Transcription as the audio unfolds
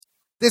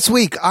This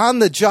week on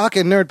the Jock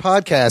and Nerd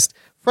podcast,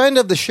 friend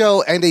of the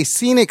show and a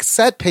scenic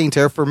set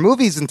painter for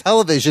movies and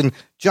television,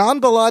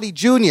 John Bellotti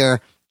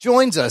Jr.,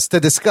 joins us to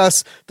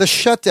discuss the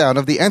shutdown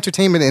of the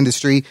entertainment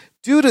industry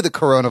due to the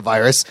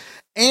coronavirus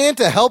and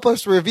to help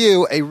us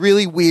review a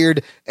really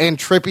weird and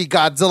trippy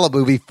Godzilla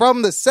movie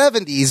from the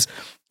 70s,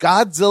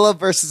 Godzilla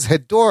vs.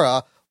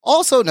 Hedorah,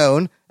 also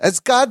known as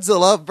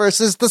Godzilla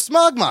vs. the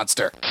Smog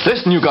Monster.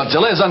 This new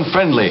Godzilla is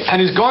unfriendly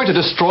and is going to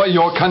destroy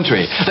your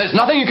country. There's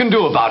nothing you can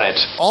do about it.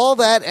 All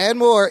that and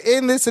more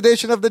in this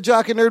edition of the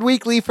Jock and Nerd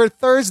Weekly for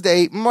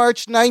Thursday,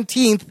 March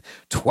 19th,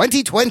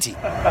 2020.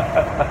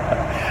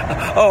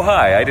 Oh,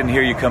 hi, I didn't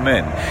hear you come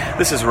in.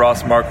 This is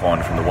Ross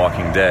Marquand from The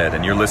Walking Dead,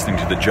 and you're listening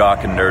to the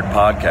Jock and Nerd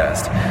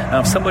podcast.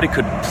 Now, if somebody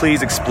could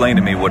please explain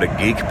to me what a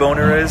geek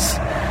boner is,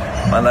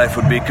 my life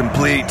would be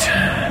complete.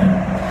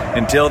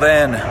 Until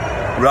then,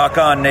 rock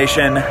on,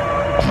 nation.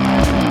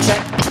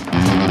 Check.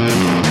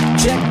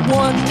 Check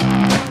one.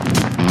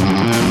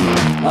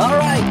 All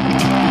right.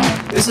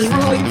 This is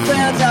for all you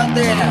fans out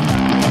there.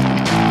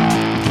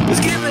 Let's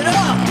give it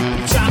up. Be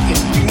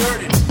jocking, be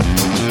nerding.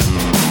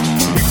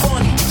 Be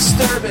funny,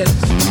 disturbing.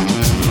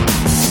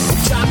 Be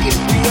jocking,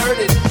 be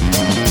nerding.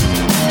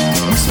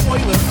 Be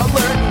spoiler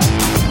alert.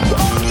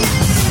 Oh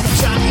yeah. Be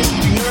jocking,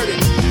 be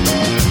nerding.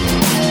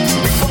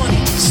 Be funny,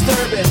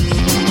 disturbing.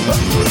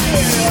 Oh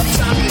yeah. I'm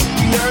jocking,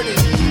 be nerding.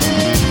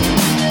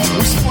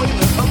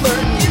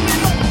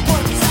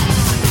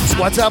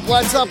 What's up,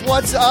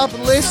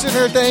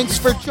 listener? Thanks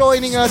for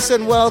joining us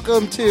and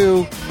welcome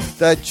to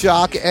the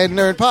Jock and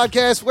Nerd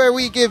podcast, where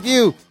we give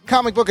you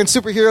comic book and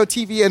superhero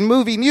TV and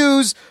movie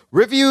news,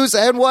 reviews,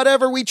 and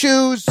whatever we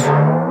choose.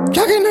 Jock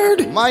and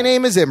Nerd. My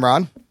name is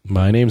Imran.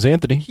 My name's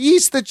Anthony.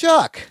 He's the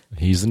Jock.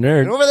 He's the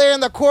nerd. And over there in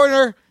the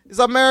corner is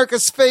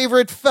America's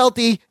favorite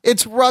felty.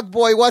 It's Rug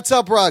Boy. What's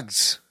up,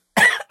 Rugs?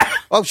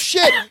 Oh,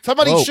 shit.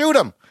 Somebody shoot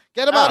him.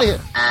 Get him out of here.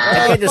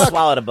 I just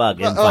swallowed a bug.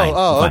 It's fine.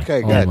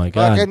 Okay, good. Oh, my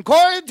God. Fucking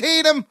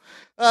quarantine him.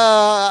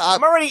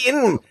 I'm already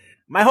in.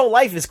 My whole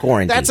life is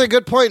quarantined. That's a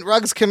good point.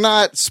 Rugs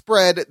cannot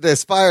spread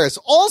this virus.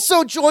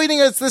 Also joining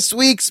us this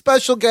week,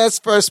 special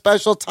guest for a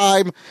special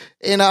time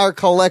in our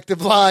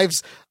collective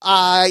lives.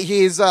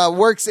 He's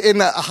works in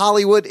the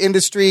Hollywood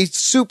industry,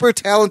 super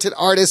talented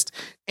artist,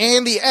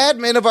 and the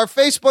admin of our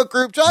Facebook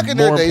group, Jock and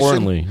Nerd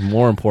Nation.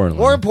 More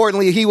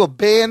importantly, he will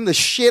ban the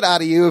shit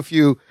out of you if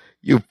you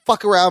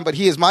fuck around, but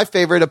he is my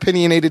favorite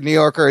opinionated New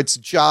Yorker. It's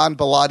John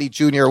Bellotti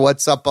Jr.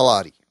 What's up,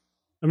 Bellotti?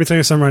 Let me tell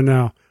you something right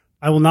now.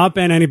 I will not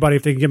ban anybody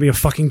if they can give me a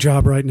fucking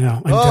job right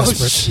now. I'm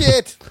desperate.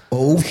 Shit.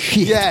 Oh,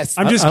 shit. Yes.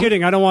 I'm just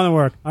kidding. I don't want to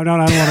work. I don't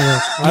want to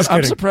work.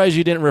 I'm surprised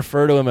you didn't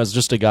refer to him as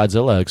just a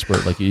Godzilla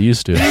expert like you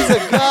used to. He's a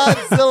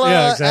Godzilla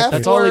Yeah, exactly.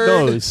 That's all he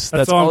knows.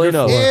 That's all he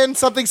knows. And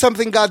something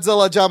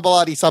Godzilla, John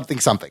Bellotti, something.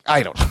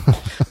 I don't know.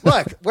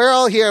 Look, we're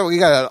all here. We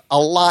got a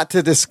lot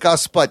to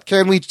discuss, but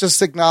can we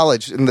just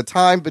acknowledge in the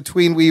time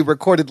between we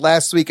recorded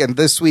last week and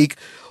this week,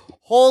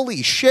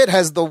 holy shit,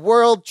 has the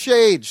world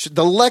changed?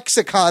 The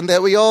lexicon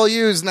that we all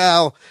use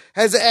now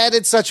has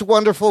added such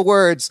wonderful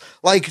words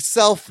like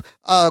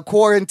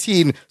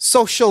self-quarantine,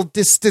 social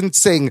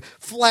distancing,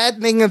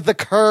 flattening of the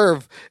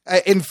curve,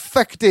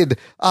 infected.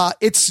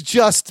 It's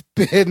just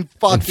been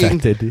fucking...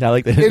 Infected. I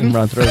like that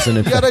Imran throws in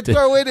infected. You gotta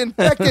throw in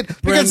infected.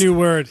 Brand new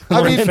word.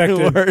 I mean,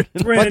 infected. word.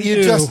 Brand new.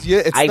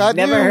 It's I've not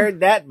never new,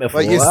 heard that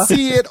before. but you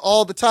see it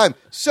all the time.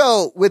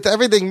 So with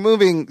everything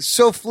moving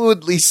so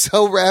fluidly,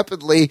 so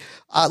rapidly,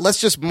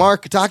 let's just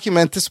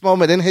document this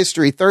moment in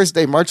history.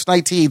 Thursday, March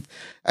 19th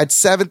at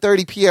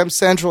 7:30 p.m.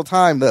 Central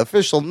Time, the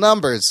official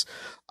numbers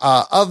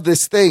of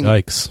this thing.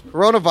 Yikes.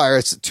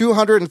 Coronavirus,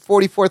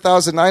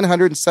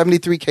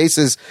 244,973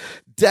 cases.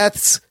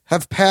 Deaths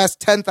have passed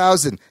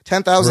 10,000.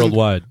 10,000.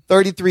 Worldwide.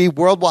 33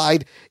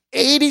 worldwide.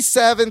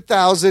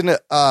 87,000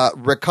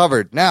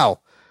 recovered.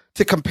 Now,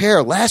 to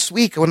compare, last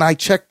week when I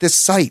checked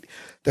this site,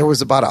 there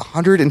was about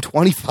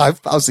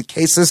 125,000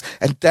 cases,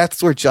 and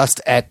deaths were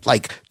just at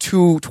like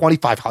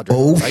 2,500.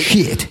 Oh, right?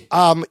 Shit.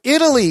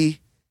 Italy,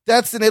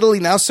 deaths in Italy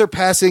now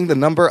surpassing the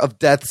number of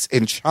deaths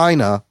in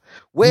China,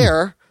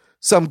 where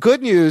some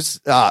good news,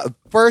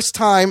 first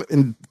time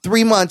in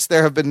 3 months,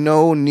 there have been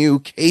no new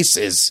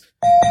cases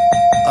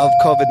of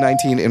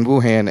COVID-19 in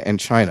Wuhan and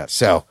China.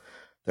 So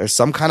there's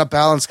some kind of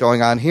balance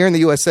going on here in the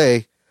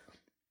USA.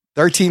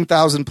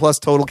 13,000 plus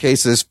total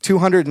cases,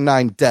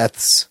 209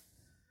 deaths.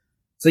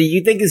 So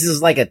you think this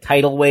is like a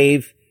tidal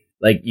wave?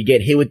 Like you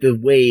get hit with the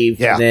wave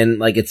and then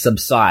like it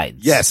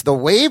subsides? Yes, the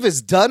wave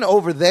is done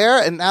over there,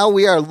 and now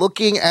we are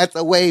looking at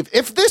the wave.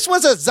 If this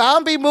was a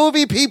zombie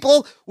movie,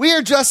 people, we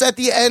are just at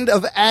the end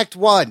of Act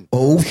 1.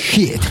 Oh,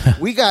 shit.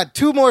 We got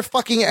 2 more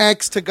fucking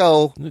acts to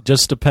go. It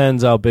just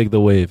depends how big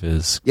the wave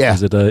is. Yeah.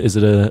 Is it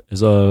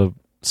a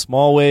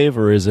small wave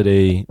or is it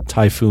a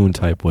typhoon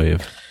type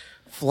wave?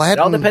 It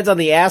all depends on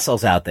the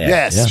assholes out there.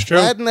 Yes, yeah.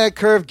 Flatten that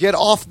curve. Get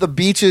off the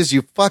beaches,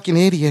 you fucking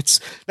idiots.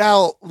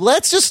 Now,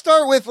 let's just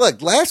start with,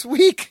 look, last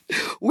week,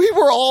 we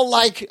were all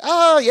like,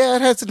 oh, yeah,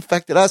 it hasn't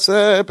affected us.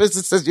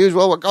 Business as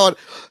usual. We're going.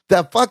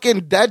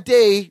 That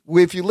day,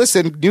 if you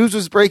listen, news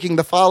was breaking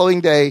the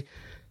following day.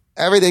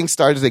 everything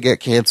started to get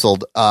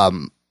canceled.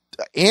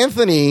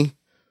 Anthony,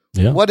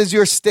 what is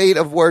your state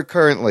of work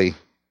currently?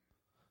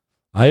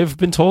 I have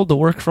been told to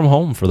work from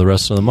home for the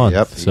rest of the month.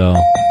 Yep. So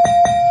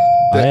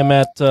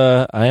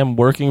I am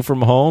working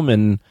from home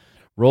and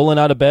rolling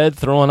out of bed,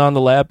 throwing on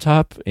the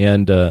laptop,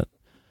 and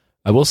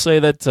I will say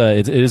that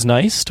it is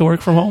nice to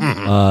work from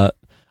home.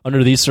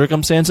 Under these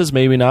circumstances,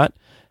 maybe not.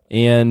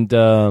 And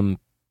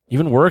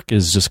even work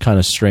is just kind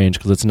of strange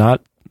because it's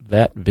not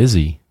that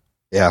busy.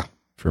 Yeah.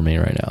 For me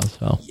right now.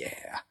 So yeah.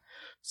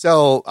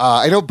 So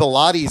I know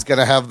Bilotti is going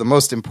to have the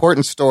most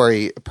important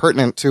story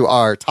pertinent to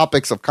our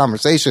topics of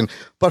conversation.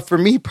 But for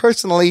me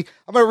personally,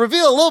 I'm going to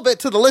reveal a little bit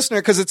to the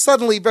listener because it's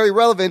suddenly very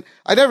relevant.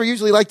 I never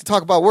usually like to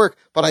talk about work,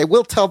 but I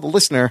will tell the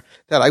listener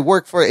that I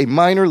work for a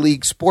minor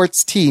league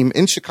sports team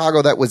in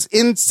Chicago that was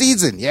in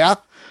season. Yeah.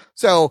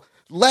 So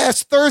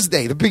last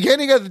Thursday, the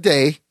beginning of the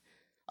day,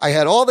 I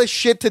had all this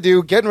shit to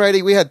do, getting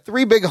ready. We had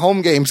 3 big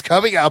home games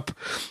coming up.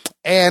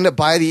 And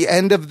by the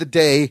end of the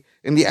day,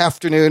 in the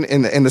afternoon,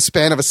 in the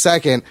span of a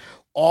second,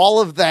 all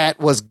of that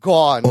was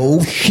gone.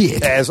 Oh,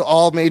 shit. As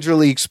all major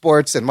league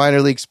sports and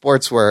minor league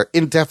sports were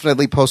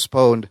indefinitely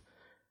postponed.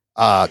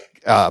 But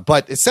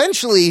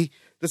essentially,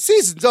 the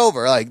season's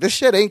over. Like, this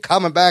shit ain't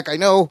coming back. I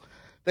know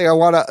they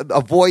want to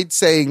avoid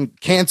saying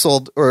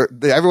canceled or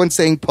everyone's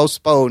saying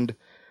postponed.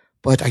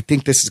 But I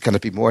think this is going to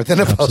be more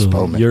than a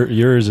postponement.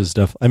 Yours is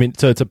definitely. I mean,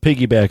 to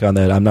piggyback on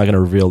that, I'm not going to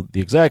reveal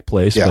the exact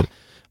place, but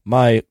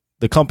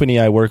the company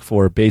I work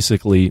for,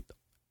 basically,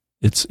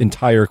 its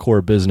entire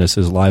core business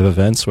is live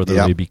events, whether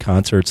they be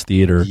concerts,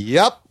 theater,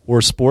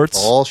 or sports.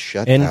 All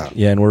shut down.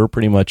 Yeah, and we're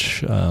pretty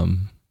much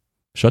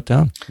shut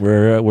down.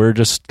 We're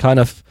just kind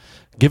of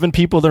giving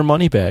people their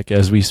money back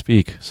as we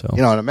speak. So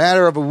in a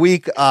matter of a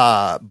week,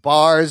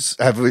 bars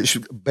have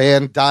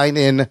banned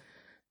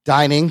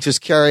dining,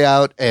 just carry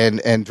out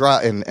and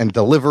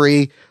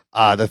delivery.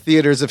 The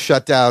theaters have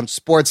shut down.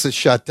 Sports has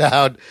shut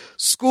down.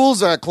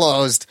 Schools are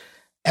closed.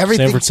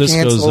 Everything's San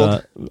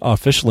Francisco's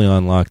officially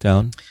on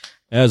lockdown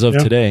as of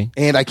today.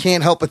 And I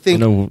can't help but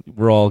think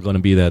we're all going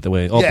to be that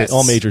way.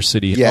 All major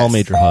cities, all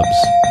major hubs.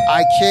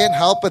 I can't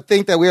help but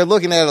think that we are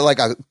looking at it like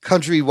a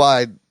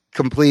countrywide,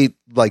 complete,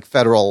 like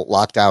federal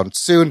lockdown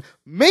soon.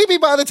 Maybe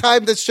by the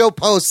time this show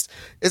posts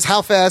is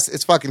how fast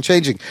it's fucking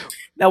changing.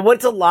 Now,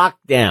 what's a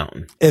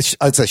lockdown? It's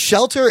a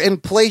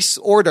shelter-in-place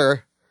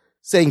order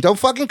saying don't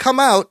fucking come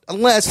out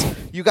unless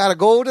you got to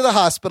go to the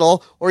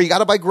hospital or you got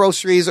to buy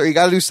groceries or you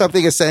got to do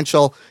something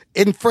essential.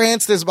 In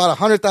France, there's about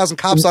 100,000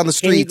 cops on the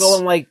streets.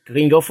 Can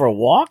you go for a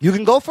walk? You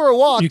can go for a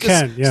walk. You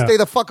can, yeah. Stay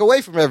the fuck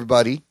away from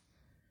everybody.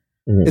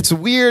 Mm-hmm. It's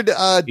weird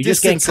you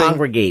just can't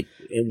congregate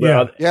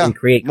and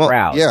create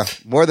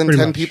crowds. More than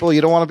 10 people,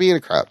 you don't want to be in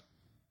a crowd.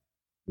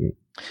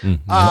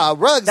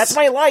 Mm-hmm. Ruggs. That's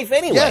my life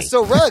anyway. Yeah,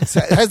 so Ruggs,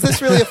 has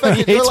this really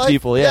affected he your hates life?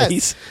 people, yeah.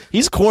 Yes.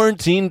 He's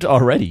quarantined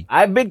already.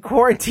 I've been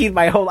quarantined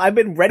I've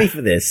been ready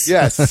for this.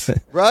 Yes.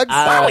 Ruggs,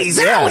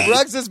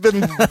 Ruggs has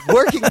been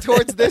working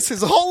towards this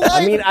his whole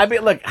life. I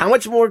mean, look, how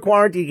much more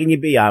quarantine can you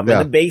be? I'm in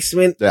the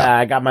basement. Yeah.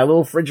 I got my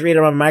little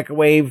refrigerator on my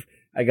microwave.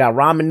 I got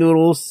ramen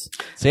noodles.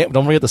 Don't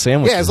forget the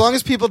sandwiches. Yeah, as long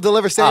as people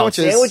deliver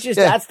sandwiches.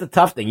 That's the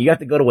tough thing. You have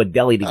to go to a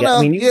deli to get.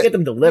 You can get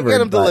them delivered. You get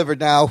them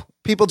delivered now.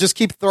 People just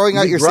keep throwing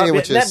out your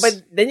sandwiches.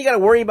 But then you got to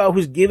worry about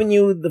who's giving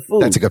you the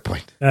food. That's a good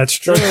point. That's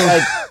true.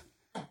 So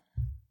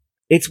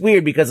it's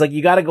weird because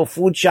you got to go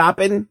food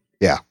shopping.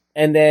 Yeah.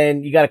 And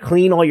then you got to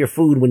clean all your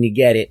food when you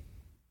get it.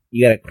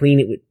 You got to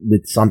clean it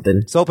with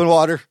something. Soap and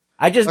water.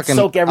 I just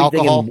soak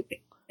everything alcohol.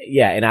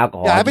 in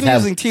alcohol. Yeah, I've been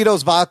using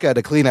Tito's vodka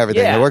to clean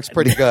everything. It works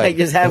pretty good. I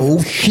just have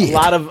a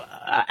lot of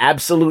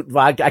absolute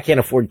vodka. I can't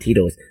afford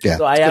Tito's. Yeah,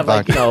 so I have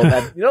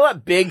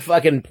that big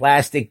fucking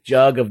plastic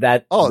jug of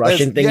that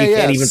Russian thing you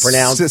can't even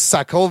pronounce.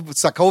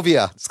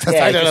 Sokovia.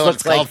 Yeah, I don't know what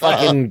looks like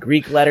fucking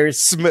Greek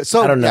letters.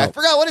 So I don't know. I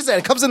forgot, what is that?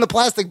 It comes in the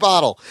plastic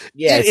bottle.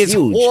 Yeah, it is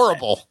huge.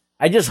 horrible.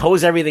 I just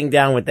hose everything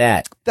down with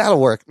that. That'll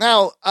work.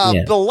 Now,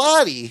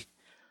 Bilotti.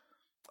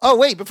 Oh,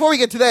 wait, before we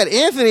get to that,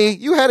 Anthony,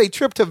 you had a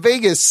trip to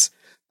Vegas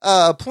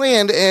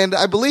planned, and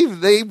I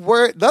believe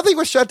nothing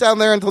was shut down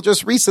there until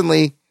just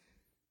recently,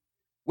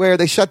 where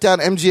they shut down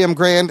MGM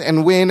Grand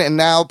and Wynn, and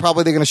now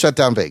probably they're going to shut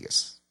down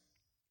Vegas.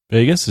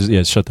 Vegas?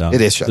 It's shut down.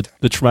 It is shut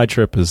down. My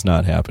trip is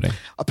not happening.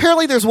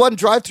 Apparently, there's one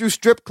drive-through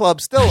strip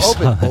club still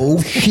open.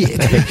 Oh, shit.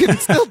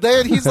 It's still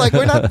there, and he's like,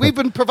 we've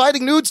been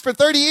providing nudes for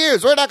 30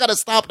 years. We're not going to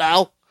stop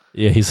now.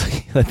 Yeah, he's like,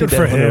 I think Good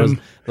for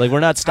him. we're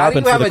not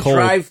stopping How do for you the have cold.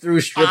 a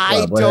drive-through strip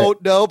club? I don't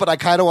know, but I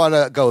kind of want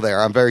to go there.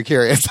 I'm very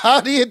curious.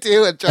 How do you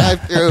do a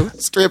drive-through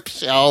strip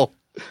show?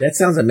 That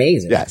sounds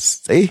amazing.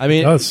 Yes. See? I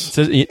mean,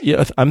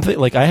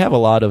 I have a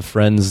lot of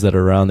friends that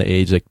are around the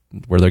age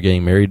where they're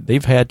getting married.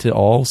 They've had to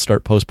all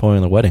start postponing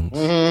their weddings.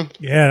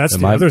 Mm-hmm. Yeah, that's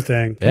the other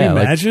thing. Can you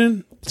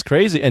imagine? It's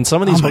crazy. And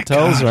some of these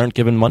hotels aren't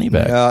giving money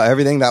back.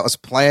 Everything that was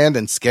planned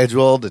and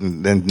scheduled.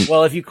 and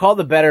Well, if you call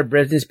the Better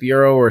Business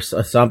Bureau or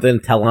something,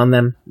 tell on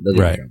them.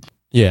 Right.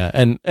 Yeah,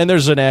 and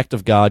there's an act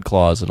of God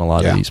clause in a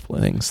lot of these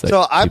things.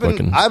 So I've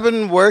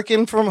been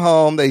working from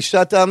home. They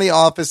shut down the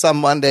office on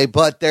Monday,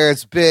 but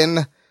there's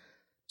been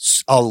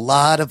A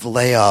lot of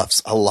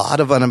layoffs, a lot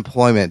of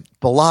unemployment.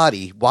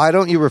 Bilotti, why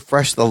don't you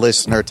refresh the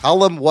listener? Tell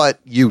them what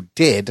you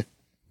did.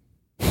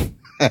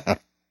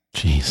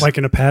 Jeez. Like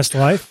in a past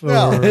life?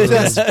 No,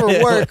 just for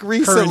work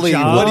recently.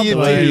 job, What do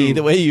you do?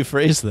 The way you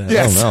phrased that.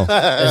 Yes. I don't know.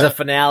 There's a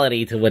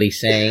finality to what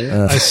he's saying.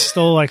 I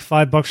stole like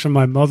 $5 from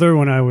my mother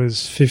when I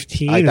was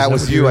 15. That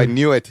was you. I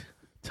knew it.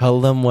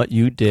 Tell them what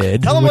you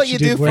did. Tell them what you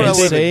do did for a and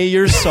living. say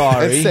you're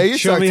sorry. And say you're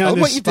Show sorry. me Tell on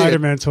them this what you did.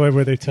 Spider-Man toy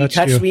where they He touched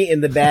touched you. me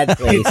in the bad He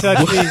place.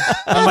 touched me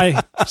on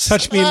my,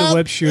 touched me in the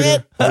web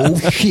shooter. Oh,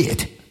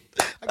 shit.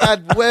 I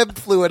got web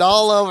fluid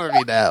all over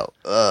me now.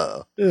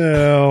 Oh.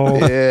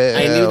 Yeah.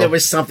 I knew there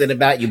was something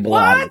about you,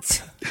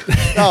 Bilotti.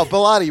 Oh,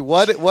 Bilotti,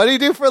 what do you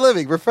do for a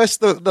living? Refresh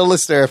the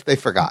listener if they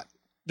forgot.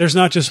 There's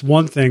not just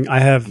one thing.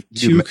 I have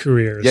two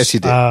careers. Yes, you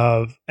did.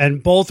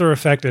 And both are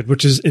affected,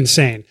 which is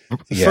insane.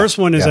 The first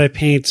one is I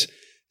paint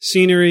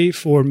scenery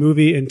for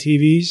movie and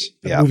TVs.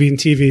 Movie and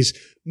TV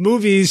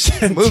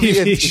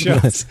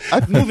shows.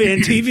 Movie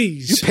and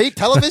TVs. You paint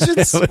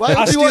televisions? Why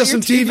I'll do you steal want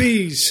some your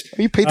TVs.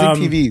 Are you painting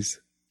TVs?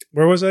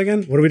 Where was I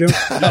again? What are we doing?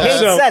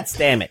 Paint sets,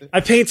 damn it. I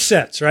paint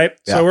sets, right?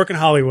 So I work in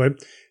Hollywood.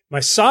 My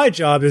side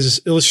job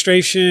is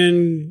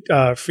illustration,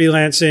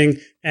 freelancing,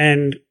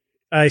 and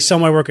I sell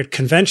my work at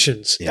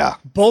conventions. Yeah.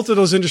 Both of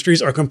those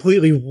industries are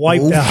completely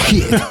wiped out.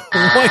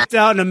 Wiped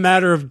out in a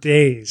matter of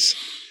days.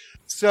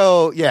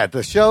 So, yeah,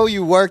 the show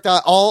you worked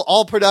on,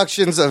 all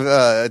productions of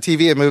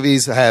TV and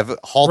movies have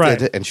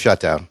halted and shut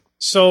down.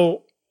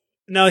 So,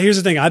 now here's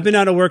the thing. I've been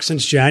out of work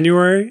since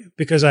January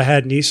because I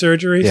had knee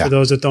surgery. Yeah. For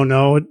those that don't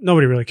know,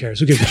 nobody really cares.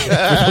 Who gives a shit?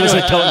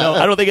 I don't know.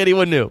 I don't think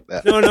anyone knew.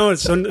 No.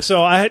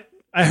 So I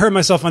hurt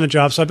myself on the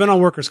job. So I've been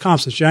on workers'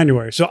 comp since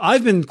January. So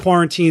I've been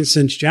quarantined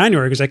since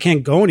January because I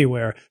can't go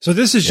anywhere. So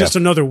this is just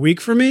another week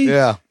for me.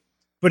 Yeah.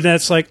 But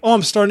that's like, oh,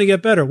 I'm starting to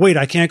get better. Wait,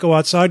 I can't go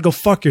outside. Go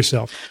fuck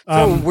yourself.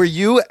 So were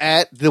you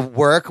at the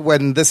work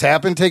when this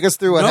happened? Take us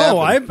through what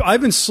happened. No,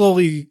 I've been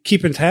slowly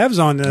keeping tabs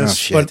on this,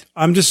 shit. but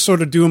I'm just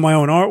sort of doing my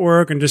own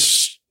artwork and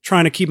just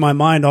trying to keep my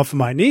mind off of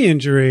my knee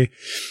injury.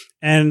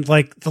 And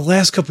like the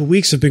last couple of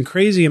weeks have been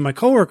crazy. And my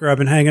coworker, I've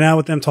been hanging out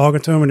with them, talking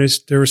to them, and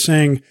they were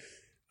saying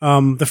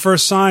the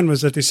first sign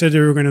was that they said they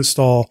were going to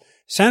install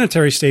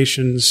sanitary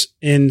stations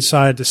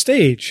inside the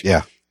stage.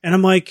 Yeah. And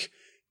I'm like,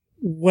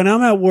 when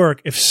I'm at work,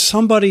 if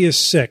somebody is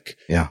sick,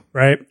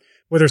 right,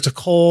 whether it's a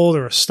cold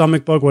or a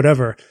stomach bug,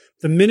 whatever,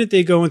 the minute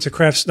they go into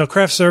craft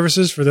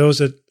services, for those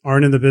that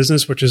aren't in the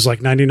business, which is like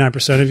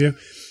 99% of you,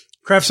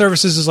 craft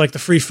services is like the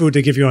free food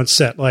they give you on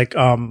set, like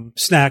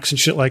snacks and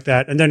shit like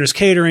that. And then there's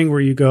catering where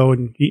you go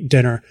and eat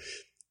dinner.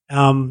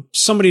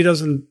 Somebody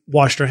doesn't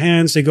wash their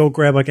hands. They go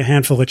grab like a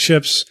handful of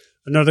chips.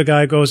 Another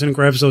guy goes in and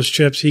grabs those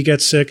chips. He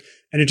gets sick,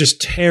 and it just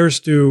tears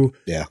through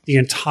the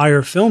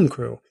entire film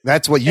crew.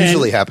 That's what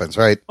usually happens,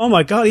 right? Oh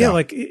my God. Yeah.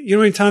 Like, you know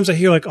how many times I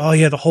hear like, oh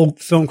yeah, the whole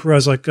film crew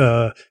has like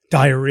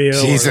diarrhea.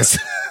 Jesus.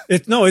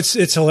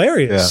 It's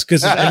hilarious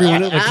because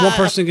everyone, like one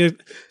person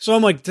so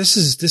I'm like, this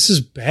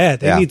is bad.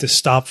 They need to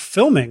stop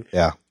filming.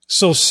 Yeah.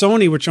 So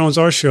Sony, which owns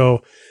our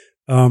show,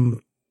 I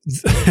don't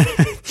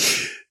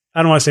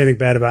want to say anything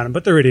bad about them,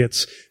 but they're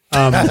idiots.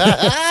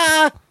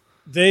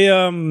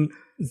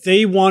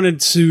 They wanted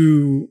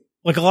to,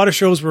 like, a lot of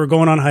shows were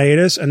going on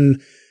hiatus,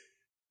 and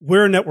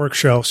we're a network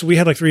show, so we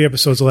had like 3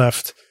 episodes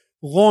left.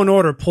 Law and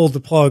Order pulled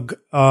the plug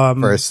on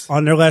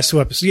their last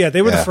 2 episodes. Yeah,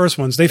 they were the first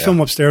ones. They film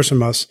upstairs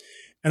from us.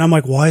 And I'm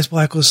like, why is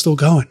Blacklist still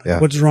going?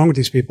 What's wrong with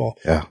these people?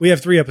 We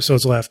have 3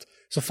 episodes left.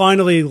 So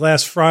finally,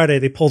 last Friday,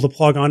 they pulled the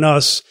plug on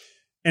us.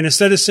 And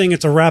instead of saying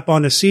it's a wrap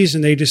on the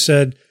season, they just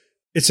said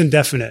it's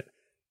indefinite.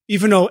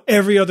 Even though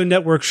every other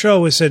network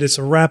show has said it's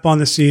a wrap on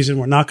the season,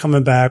 we're not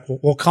coming back.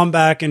 We'll come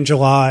back in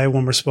July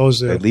when we're supposed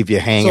to. They leave you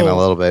hanging a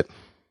little bit.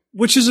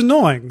 Which is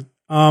annoying.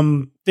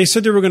 They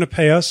said they were going to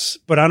pay us,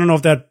 but I don't know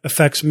if that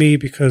affects me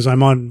because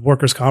I'm on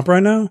workers' comp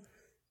right now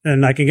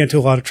and I can get into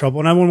a lot of trouble.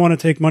 And I wouldn't want to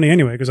take money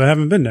anyway because I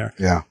haven't been there.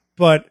 Yeah.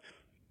 But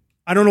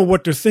I don't know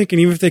what they're thinking.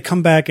 Even if they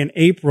come back in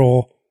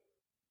April,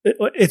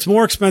 it's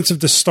more expensive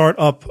to start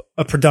up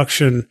a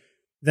production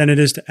than it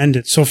is to end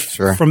it. So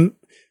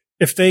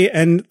if they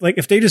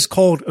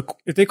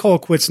call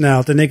it quits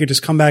now, then they could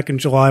just come back in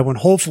July when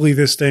hopefully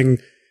this thing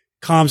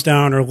calms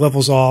down or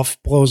levels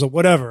off, blows up,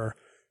 whatever.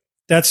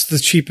 That's the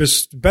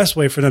cheapest, best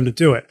way for them to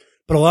do it.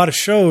 But a lot of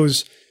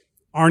shows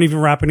aren't even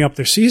wrapping up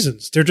their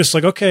seasons. They're just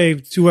like, okay,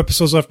 2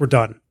 episodes left, we're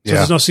done. So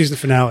there's no season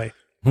finale.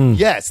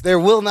 Yes, there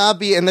will not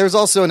be. And there's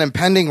also an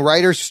impending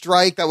writer's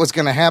strike that was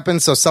going to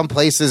happen. So some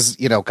places,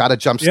 got a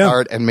jump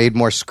start and made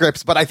more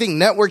scripts. But I think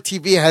network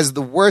TV has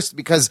the worst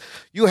because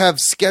you have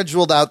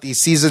scheduled out these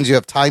seasons. You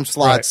have time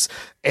slots.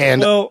 Right.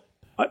 And well,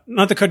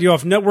 not to cut you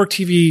off, network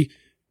TV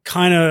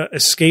kind of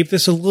escaped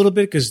this a little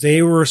bit because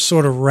they were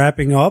sort of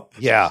wrapping up.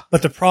 Yeah.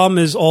 But the problem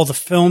is all the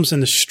films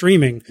and the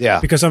streaming.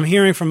 Yeah. Because I'm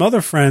hearing from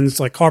other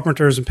friends like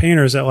carpenters and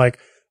painters that like,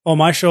 oh,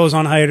 my show is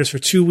on hiatus for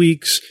 2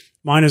 weeks.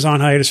 Mine is on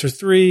hiatus for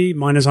 3.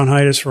 Mine is on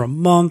hiatus for a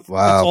month.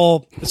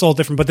 Wow. It's all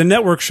different. But the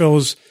network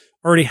shows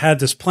already had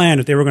this plan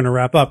that they were going to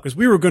wrap up because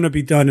we were going to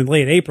be done in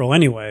late April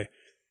anyway.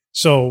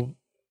 So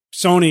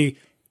Sony,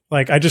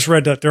 like I just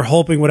read that they're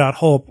hoping without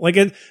hope. Like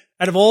at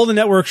out of all the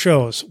network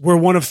shows, we're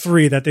one of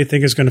 3 that they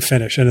think is going to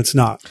finish, and it's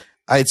not.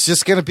 It's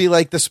just going to be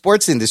like the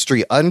sports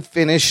industry,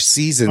 unfinished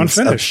seasons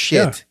of shit.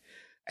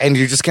 Yeah. And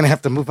you're just going to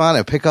have to move on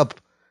and pick up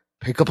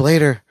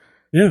later.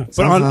 Yeah.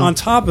 But on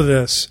top of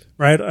this,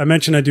 right, I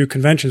mentioned I do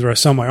conventions where I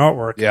sell my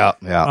artwork. Yeah.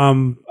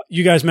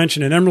 You guys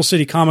mentioned an Emerald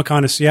City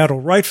Comic-Con in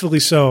Seattle, rightfully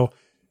so,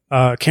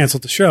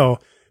 canceled the show.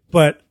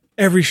 But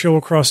every show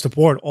across the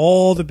board,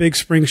 all the big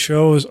spring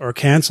shows are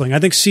canceling. I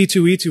think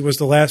C2E2 was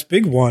the last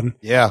big one,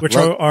 which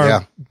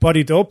our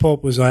buddy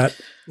Dope was at.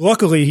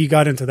 Luckily, he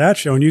got into that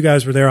show, and you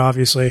guys were there,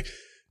 obviously.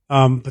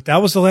 But that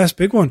was the last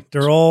big one.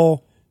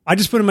 I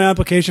just put in my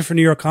application for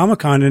New York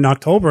Comic-Con in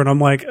October, and I'm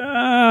like,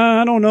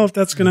 I don't know if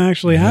that's going to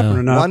actually happen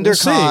or not.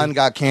 WonderCon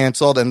got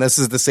canceled, and this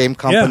is the same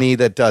company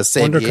that does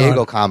San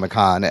Diego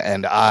Comic-Con,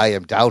 and I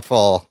am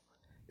doubtful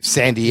if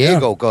San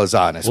Diego goes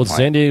on this point.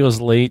 San Diego's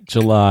late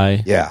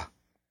July. Yeah.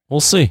 We'll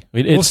see.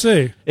 We'll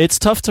see. It's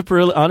tough to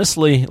really,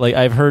 honestly, like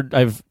I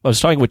was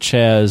talking with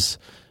Chaz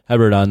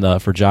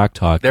Hebert for Jock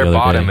Talk. Their the other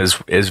bottom day.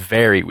 is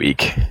very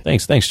weak.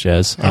 Thanks,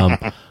 Chaz.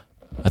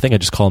 I think I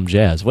just call him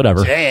Jazz.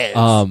 Whatever.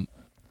 Jazz.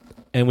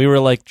 And we were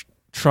like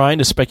trying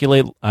to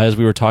speculate as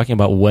we were talking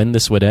about when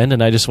this would end,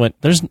 and I just went,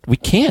 we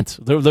can't.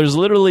 There's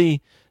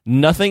literally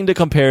nothing to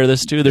compare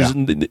this to.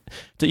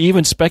 To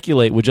even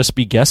speculate would just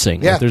be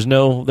guessing. Yeah. Like, there's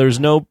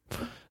no.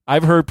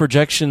 I've heard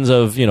projections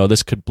of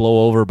this could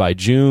blow over by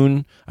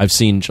June. I've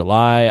seen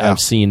July. Yeah.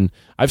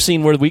 I've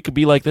seen where we could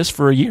be like this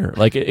for a year.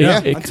 Like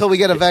until we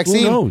get a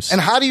vaccine. Who knows?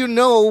 And how do you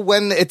know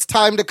when it's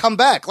time to come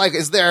back? Like,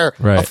 is there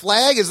a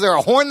flag? Is there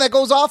a horn that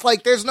goes off?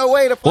 Like, there's no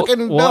way to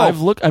fucking know. I've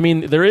looked.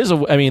 There is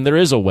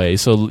a way.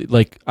 So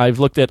like I've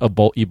looked at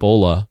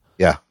Ebola.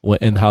 Yeah.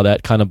 And how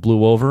that kind of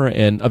blew over,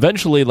 and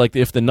eventually, like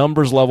if the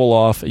numbers level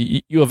off,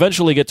 you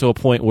eventually get to a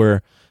point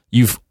where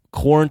you've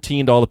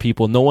quarantined all the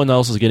people, no one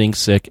else is getting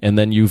sick, and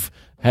then you've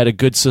had a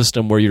good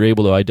system where you're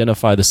able to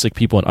identify the sick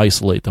people and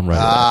isolate them right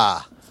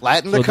away.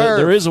 Flatten the curve.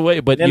 There is a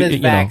way, but then there's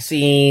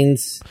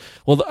vaccines.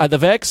 Well, the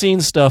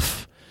vaccine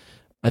stuff,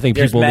 I think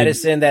there's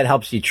medicine that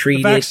helps you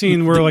treat the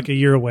vaccine. We're like a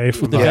year away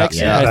from the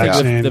vaccine.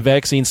 I think the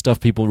vaccine stuff,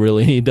 people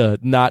really need to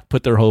not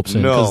put their hopes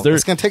in. No,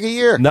 it's going to take a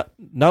year. Not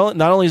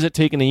only is it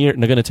taking a year,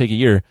 they're going to take a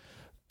year.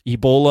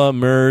 Ebola,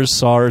 MERS,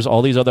 SARS,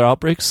 all these other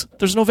outbreaks,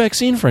 there's no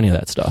vaccine for any of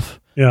that stuff.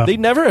 Yeah. They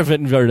never have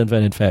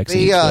invented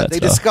vaccines. They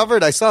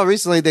discovered, I saw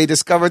recently,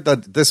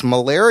 this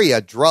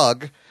malaria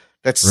drug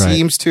that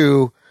seems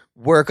to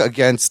work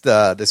against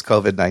this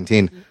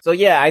COVID-19. So,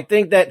 I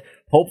think that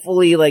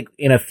hopefully, like,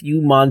 in a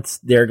few months,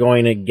 they're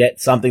going to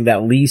get something that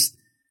at least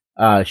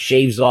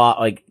shaves off,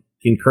 like,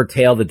 can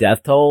curtail the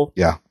death toll.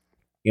 Yeah.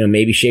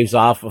 Maybe shaves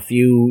off a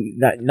few,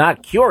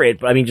 not cure it,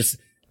 but I mean, just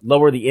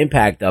lower the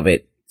impact of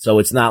it. So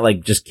it's not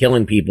like just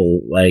killing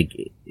people, like,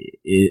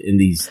 in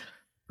these...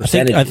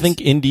 I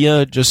think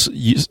India just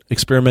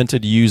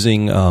experimented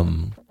using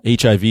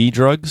HIV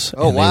drugs,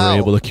 and they were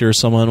able to cure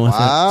someone with it.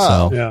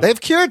 So. They've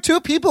cured 2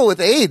 people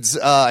with AIDS.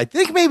 I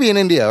think maybe in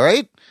India,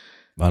 right?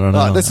 I don't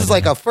know. This is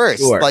like a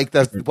first. Sure. Like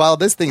while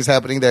this thing's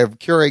happening, they're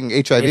curing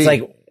HIV. It's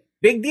like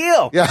big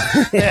deal. Yeah.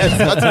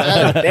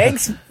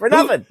 Thanks for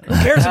nothing. Who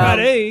cares about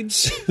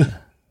AIDS?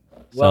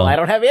 Well, I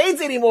don't have AIDS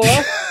anymore.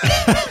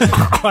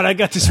 But I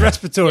got this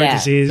respiratory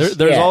disease.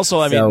 There's also,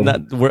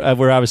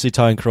 we're obviously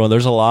talking Corona.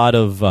 There's a lot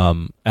of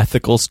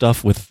ethical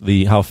stuff with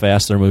how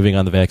fast they're moving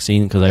on the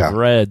vaccine, because I've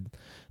read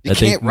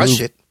that you can't rush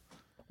it.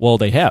 Well,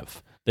 they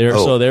have.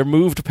 They're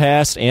moved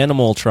past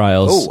animal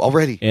trials.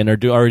 Already. And are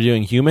already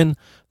doing human.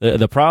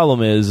 The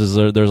problem is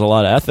there's a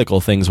lot of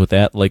ethical things with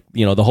that. Like,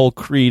 the whole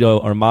credo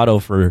or motto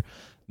for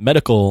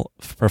medical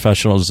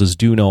professionals is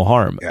do no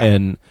harm. Yeah.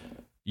 And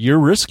you're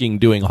risking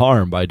doing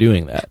harm by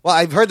doing that. Well,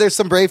 I've heard there's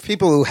some brave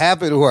people who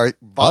have it who are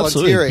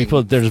volunteering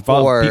for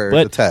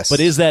the test. But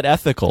is that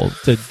ethical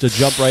to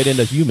jump right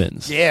into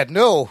humans? Yeah,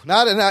 no,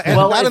 not in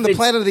the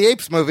Planet of the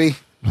Apes movie.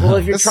 Well,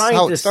 if you're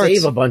trying to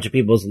save a bunch of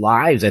people's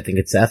lives, I think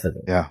it's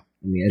ethical. Yeah.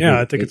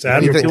 I think it's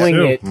admirable. You're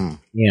doing it.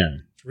 Yeah.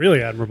 It's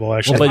really admirable,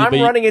 actually. Well,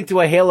 I'm running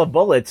into a hail of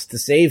bullets to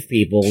save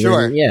people.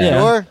 Sure.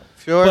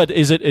 Sure. But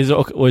is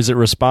it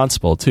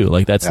responsible too?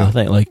 Like, that's the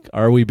thing. Like,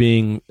 are we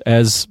being,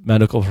 as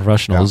medical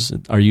professionals,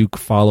 are you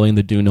following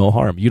the do no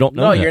harm? You don't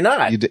know. No, you're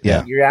not.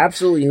 You're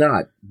absolutely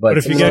not. But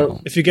if you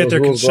get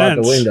their consent,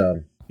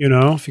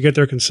 if you get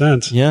their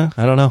consent. Yeah,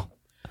 I don't know.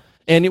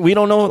 And we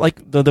don't know, like,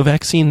 the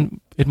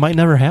vaccine, it might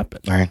never happen.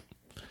 Right.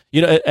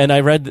 And I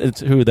read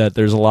too that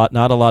there's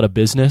not a lot of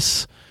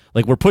business.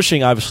 Like, we're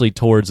pushing obviously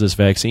towards this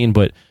vaccine,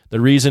 but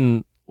the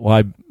reason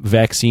why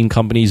vaccine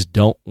companies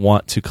don't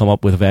want to come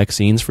up with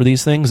vaccines for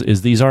these things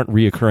is these aren't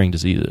reoccurring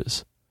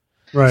diseases.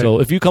 Right.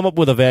 So if you come up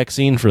with a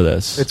vaccine for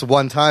this, it's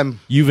one time.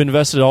 You've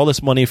invested all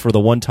this money for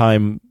the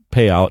one-time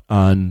payout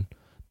on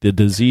the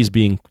disease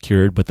being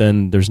cured, but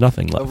then there's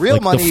nothing left. The real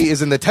money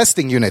is in the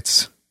testing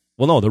units.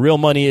 Well, no, the real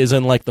money is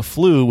in, like, the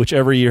flu, which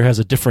every year has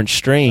a different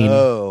strain,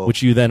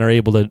 which you then are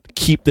able to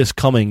keep this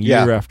coming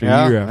year after year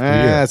after year.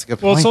 That's a good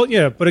point.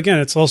 Well, but again,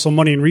 it's also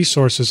money and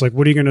resources. Like,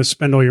 what are you going to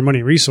spend all your money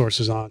and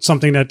resources on?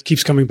 Something that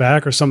keeps coming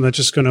back, or something that's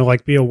just going to,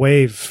 like, be a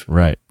wave?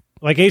 Right.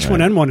 Like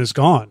H1N1 is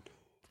gone.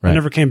 and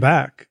never came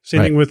back.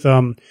 Same thing with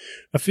a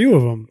few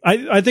of them.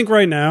 I think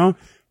right now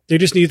they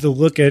just need to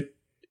look at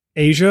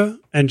Asia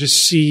and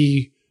just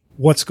see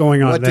what's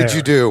going on there. What did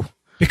you do?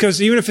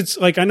 Because even if it's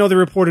like, I know they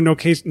reported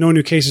no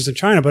new cases in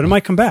China, but it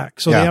might come back.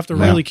 So they have to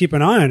really keep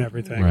an eye on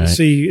everything and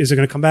see, is it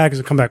going to come back? Is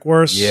it come back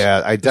worse?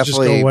 Yeah, I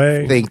definitely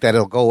think that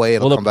it'll go away.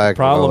 It'll come back. The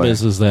problem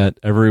is that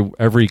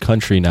every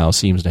country now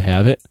seems to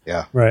have it.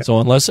 Yeah. Right. So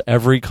unless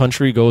every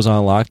country goes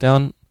on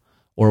lockdown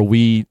or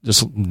we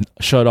just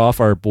shut off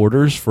our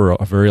borders for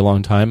a very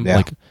long time,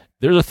 like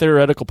there's a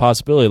theoretical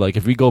possibility. Like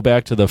if we go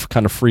back to the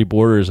kind of free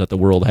borders that the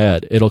world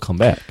had, it'll come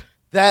back.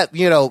 That,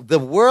 the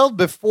world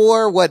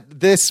before what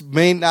this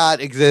may not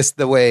exist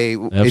the way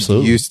it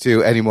used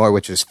to anymore,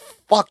 which is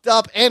fucked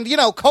up. And,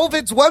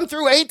 COVID's 1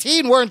 through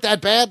 18 weren't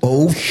that bad.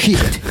 Oh, shit.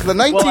 The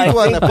 19th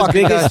one that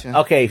fucking got you.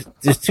 Okay,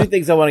 there's two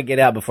things I want to get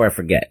out before I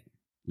forget.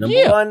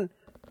 Number one,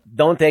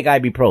 don't take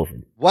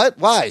ibuprofen. What?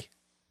 Why?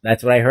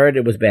 That's what I heard.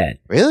 It was bad.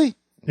 Really?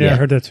 Yeah, I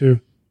heard that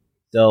too.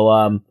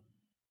 So,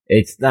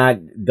 it's not,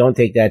 don't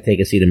take that, take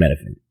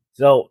acetaminophen.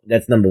 So,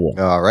 that's number one.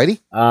 Alrighty.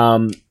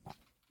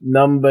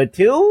 Number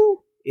two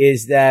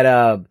is that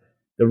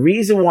the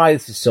reason why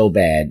this is so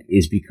bad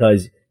is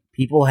because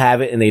people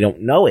have it and they don't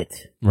know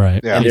it.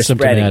 Right. Yeah. And they're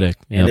spreading it.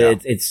 Yeah. And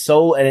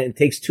and it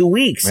takes 2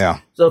 weeks.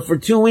 Yeah. So for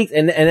 2 weeks,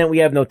 and then we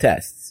have no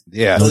tests.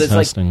 Yeah. So it's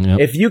testing,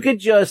 if you could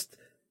just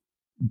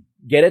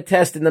get a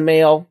test in the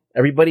mail,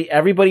 everybody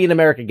in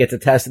America gets a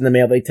test in the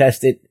mail. They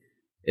test it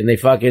and they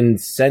fucking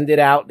send it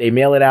out. They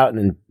mail it out, and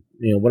then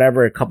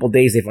whatever, a couple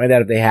days they find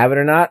out if they have it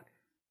or not.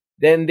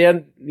 Then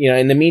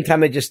in the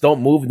meantime, they just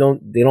don't move.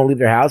 They don't leave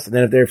their house. And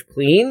then if they're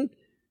clean,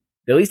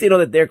 at least they know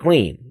that they're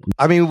clean.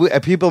 I mean,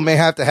 people may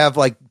have to have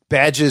like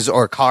badges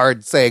or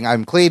cards saying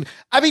I'm clean.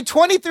 I mean,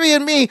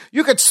 23andMe,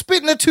 you could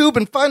spit in a tube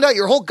and find out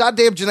your whole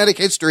goddamn genetic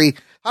history.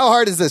 How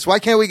hard is this? Why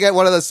can't we get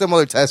one of those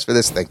similar tests for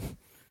this thing?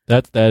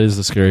 That is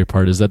the scary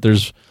part, is that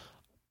there's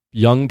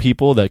young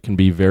people that can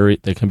be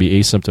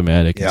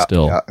asymptomatic and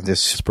still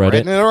just spread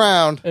it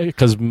around.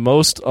 Because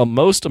most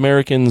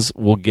Americans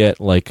will get,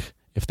 like,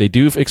 if they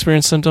do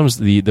experience symptoms,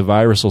 the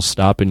virus will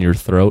stop in your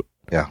throat.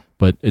 Yeah.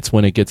 But it's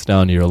when it gets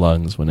down to your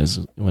lungs when it's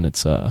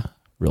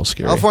real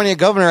scary. California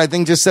governor, I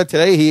think, just said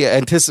today he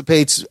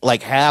anticipates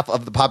like half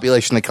of the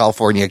population of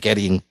California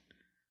getting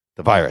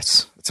the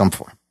virus at some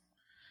form.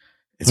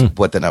 It's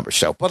what the numbers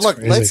show. But look,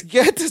 let's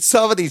get to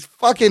some of these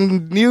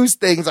fucking news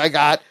things I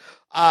got.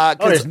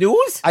 There's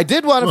news? I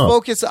did want to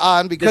focus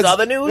on, because there's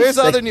other news. There's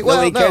other news.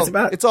 Well, cares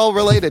about? It's all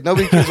related.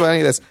 Nobody cares about any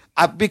of this.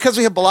 Because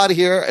we have a lot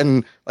here,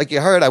 and like you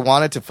heard, I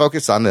wanted to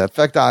focus on the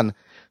effect on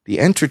the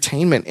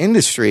entertainment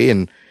industry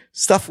and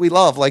stuff we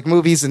love, like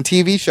movies and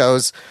TV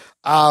shows.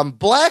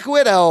 Black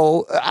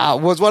Widow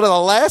was one of the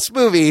last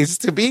movies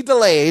to be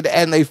delayed,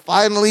 and they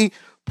finally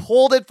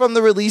pulled it from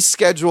the release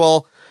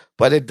schedule,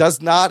 but it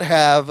does not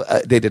have,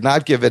 they did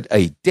not give it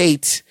a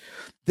date.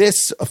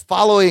 This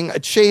following a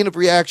chain of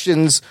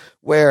reactions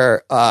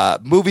where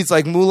movies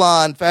like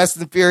Mulan, Fast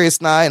and Furious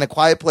 9, A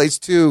Quiet Place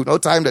 2, No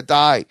Time to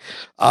Die,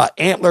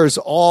 Antlers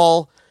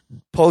all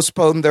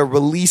postponed their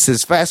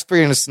releases. Fast and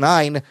Furious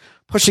 9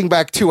 pushing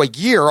back to a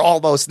year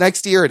almost,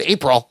 next year in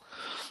April.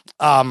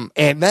 And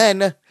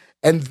then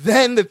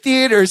the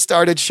theaters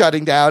started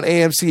shutting down,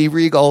 AMC,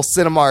 Regal,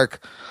 Cinemark,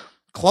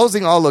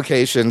 closing all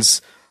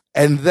locations.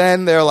 And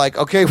then they're like,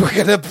 okay, we're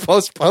going to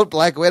postpone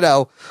Black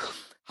Widow.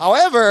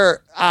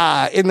 However,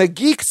 in the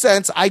geek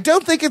sense, I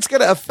don't think it's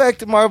going to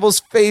affect Marvel's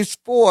Phase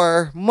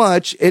 4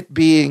 much, it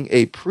being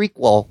a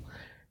prequel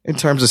in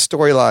terms of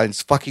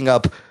storylines, fucking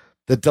up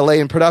the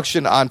delay in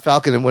production on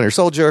Falcon and Winter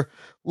Soldier,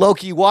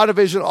 Loki,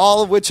 WandaVision,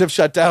 all of which have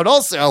shut down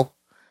also.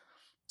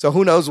 So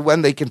who knows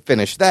when they can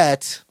finish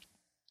that.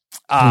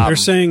 They're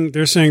saying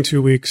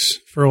 2 weeks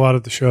for a lot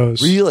of the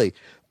shows. Really?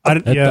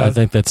 I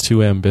think that's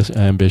too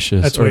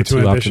ambitious. That's way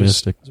too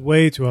optimistic. It's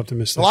way too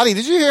optimistic. Lonnie,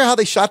 did you hear how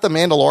they shot The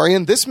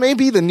Mandalorian? This may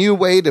be the new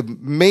way to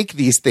make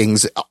these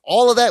things.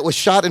 All of that was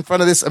shot in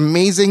front of this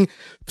amazing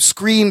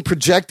screen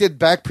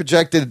projected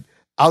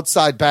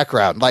outside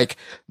background. Like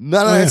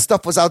none of that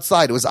stuff was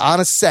outside. It was on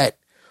a set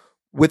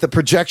with a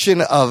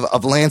projection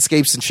of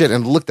landscapes and shit,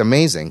 and it looked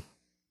amazing.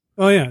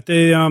 Oh yeah,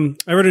 they. I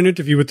read an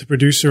interview with the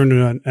producer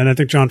and I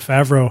think Jon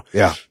Favreau.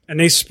 Yeah, and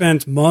they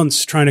spent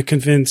months trying to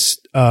convince.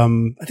 I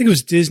think it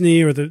was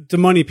Disney or the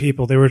money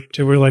people. They were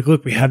like,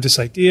 look, we have this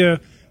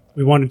idea.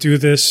 We want to do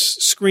this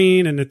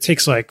screen, and it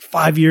takes like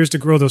 5 years to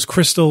grow those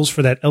crystals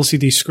for that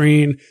LCD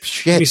screen.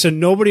 Shit. And he said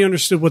nobody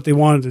understood what they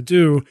wanted to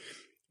do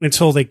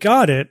until they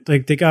got it.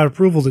 Like they got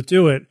approval to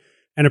do it,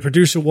 and a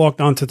producer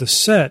walked onto the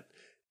set,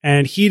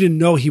 and he didn't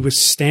know he was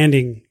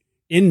standing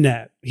in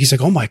that. He's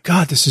like, oh my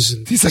God, this is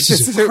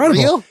incredible.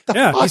 Real?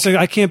 Yeah. He's like,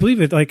 I can't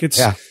believe it. Like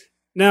it's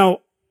now,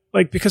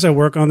 like, because I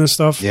work on this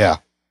stuff. Yeah.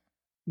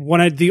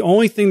 The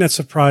only thing that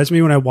surprised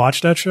me when I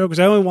watched that show, because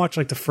I only watched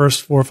like the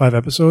first 4 or 5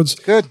 episodes.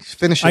 Good.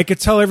 Finish it. I could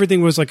tell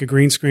everything was like a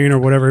green screen or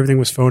whatever. Everything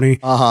was phony.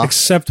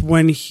 Except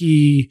when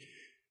I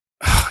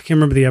can't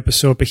remember the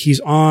episode, but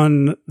he's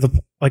on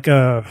with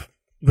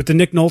the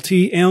Nick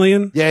Nolte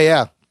alien.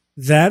 Yeah.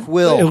 That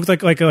Quill. It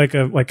looked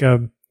like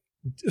a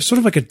sort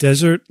of like a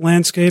desert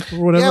landscape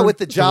or whatever. Yeah, with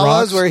the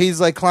Jawas where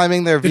he's like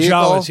climbing their vehicle. The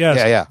Jawas, yes.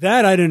 Yeah.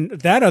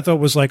 That I thought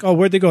was like, oh,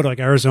 where'd they go to, like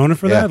Arizona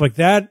for that? Like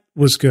that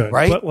was good.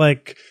 Right? But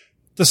like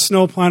the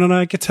snow planet,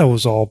 I could tell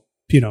was all,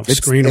 screen or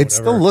whatever. It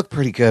still looked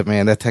pretty good,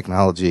 man. That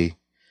technology.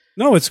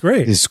 No, it's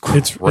great. It's crazy.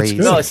 It's good.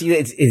 No, see,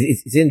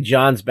 it's in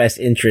John's best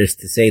interest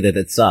to say that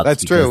it sucks.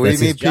 That's true. We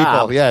need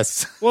people.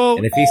 Yes. Well,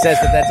 and if he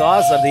says that that's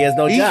awesome, he has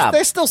no job.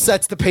 There's still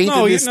sets to paint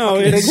in this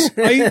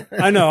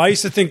I know. I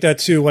used to think that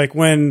too. Like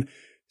when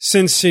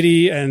Sin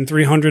City and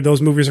 300,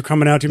 those movies are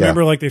coming out. Do you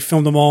remember like they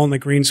filmed them all in the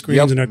green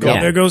screens and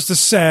there goes the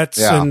sets.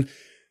 Yeah.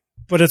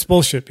 But it's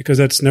bullshit because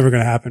that's never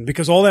going to happen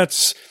because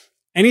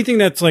anything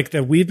that's like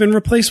that we've been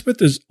replaced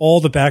with is all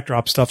the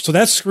backdrop stuff. So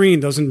that screen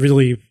doesn't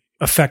really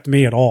affect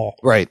me at all.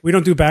 Right. We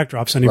don't do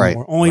backdrops anymore.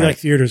 Right. Only like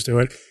theaters do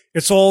it.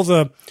 It's all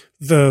the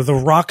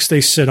rocks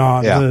they sit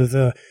on,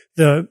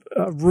 the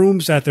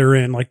rooms that they're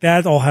in. Like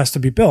that all has to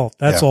be built.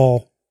 That's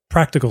all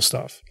practical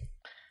stuff.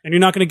 And you're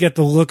not going to get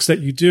the looks that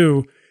you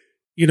do,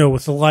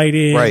 with the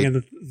lighting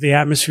and the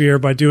atmosphere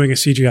by doing a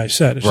CGI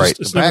set. It's just,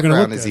 it's the never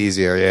background look is good.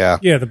 easier. Yeah.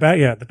 Yeah.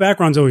 The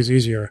background's always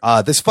easier.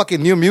 This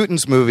fucking New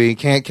Mutants movie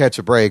can't catch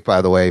a break,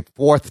 by the way.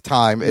 4th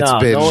time it's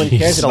been no one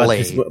cares about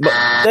this. delayed. But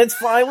that's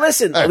fine.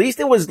 Listen, at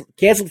least it was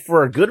canceled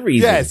for a good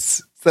reason.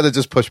 Yes. Instead of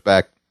just pushed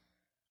back.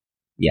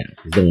 Yeah.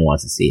 No one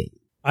wants to see it.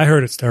 I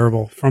heard it's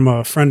terrible from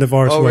a friend of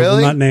ours Oh, who I really?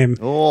 will not name.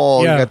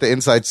 Oh, Yeah. you got the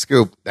inside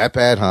scoop. That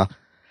bad, huh?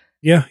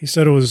 Yeah. He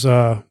said it was,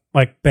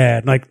 like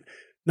bad, like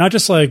not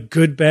just like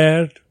good,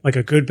 bad, like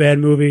a good, bad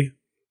movie,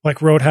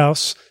 like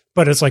Roadhouse,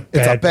 but it's like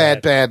bad, It's a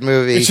bad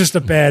movie. It's just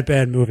a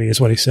bad movie is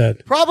what he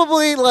said.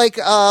 Probably like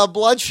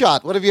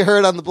Bloodshot. What have you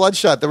heard on the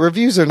Bloodshot? The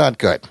reviews are not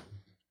good.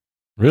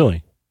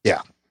 Really?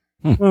 Yeah.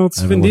 Well,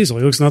 it's Vin Diesel.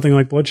 He looks nothing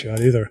like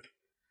Bloodshot either.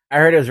 I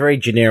heard it was very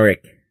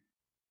generic.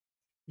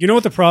 You know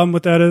what the problem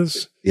with that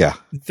is? Yeah.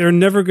 You're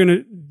never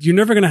going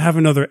to have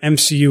another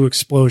MCU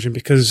explosion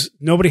because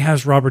nobody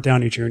has Robert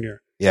Downey Jr.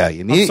 Yeah,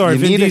 I'm sorry,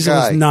 Vin Diesel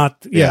is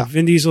not. Yeah,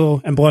 Vin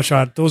Diesel and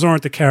Bloodshot. Those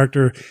aren't the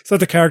character. It's not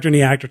the character and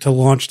the actor to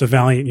launch the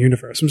Valiant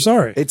universe. I'm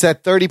sorry. It's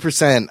at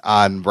 30%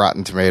 on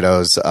Rotten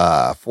Tomatoes,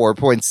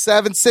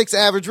 4.76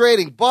 average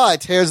rating.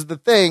 But here's the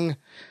thing,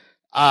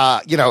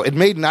 it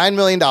made $9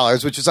 million,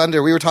 which is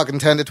under. We were talking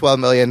 10 to 12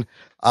 million.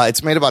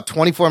 It's made about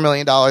 $24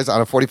 million on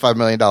a $45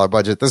 million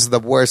budget. This is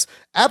the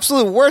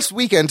absolute worst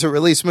weekend to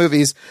release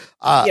movies.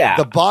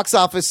 The box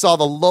office saw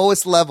the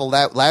lowest level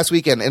that last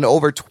weekend in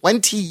over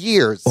 20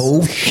 years.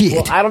 Oh, shit.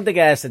 Well, I don't think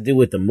it has to do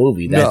with the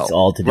movie. That's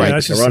all to do with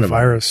That's the just a coronavirus.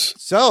 virus.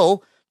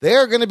 So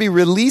they're going to be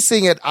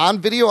releasing it on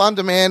video on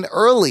demand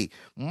early,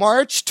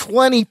 March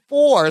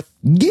 24th.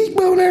 Geek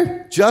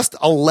boner. Just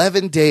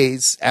 11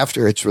 days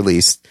after it's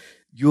released.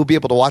 You'll be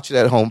able to watch it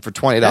at home for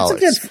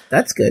 $20.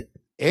 That's good.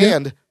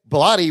 And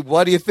Bloody,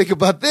 what do you think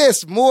about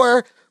this?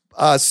 More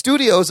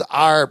studios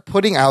are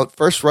putting out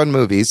first-run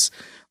movies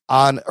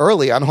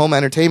early on home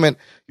entertainment.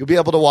 You'll be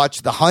able to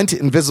watch The Hunt,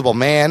 Invisible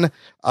Man,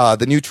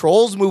 the new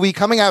Trolls movie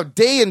coming out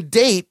day and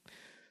date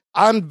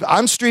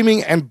on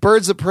streaming, and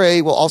Birds of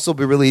Prey will also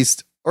be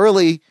released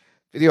early,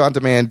 video on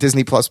demand.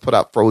 Disney Plus put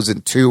out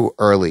Frozen 2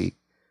 early.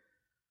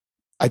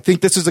 I think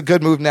this is a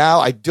good move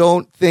now. I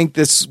don't think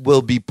this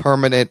will be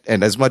permanent,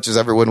 and as much as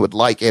everyone would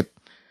like it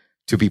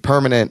to be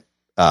permanent,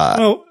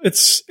 Well,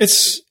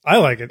 I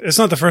like it. It's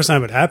not the first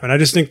time it happened. I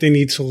just think they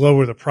need to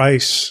lower the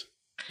price,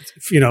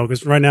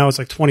 because right now it's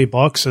like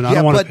 $20 and I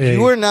don't want to pay.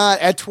 You are not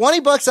at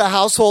 $20 a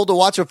household to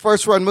watch a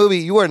first run movie.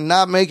 You are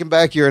not making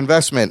back your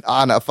investment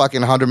on a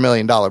fucking $100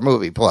 million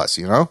movie plus,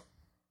 Oh,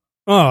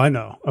 I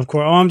know. Of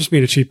course. Oh, I'm just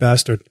being a cheap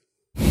bastard.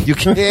 You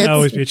can't I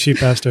always be a cheap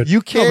bastard.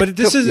 You can't. No, but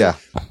this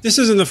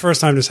isn't the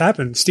first time this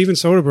happened. Steven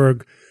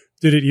Soderbergh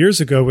did it years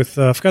ago with,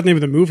 I forgot the name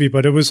of the movie,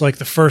 but it was like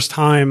the first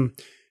time.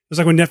 It was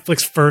like when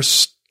Netflix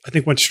first, I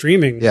think, went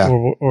streaming. Yeah.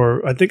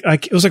 Or I think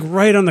it was like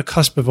right on the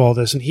cusp of all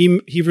this. And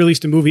he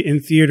released a movie in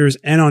theaters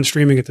and on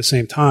streaming at the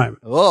same time.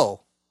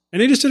 Oh.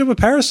 And they just did it with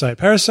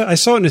Parasite. I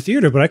saw it in the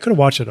theater, but I could have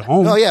watched it at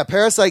home. Oh, yeah.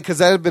 Parasite, because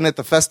that had been at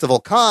the Festival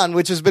Con,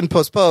 which has been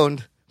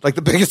postponed. Like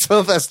the biggest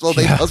film festival,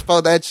 they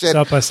postponed that shit.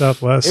 South by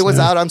Southwest. It was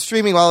out on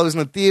streaming while it was in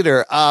the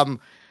theater.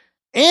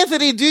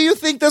 Anthony, do you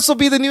think this will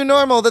be the new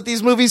normal, that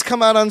these movies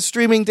come out on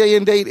streaming day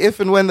and date if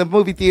and when the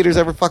movie theaters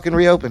ever fucking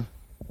reopen?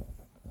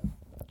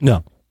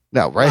 No.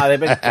 No, right?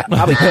 They've been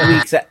probably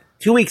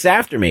 2 weeks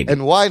after, maybe.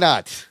 And why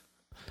not?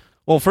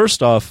 Well,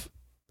 first off,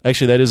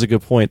 actually, that is a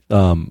good point.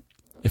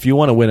 If you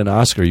want to win an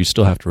Oscar, you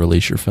still have to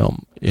release your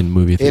film in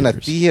movie theaters. In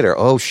a theater.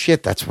 Oh,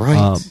 shit, that's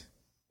right.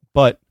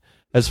 But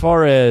as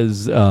far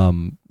as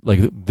like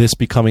this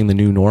becoming the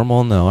new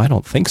normal, no, I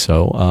don't think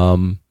so.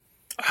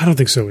 I don't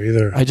think so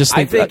either. I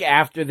think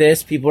after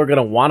this, people are going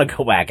to want to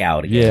go back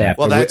out again. Yeah.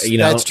 After, Well,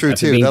 that's true,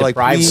 too. They're like,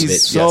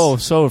 please.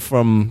 So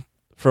from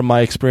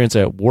my experience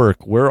at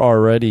work, we're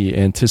already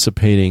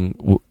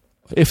anticipating,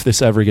 if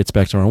this ever gets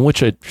back to normal,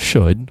 which it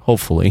should,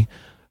 hopefully,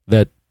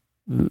 that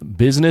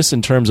business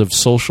in terms of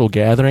social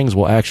gatherings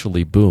will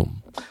actually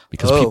boom.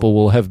 because people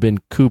will have been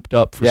cooped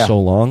up for so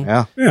long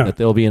that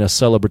they'll be in a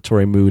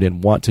celebratory mood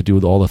and want to do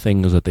all the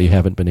things that they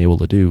haven't been able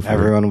to do.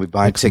 Everyone will be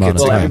buying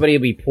tickets. Well, everybody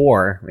will be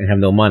poor and have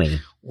no money.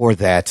 Or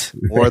that.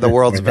 Or the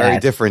world's very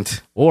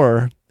different.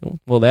 Or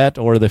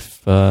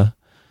the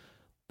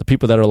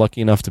people that are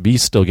lucky enough to be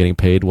still getting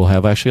paid will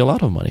have actually a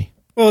lot of money.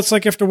 Well, it's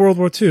like after World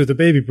War II, the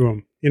baby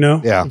boom, you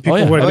know? Yeah. People,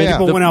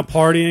 people went out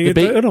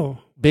partying.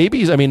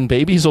 Babies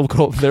will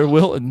go. There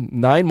will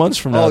 9 months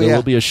from now. There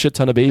will be a shit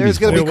ton of babies. There's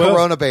going to be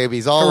Corona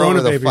babies all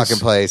over the fucking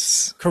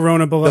place.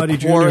 Corona Bilotti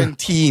Jr.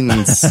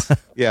 Quarantines.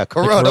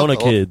 Corona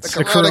kids.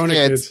 The Corona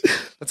kids.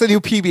 That's a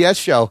new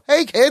PBS show.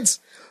 Hey kids,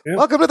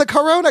 welcome to the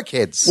Corona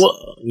Kids.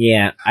 Well,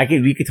 yeah,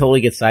 we could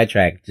totally get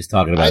sidetracked just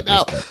talking about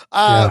this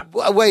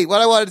stuff. Wait,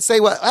 what I wanted to say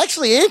was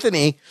actually,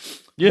 Anthony.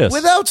 Yes.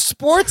 Without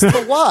sports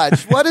to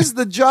watch, what is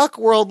the jock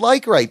world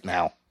like right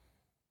now?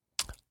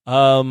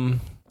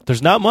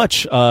 There's not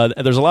much.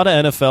 There's a lot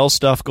of NFL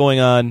stuff going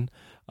on.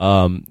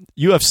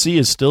 UFC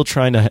is still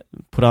trying to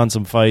put on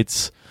some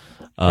fights.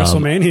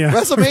 WrestleMania.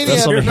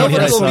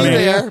 Nobody will be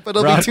there, but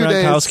it'll be 2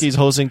 days. Gronkowski's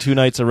hosting 2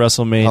 nights of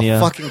WrestleMania.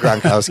 Fucking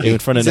Gronkowski. In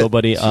front of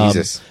nobody.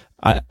 Jesus.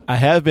 I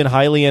have been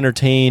highly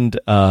entertained.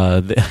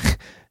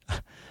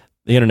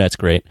 The internet's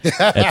great.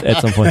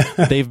 At some point,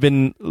 they've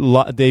been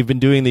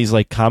doing these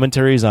like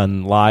commentaries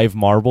on live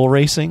marble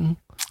racing.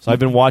 So I've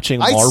been watching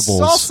marbles. I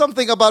saw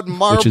something about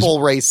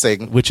marble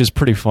racing, which is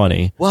pretty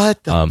funny.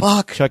 What the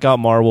fuck? Check out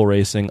marble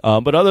racing.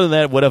 But other than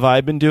that, what have I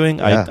been doing?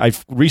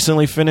 I've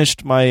recently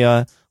finished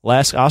my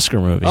last Oscar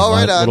movie,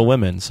 Little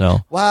Women. So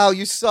wow,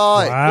 you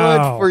saw it.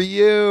 Good for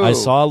you. I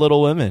saw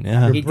Little Women.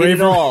 Yeah, you did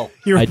it all.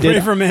 You're a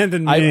braver man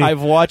than me.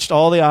 I've watched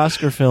all the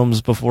Oscar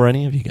films before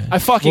any of you guys. I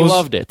fucking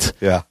loved it.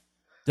 Yeah.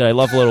 Did I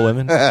love Little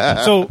Women?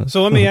 So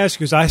let me ask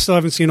you, because I still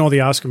haven't seen all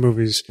the Oscar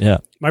movies. Yeah.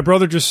 My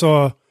brother just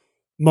saw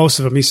most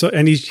of them.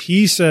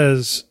 He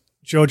says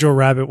Jojo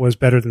Rabbit was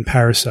better than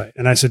Parasite,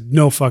 and I said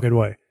no fucking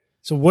way.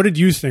 So what did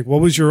you think?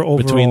 What was your overall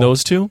between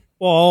those two?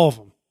 Well, all of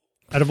them.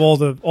 Out of all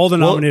the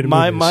nominated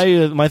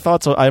movies. My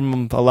thoughts.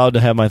 I'm allowed to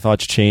have my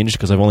thoughts changed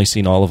because I've only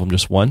seen all of them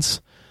just once.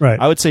 Right.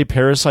 I would say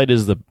Parasite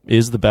is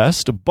the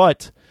best,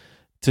 but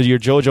to your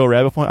Jojo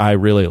Rabbit point, I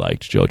really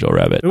liked Jojo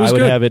Rabbit. It was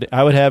good.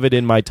 I would have it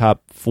in my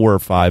top 4 or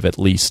 5 at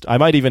least. I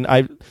might even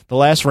the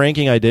last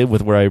ranking I did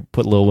with where I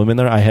put Little Women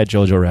there, I had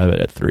Jojo Rabbit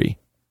at 3.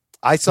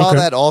 I saw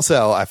that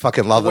also. I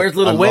fucking love it. Where's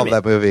Little Women?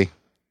 Love that movie.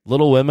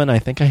 Little Women, I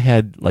think I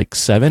had like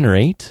 7 or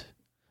 8.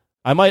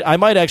 I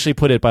might actually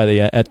put it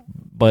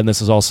when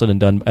this is all said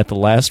and done at the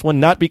last one,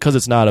 not because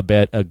it's not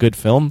a good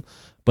film,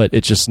 but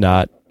it's just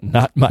not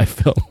my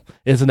film.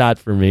 It's not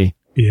for me.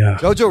 Yeah.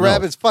 Jojo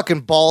Rabbit's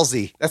fucking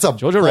ballsy. That's a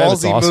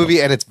ballsy awesome. movie,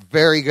 and it's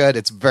very good.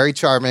 It's very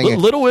charming.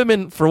 Little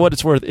Women, for what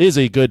it's worth, is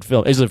a good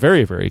film. It's a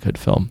very, very good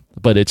film,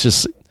 but it's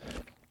just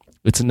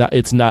it's not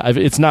made to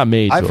appeal to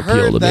me. I've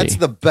heard that's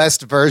the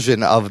best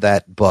version of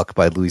that book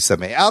by Louisa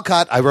May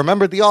Alcott. I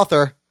remember the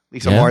author,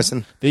 Lisa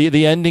Morrison.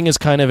 The ending is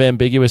kind of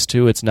ambiguous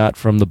too. It's not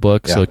from the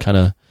book, so it kind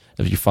of,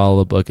 if you follow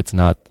the book, it's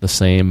not the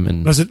same.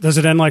 And does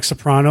it end like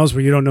Sopranos,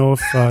 where you don't know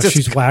if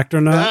she's whacked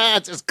or not?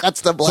 It just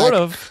cuts to black. Sort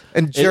of.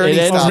 And Journey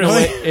stops.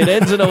 It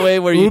ends in a way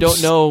where you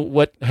don't know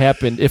what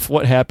happened, if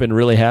what happened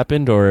really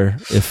happened, or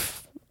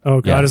if.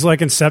 Oh God! It's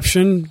like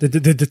Inception. Did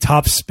the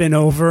top spin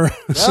over?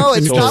 No,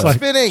 it's top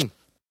spinning.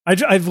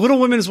 Little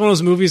Women is one of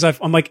those movies.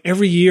 I'm like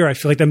every year I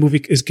feel like that movie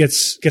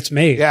gets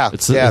made. Yeah,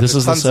 this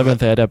is the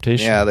 7th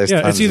adaptation. Yeah,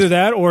 it's either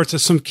that or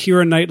it's some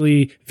Keira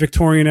Knightley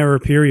Victorian era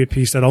period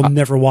piece that I'll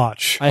never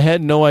watch. I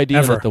had no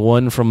idea that the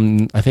one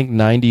from I think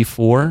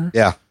 94.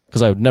 Yeah.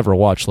 Because I would never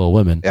watch Little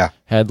Women. Yeah.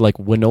 Had like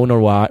Winona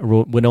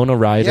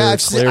Ryder,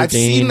 Claire Danes,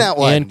 seen that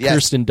one. And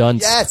Kirsten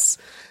Dunst. Yes.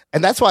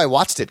 And that's why I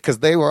watched it, because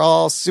they were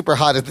all super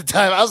hot at the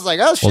time. I was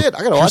like, oh shit,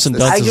 I gotta watch this. Kirsten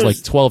Dunst is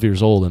like 12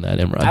 years old in that,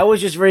 Imran. I was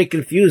just very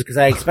confused because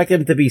I expected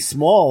them to be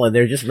small and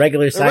they're just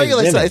regular sized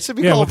women. It should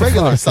be called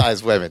regular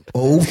sized women.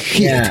 Oh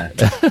shit.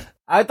 Yeah.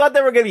 I thought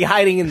they were going to be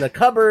hiding in the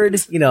cupboard,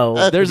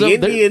 there's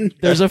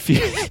a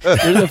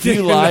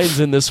few lines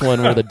in this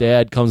one where the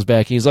dad comes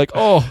back and he's like,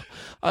 oh,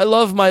 I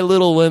love my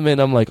Little Women.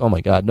 I'm like, oh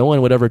my God, no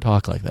one would ever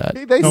talk like that.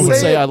 They would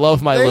say, I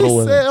love my Little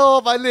Women. They say,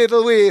 oh, my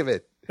Little Women.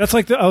 That's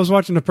like I was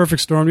watching The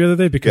Perfect Storm the other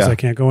day because I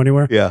can't go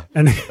anywhere. Yeah.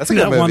 And that's a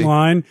good that movie. one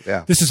line,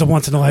 this is a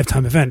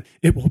once-in-a-lifetime event.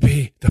 It will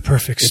be the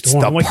perfect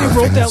storm. I'm like, they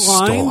wrote that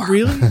line?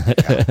 Really?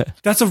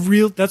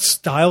 That's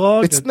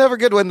dialogue? It's never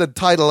good when the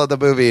title of the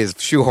movie is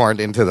shoehorned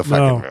into the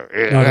fucking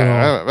movie. Not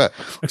at all.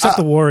 Except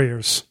The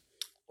Warriors.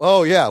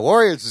 Oh, yeah.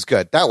 Warriors is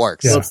good. That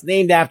works. Well, it's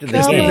named after the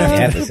game.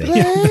 That's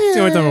the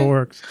only time it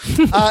works.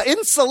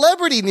 In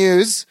celebrity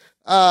news,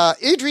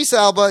 Idris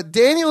Elba,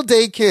 Daniel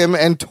Day Kim,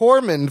 and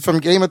Tormund from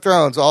Game of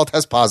Thrones all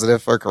test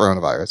positive for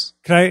coronavirus.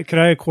 Could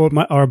I quote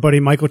our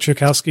buddy Michael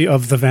Chukowski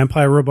of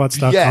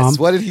thevampirerobots.com? Yes.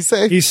 What did he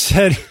say? He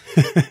said,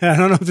 I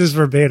don't know if this is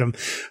verbatim.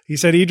 He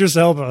said Idris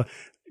Elba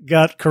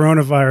got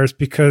coronavirus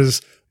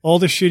because all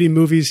the shitty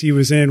movies he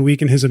was in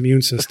weakened his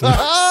immune system.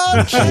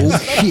 Oh, shit.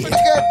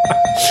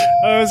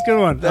 That was a good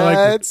one.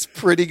 That's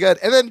pretty good.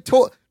 And then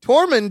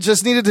Tormund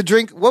just needed to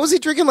drink. What was he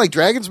drinking? Like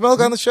dragon's milk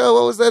on the show?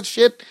 What was that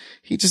shit?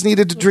 He just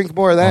needed to drink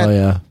more of that.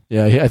 Oh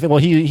yeah. I think. Well,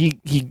 he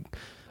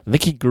I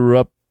think he grew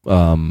up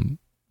from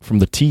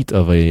the teat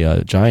of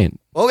a giant.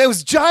 Oh, it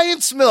was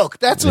giant's milk.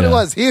 That's what it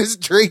was. He was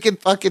drinking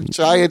fucking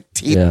giant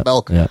teat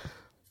milk. Yeah.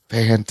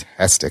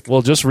 Fantastic.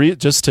 Well,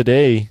 just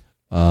today,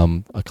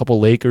 a couple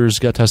Lakers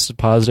got tested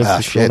positive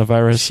for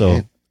coronavirus.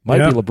 So might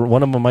be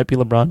one of them might be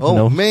LeBron.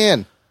 Oh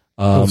man.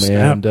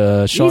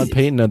 And Sean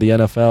Payton of the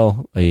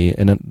NFL,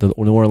 the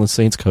New Orleans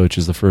Saints coach,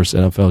 is the first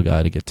NFL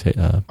guy to get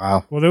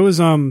wow. Well, there was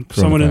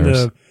someone in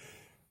the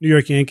New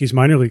York Yankees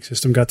minor league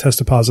system got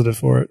tested positive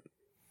for it.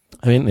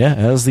 I mean, yeah,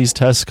 as these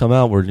tests come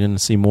out, we're going to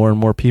see more and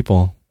more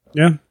people.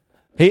 Yeah.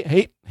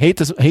 Hate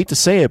to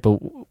say it, but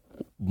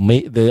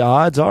the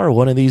odds are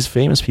one of these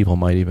famous people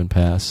might even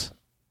pass.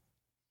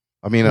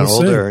 I mean, an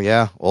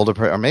older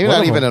person, or maybe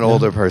not even an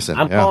older person.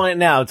 I'm calling it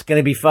now. It's going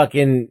to be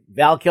fucking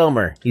Val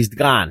Kilmer. He's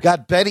gone.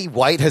 God, Betty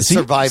White has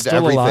survived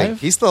everything. Alive?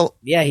 He's still,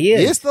 yeah, he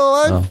is. He is still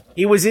alive. Oh.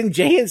 He was in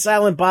Jay and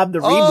Silent Bob the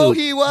reboot. Oh,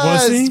 he was.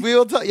 Was he? We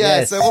will talk.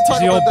 Yes, Yes. we'll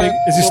talk about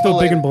that. Is he still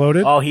big and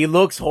bloated? Oh, he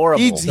looks horrible.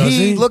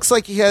 He looks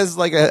like he has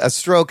like a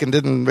stroke and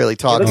didn't really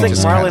talk. He looks like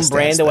just Marlon kinda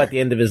stands Brando there. at the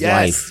end of his Yes,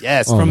 life.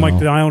 yes. From like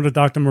the Island of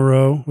Dr.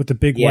 Moreau with the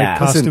big white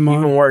costume on.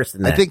 Even worse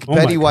than that. I think Oh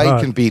Betty my White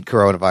God. can beat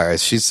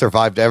coronavirus. She's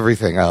survived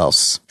everything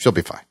else. She'll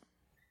be fine.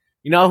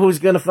 You know who's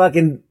going to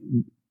fucking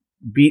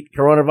beat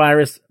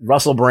coronavirus?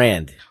 Russell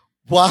Brand.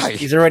 Why?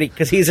 He's already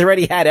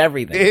had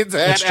everything.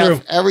 It's true.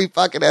 Every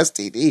fucking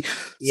STD.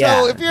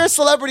 Yeah. So if you're a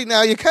celebrity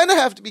now, you kind of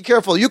have to be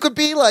careful. You could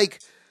be like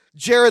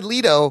Jared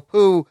Leto,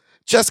 who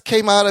just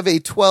came out of a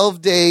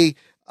 12-day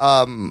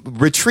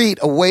retreat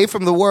away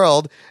from the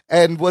world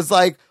and was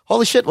like,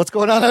 holy shit, what's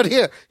going on out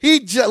here? He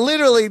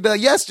literally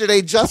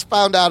yesterday just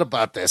found out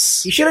about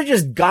this. He should have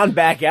just gone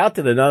back out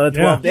to the another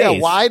 12 days. Yeah,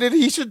 why did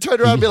he should turn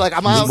around and be like,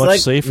 I'm out?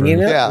 Much safer. You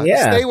know?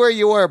 Yeah, stay where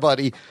you were,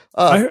 buddy.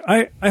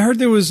 I heard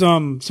there was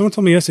someone told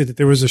me yesterday that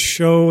there was a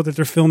show that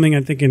they're filming,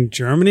 I think in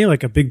Germany,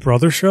 like a Big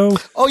Brother show.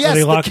 Oh yes,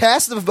 where they the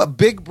cast of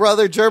Big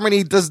Brother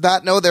Germany does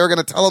not know they were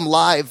going to tell him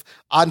live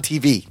on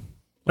TV.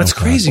 That's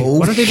crazy.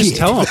 Why don't they just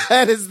tell them?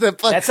 That is the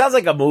fun. That sounds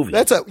like a movie.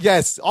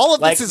 Yes. All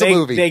of like this is a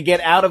movie. They get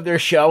out of their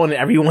show and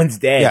everyone's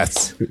dead.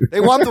 Yes. They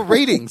want the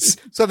ratings.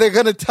 So they're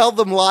going to tell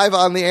them live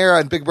on the air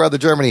on Big Brother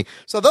Germany.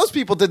 So those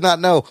people did not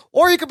know.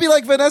 Or you could be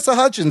like Vanessa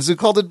Hudgens, who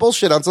called it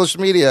bullshit on social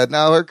media.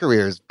 Now her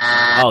career is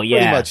pretty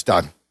much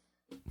done.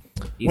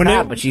 He's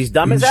hot, but she's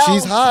dumb as hell.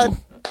 She's hot.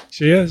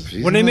 She is.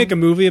 When they make a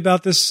movie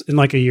about this in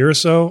like a year or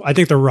so, I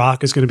think The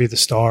Rock is going to be the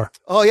star.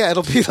 Oh, yeah.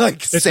 It'll be like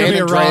It's San gonna be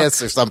a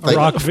Andreas Rock- or something. a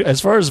Rock-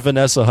 As far as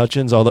Vanessa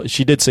Hudgens, although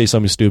she did say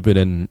something stupid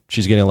and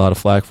she's getting a lot of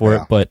flack for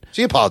it, but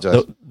she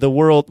apologized. The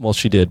world, well,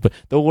 she did, but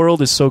the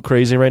world is so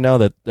crazy right now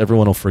that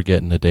everyone will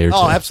forget in a day or two.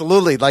 Oh,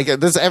 absolutely. Like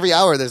this every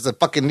hour, there's a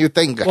fucking new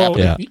thing Well,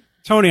 happening.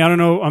 Tony, I don't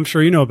know. I'm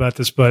sure you know about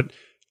this, but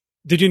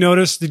did you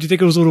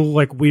think it was a little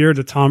like weird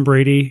that Tom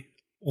Brady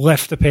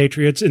left the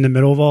Patriots in the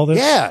middle of all this?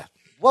 Yeah.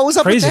 What was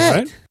up Crazy, with that?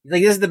 right?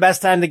 Like, this is the best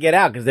time to get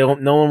out because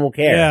no one will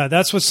care. Yeah,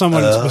 that's what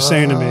someone was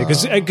saying to me.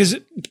 Because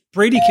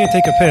Brady can't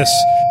take a piss.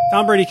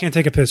 Tom Brady can't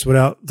take a piss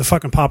without the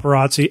fucking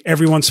paparazzi,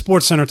 everyone,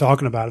 Sports Center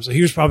talking about him. So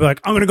he was probably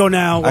like, I'm going to go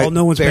now while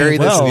no one's bury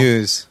paying this attention.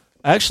 news.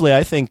 Actually,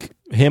 I think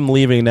him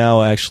leaving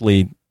now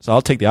so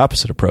I'll take the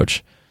opposite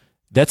approach.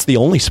 That's the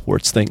only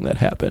sports thing that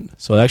happened.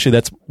 So actually,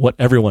 that's what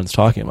everyone's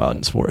talking about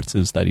in sports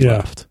is that he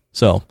left.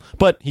 So,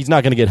 but he's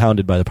not going to get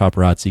hounded by the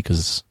paparazzi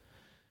because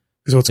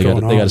what's they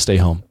going on? They got to stay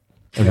home.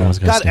 Everyone's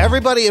got to God, stay home.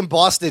 everybody in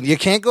Boston, you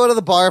can't go to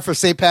the bar for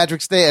St.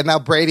 Patrick's Day, and now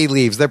Brady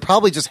leaves. They're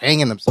probably just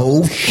hanging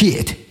themselves. Oh,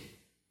 shit.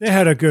 They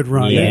had a good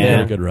run. Yeah. They had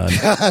a good run.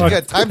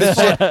 Good. Time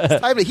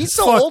to he's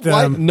so Fuck old.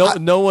 Why, them.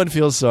 No one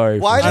feels sorry.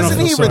 why I don't doesn't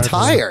feel he sorry for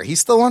retire? He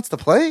still wants to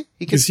play.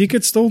 Because he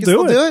could still He can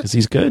do it. because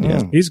he's good.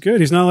 Yeah, He's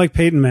good. He's not like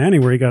Peyton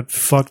Manning where he got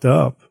fucked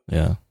up.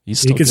 yeah. He's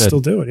He still could good. still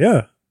do it.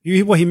 Yeah.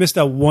 He missed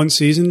that one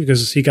season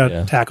because he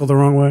got tackled the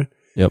wrong way.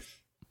 Yep.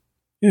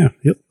 Yeah,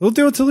 he'll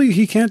do it till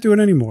he can't do it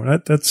anymore.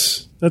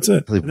 That's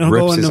it. He And then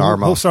rips his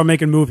arm he'll off. start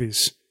making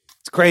movies.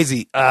 It's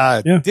crazy.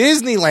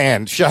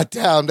 Disneyland shut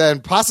down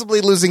and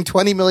possibly losing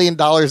 $20 million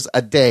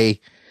a day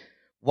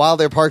while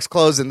their parks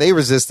closed, and they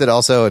resisted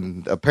also.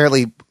 And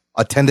apparently,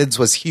 attendance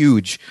was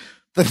huge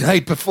the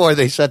night before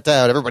they shut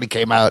down. Everybody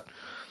came out.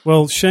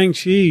 Well,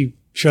 Shang-Chi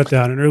shut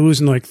down, and they're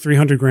losing like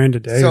 $300,000 a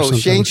day. or So something.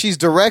 Shang-Chi's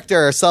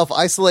director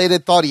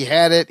self-isolated, thought he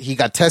had it. He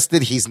got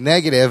tested. He's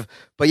negative.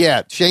 But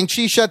yeah,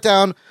 Shang-Chi shut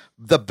down.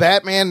 The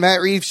Batman,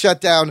 Matt Reeves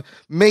shut down.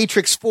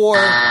 Matrix 4,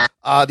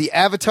 the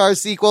Avatar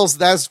sequels.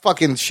 That's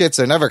fucking shits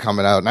are never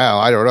coming out now.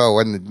 I don't know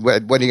when are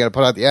you going to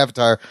put out the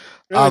Avatar.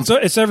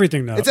 It's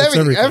everything now. It's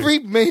everything. Every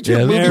major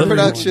movie everything.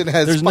 production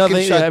has There's fucking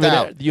nothing. shut I mean,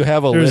 down. you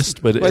have a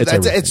list, but it's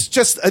everything. It's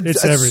just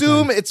It's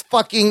assume everything. it's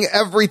fucking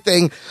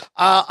everything.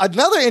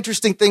 Another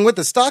interesting thing with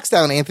the stocks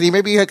down, Anthony,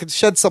 maybe I could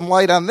shed some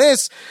light on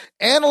this.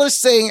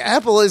 Analysts saying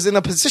Apple is in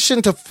a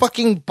position to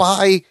fucking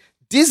buy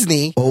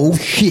Disney. Oh,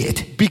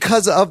 shit.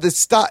 Because of the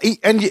stock.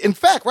 And in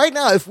fact, right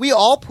now, if we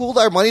all pooled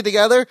our money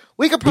together,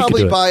 we could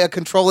probably do it. buy a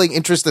controlling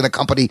interest in a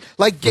company.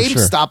 Like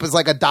GameStop is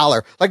like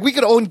 $1. Like we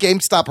could own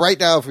GameStop right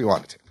now if we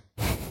wanted to.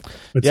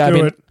 Let's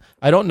do it.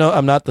 I don't know.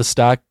 I'm not the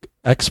stock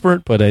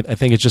expert, but I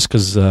think it's just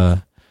because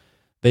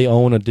they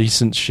own a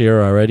decent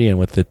share already, and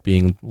with it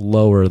being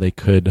lower, they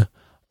could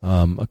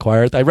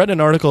acquire it. I read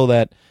an article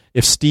that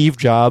if Steve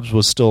Jobs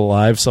was still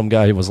alive, some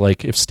guy was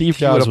like, if Steve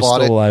Jobs was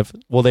still alive,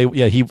 well,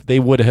 they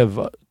would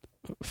have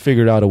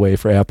figured out a way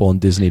for Apple and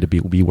Disney to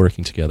be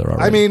working together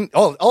already. I mean,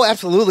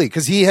 absolutely,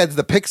 because he had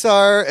the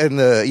Pixar and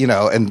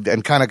the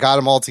and kind of got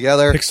them all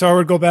together. Pixar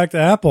would go back to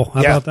Apple.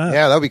 How about that?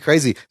 Yeah, that'd be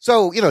crazy.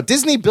 So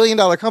Disney $1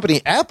 billion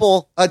company,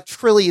 Apple $1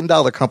 trillion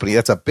company.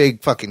 That's a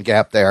big fucking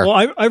gap there.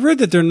 Well, I read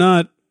that they're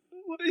not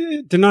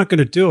going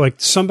to do it. Like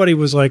somebody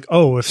was like,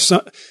 I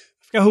forgot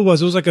who it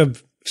was. It was like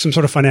some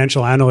sort of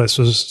financial analyst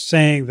was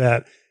saying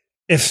that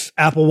if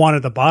Apple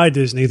wanted to buy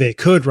Disney, they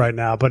could right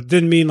now, but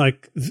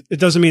it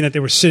doesn't mean that they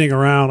were sitting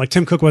around. Like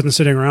Tim Cook wasn't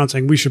sitting around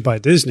saying we should buy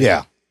Disney.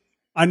 Yeah.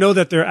 I know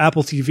that their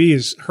Apple TV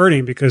is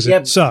hurting because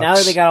it sucks. Now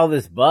that they got all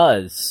this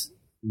buzz,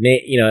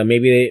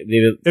 maybe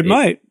they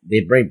might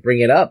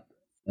bring it up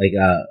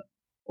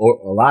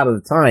or a lot of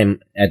the time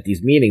at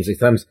these meetings.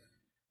 Sometimes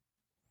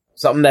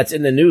something that's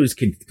in the news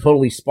could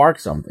totally spark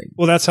something.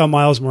 Well, that's how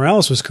Miles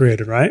Morales was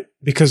created, right?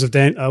 Because of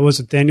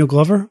was it Daniel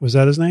Glover? Was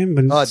that his name?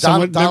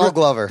 Donald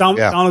Glover.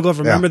 Donald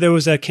Glover. Remember there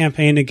was that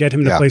campaign to get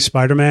him to play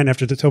Spider-Man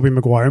after the Tobey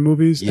Maguire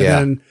movies? Yeah.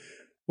 And then,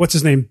 what's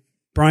his name?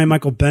 Brian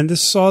Michael Bendis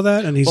saw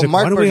that, and he's like,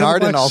 Mark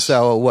Bernardin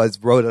also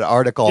wrote an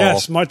article.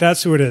 Yes,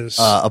 that's who it is.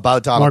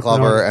 About Donald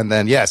Glover. And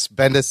then,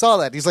 Bendis saw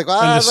that. He's like,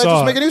 let's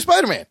just make a new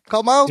Spider-Man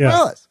called Miles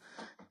Morales.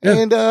 Yeah.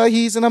 And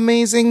he's an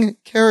amazing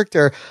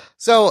character.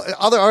 So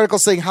other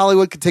articles saying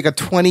Hollywood could take a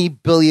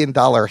 $20 billion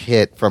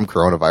hit from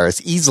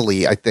coronavirus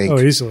easily, I think. Oh,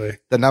 easily.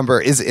 The number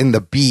is in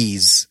the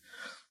B's.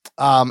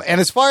 And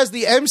as far as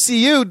the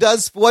MCU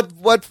does,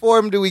 what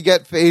form do we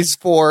get phase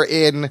 4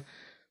 in?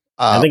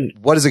 I think,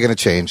 what is it going to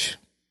change?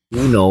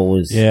 Who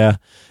knows? Yeah.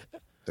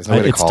 There's no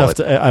way to call it.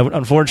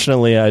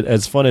 Unfortunately,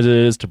 as fun as it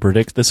is to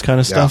predict this kind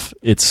of stuff,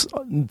 it's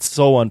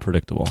so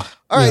unpredictable.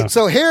 All right,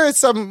 so here is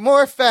some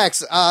more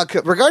facts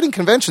regarding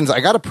conventions.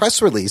 I got a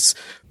press release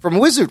from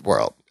Wizard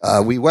World.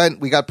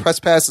 We got press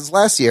passes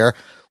last year.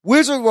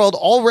 Wizard World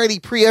already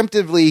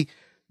preemptively,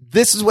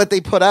 this is what they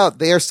put out.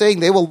 They are saying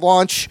they will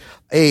launch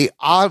a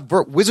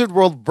Wizard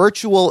World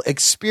virtual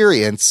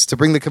experience to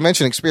bring the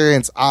convention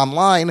experience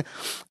online.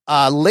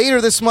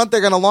 Later this month,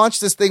 they're going to launch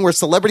this thing where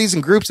celebrities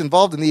and groups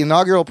involved in the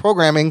inaugural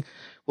programming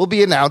will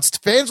be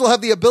announced. Fans will have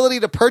the ability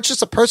to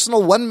purchase a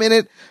personal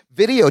 1-minute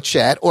video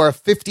chat or a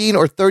 15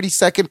 or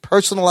 30-second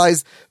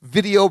personalized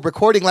video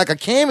recording like a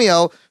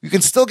cameo. You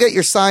can still get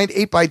your signed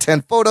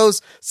 8x10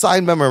 photos,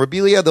 signed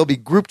memorabilia. There'll be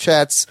group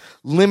chats,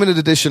 limited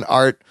edition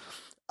art.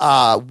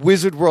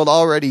 Wizard World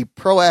already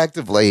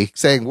proactively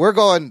saying we're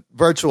going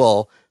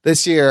virtual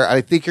this year.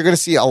 I think you're going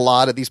to see a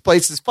lot of these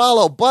places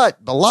follow.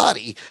 But,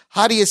 Bilotti,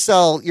 how do you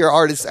sell your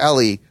Artist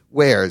Alley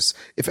wares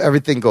if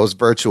everything goes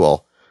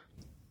virtual?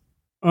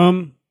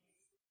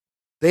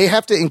 They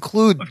have to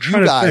include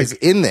you guys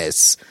in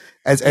this.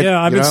 I've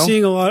been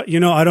seeing a lot.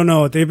 I don't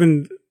know. They've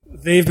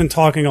been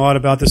talking a lot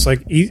about this.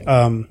 Like,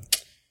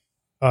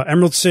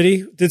 Emerald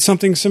City did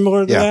something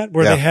similar to that,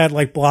 where they had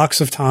like blocks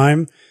of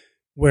time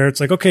where it's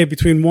like, okay,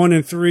 between 1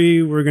 and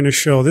 3, we're going to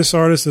show this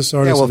artist, this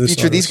artist. Yeah, and this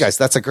feature artist. these guys.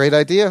 That's a great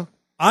idea.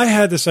 I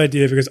had this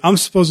idea because I'm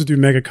supposed to do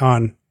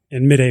MegaCon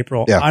in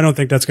mid-April. Yeah. I don't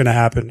think that's going to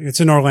happen. It's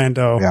in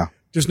Orlando. Yeah.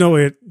 There's no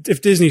way.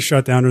 If Disney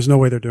shut down, there's no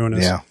way they're doing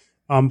this. Yeah.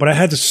 But I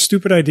had this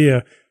stupid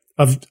idea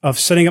of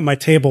setting up my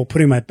table,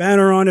 putting my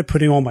banner on it,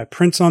 putting all my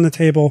prints on the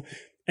table,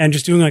 and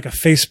just doing like a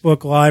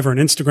Facebook Live or an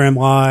Instagram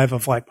Live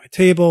of like my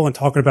table and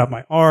talking about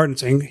my art and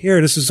saying,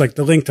 here, this is like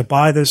the link to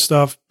buy this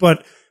stuff.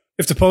 But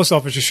if the post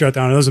office is shut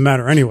down, it doesn't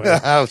matter anyway.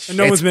 And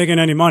no one's making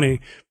any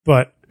money.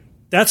 But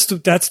that's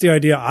the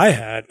idea I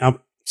had. Now,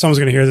 someone's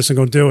going to hear this and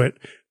go do it.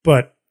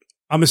 But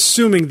I'm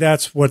assuming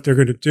that's what they're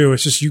going to do.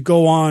 It's just you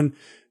go on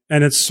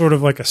and it's sort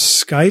of like a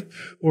Skype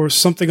or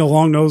something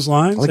along those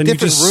lines. Like and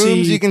different you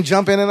rooms you can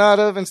jump in and out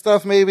of and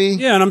stuff, maybe.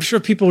 Yeah, and I'm sure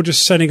people are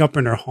just setting up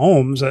in their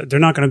homes. They're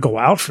not going to go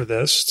out for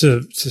this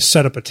to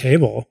set up a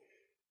table.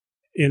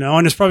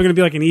 And it's probably going to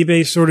be like an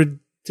eBay sort of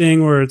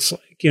thing where it's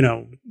like,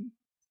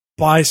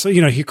 buy, so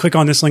you click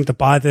on this link to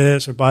buy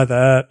this or buy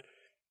that.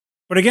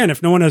 But again,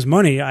 if no one has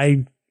money,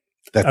 I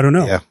don't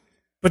know. Yeah.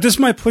 But this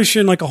might push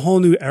in like a whole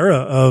new era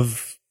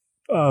of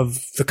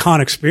the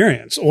con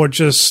experience, or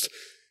just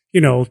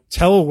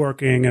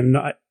teleworking, and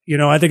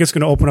I think it's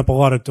going to open up a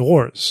lot of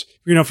doors.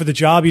 For the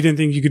job you didn't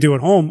think you could do at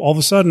home, all of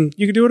a sudden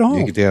you could do it at home.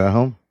 You could do it at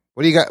home.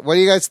 What do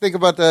you guys think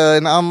about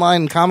an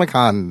online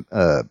Comic-Con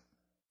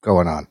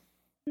going on?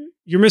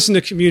 You're missing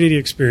the community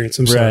experience.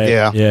 I'm sorry.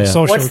 Right. Yeah.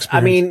 Social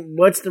experience.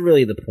 What's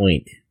really the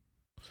point?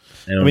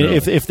 I mean,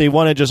 if they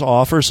want to just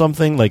offer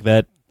something like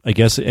that, I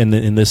guess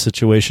in this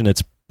situation,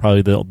 it's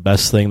probably the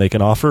best thing they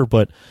can offer.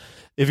 But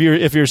if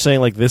you're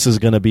saying like this is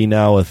going to be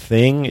now a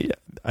thing,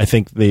 I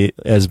think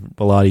as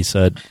Bilotti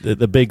said,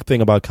 the big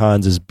thing about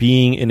cons is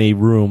being in a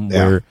room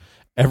where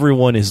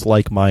everyone is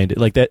like-minded,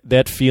 like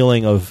that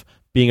feeling of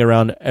being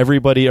around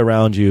everybody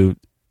around you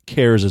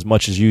cares as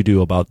much as you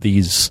do about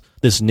this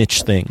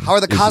niche thing. How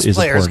are the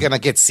cosplayers going to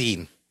get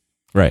seen?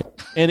 Right.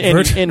 And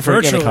for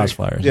virtually.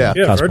 cosplayers. Yeah.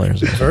 Cosplayers.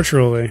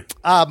 Virtually.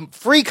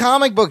 Free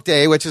Comic Book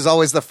Day, which is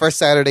always the first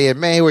Saturday in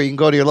May, where you can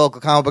go to your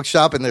local comic book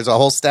shop and there's a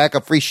whole stack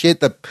of free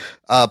shit that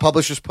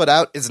publishers put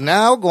out, is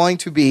now going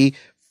to be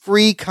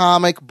Free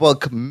Comic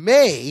Book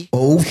May.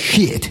 Oh,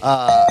 shit.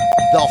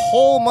 The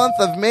whole month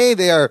of May,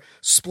 they are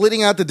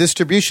splitting out the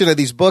distribution of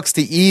these books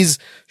to ease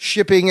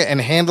shipping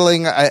and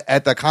handling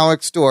at the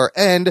comic store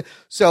end.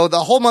 So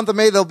the whole month of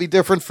May, there'll be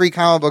different free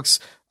comic books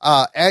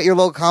at your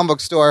local comic book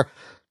store.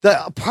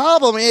 The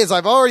problem is,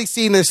 I've already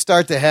seen this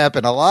start to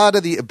happen.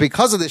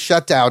 Because of the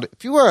shutdown,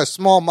 if you are a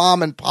small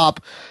mom and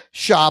pop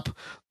shop,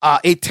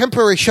 a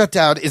temporary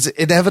shutdown is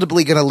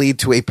inevitably going to lead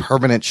to a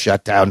permanent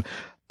shutdown.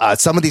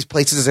 Some of these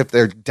places, if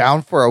they're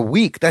down for a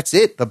week, that's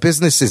it. The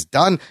business is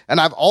done. And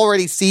I've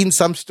already seen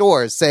some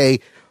stores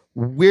say,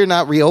 we're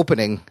not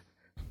reopening.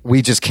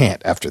 We just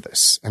can't after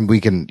this. And we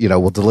can,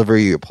 we'll deliver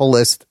you a pull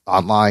list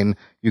online.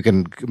 You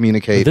can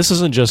communicate. But this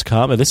isn't just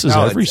common. This is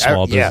every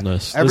small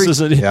business. This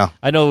isn't.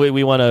 I know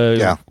we want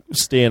to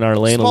stay in our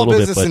lane a little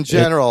bit,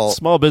 but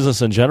small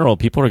business in general,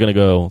 people are going to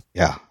go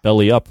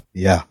belly up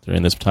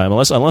during this time,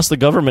 unless the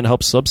government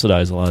helps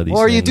subsidize a lot of these.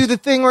 Or things. you do the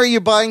thing where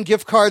you're buying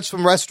gift cards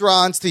from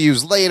restaurants to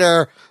use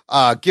later,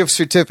 gift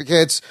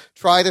certificates.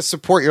 Try to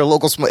support your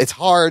local small. It's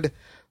hard,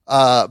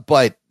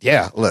 but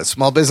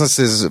small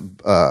businesses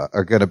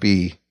are going to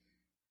be.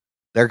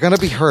 They're going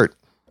to be hurt.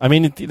 I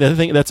mean, the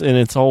thing and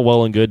it's all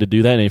well and good to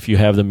do that, and if you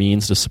have the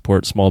means to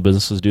support small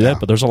businesses, do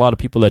that. But there's a lot of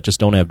people that just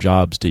don't have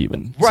jobs to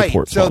even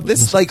support. So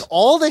this,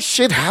 all this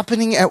shit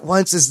happening at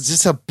once is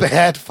just a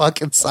bad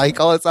fucking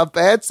cycle. It's a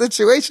bad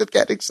situation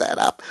getting set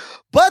up.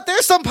 But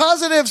there's some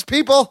positives,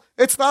 people.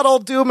 It's not all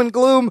doom and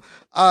gloom.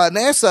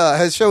 NASA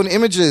has shown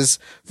images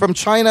from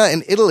China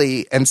and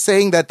Italy and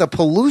saying that the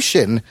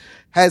pollution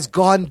has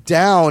gone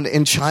down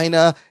in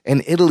China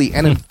and Italy.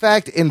 And in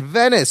fact, in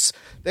Venice,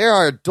 there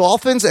are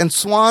dolphins and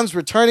swans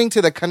returning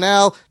to the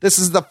canal. This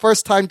is the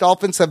first time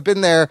dolphins have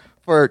been there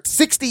for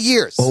 60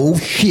 years. Oh,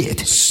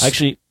 shit.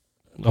 Actually,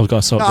 I was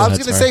going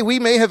to say we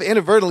may have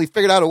inadvertently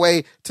figured out a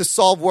way to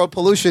solve world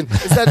pollution.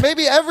 Is that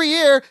maybe every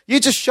year you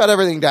just shut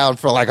everything down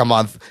for like a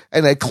month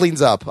and it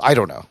cleans up. I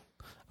don't know.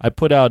 I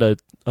put out an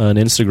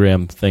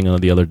Instagram thing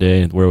the other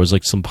day where it was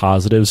like some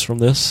positives from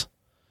this.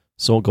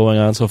 Going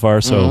on so far.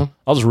 So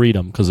I'll just read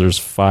them because there's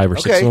 5 or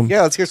 6 of them.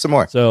 Yeah, let's hear some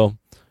more. So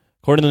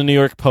according to the New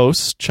York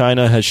Post,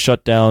 China has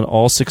shut down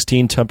all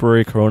 16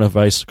 temporary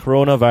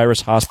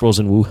coronavirus hospitals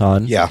in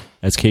Wuhan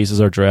as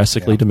cases are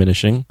drastically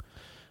diminishing.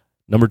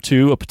 Number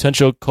 2, a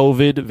potential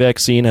COVID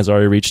vaccine has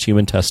already reached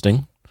human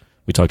testing.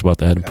 We talked about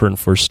that, important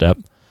first step.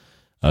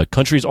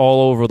 Countries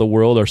all over the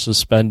world are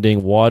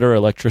suspending water,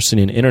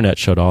 electricity, and internet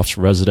shutoffs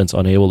for residents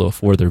unable to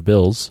afford their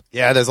bills.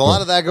 Yeah, there's a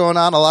lot of that going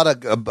on. A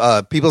lot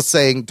of people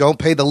saying, don't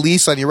pay the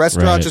lease on your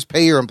restaurant, just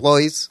pay your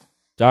employees.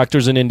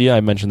 Doctors in India,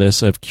 I mentioned this,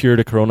 have cured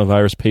a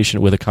coronavirus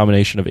patient with a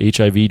combination of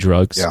HIV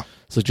drugs,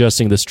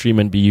 suggesting this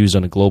treatment be used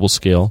on a global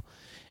scale.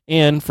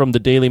 And from the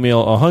Daily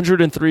Mail, a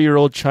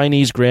 103-year-old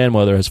Chinese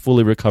grandmother has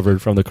fully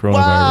recovered from the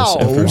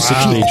coronavirus after a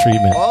 6-day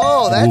treatment.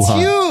 Oh, that's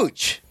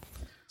huge.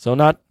 So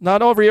not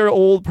every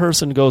old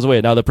person goes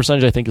away. Now the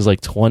percentage I think is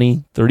like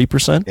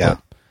 20-30%. Yeah,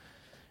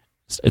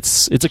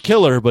 it's a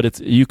killer, but it's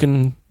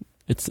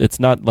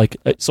not like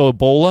so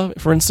Ebola,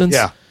 for instance.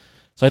 Yeah.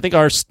 So I think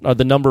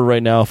the number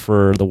right now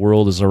for the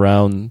world is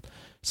around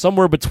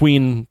somewhere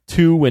between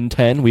 2 and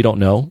 10. We don't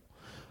know.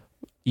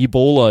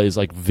 Ebola is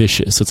like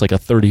vicious. It's like a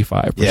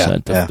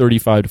 35%,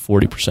 35 to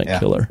 40%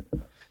 killer.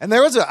 And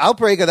there was an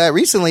outbreak of that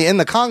recently in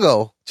the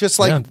Congo, just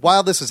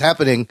while this was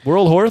happening.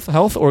 World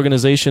Health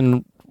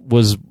Organization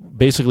was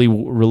basically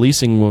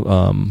releasing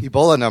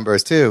Ebola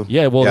numbers too.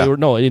 Yeah, well, they were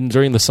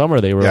during the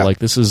summer they were like,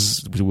 "We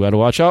got to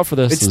watch out for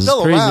this. It's this still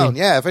is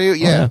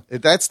crazy. around,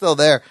 that's still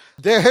there.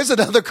 Here's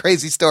another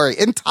crazy story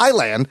in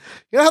Thailand.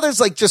 You know how there's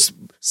like just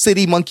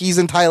city monkeys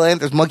in Thailand?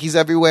 There's monkeys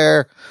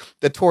everywhere.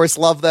 The tourists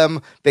love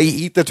them. They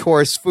eat the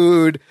tourist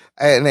food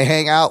and they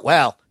hang out.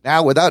 Well,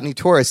 now without any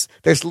tourists,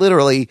 there's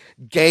literally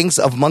gangs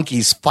of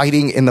monkeys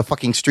fighting in the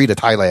fucking street of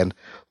Thailand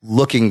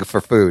looking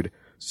for food.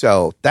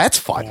 So that's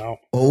fun. Wow.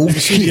 Oh,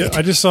 shit.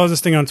 I just saw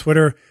this thing on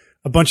Twitter.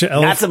 A bunch of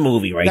elephants. That's a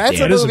movie right there. That's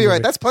a movie,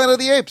 right? That's Planet of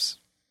the Apes.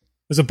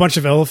 There's a bunch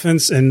of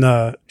elephants in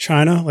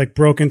China,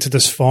 broke into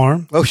this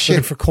farm. Oh, shit.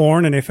 Looking for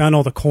corn, and they found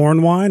all the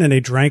corn wine, and they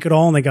drank it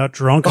all, and they got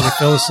drunk, and they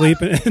fell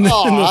asleep in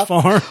the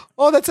farm.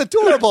 Oh, that's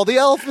adorable. The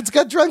elephants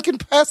got drunk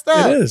and passed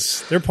out. It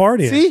is. They're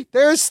partying. See?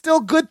 There's still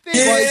good things.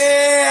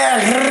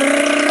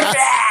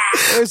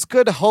 There's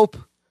good hope.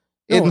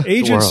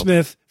 Agent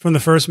Smith from the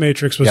first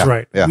Matrix was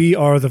right. Yeah. We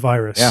are the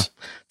virus. Yeah.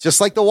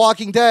 Just like The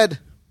Walking Dead.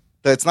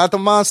 It's not the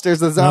monsters,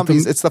 the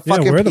zombies. It's the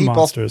fucking people. We're the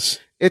monsters.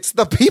 It's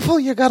the people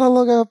you got to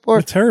look out for.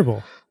 We're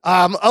terrible.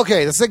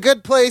 Okay, this is a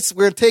good place.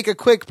 We're going to take a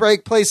quick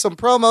break, play some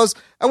promos,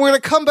 and we're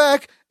going to come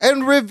back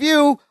and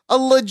review a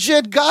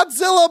legit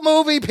Godzilla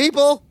movie,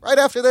 people, right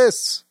after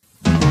this.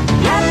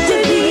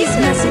 After these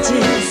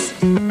messages,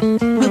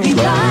 we'll be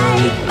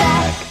right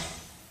back.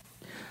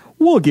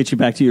 We'll get you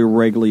back to your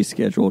regularly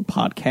scheduled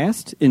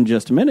podcast in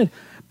just a minute.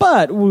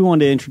 But we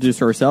wanted to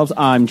introduce ourselves.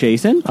 I'm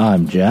Jason.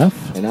 I'm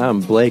Jeff. And I'm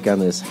Blake on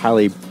this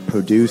highly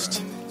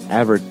produced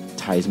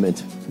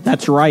advertisement.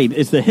 That's right.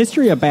 It's the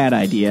History of Bad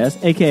Ideas,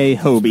 a.k.a.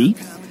 Hobie.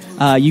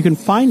 You can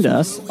find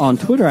us on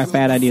Twitter at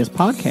Bad Ideas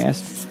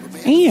Podcast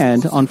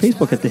and on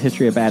Facebook at the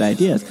History of Bad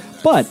Ideas.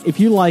 But if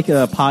you like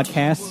a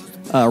podcast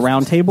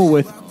roundtable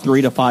with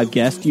 3 to 5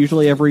 guests,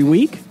 usually every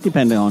week,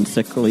 depending on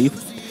sick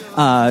leave,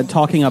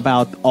 talking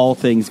about all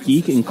things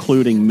geek,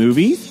 including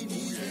movies,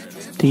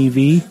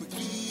 TV.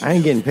 I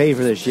ain't getting paid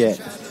for this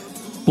shit.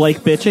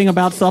 Blake bitching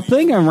about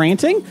something and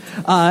ranting,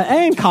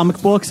 and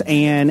comic books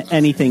and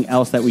anything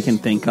else that we can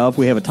think of.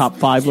 We have a top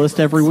 5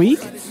 list every week,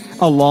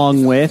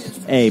 along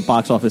with a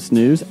box office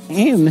news,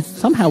 and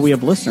somehow we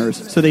have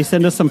listeners, so they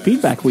send us some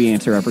feedback we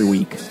answer every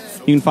week.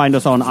 You can find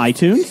us on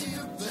iTunes,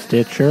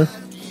 Stitcher,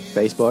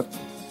 Facebook,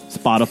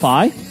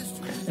 Spotify,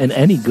 and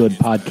any good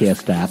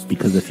podcast app,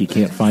 because if you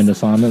can't find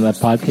us on that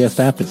podcast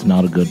app, it's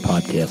not a good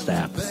podcast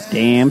app.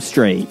 Damn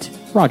straight.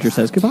 Roger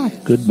says goodbye.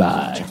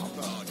 Goodbye.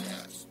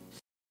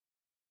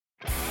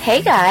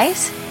 Hey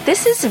guys,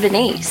 this is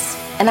Venice,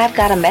 and I've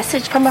got a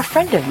message from a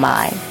friend of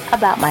mine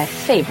about my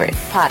favorite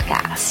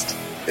podcast.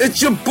 It's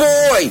your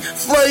boy,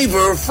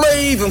 Flavor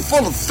Flav in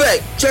full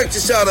effect. Check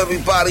this out,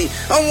 everybody.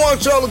 I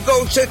want y'all to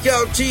go check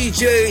out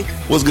TJ.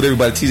 What's good,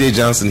 everybody? TJ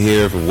Johnson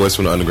here from Voice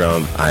from the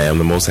Underground. I am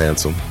the most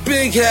handsome.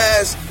 Big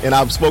Has. And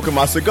I'm smoking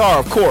my cigar,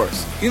 of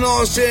course. You know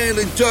what I'm saying?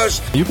 And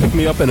Josh. You pick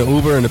me up in an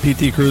Uber and a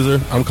PT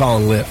Cruiser, I'm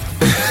calling Lyft.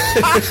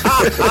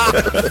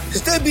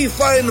 Cause they be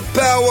fighting the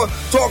power,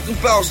 talking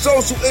about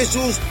social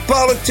issues,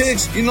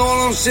 politics, you know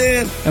what I'm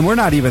saying? And we're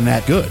not even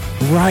that good.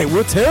 Right,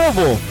 we're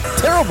terrible.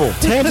 Terrible.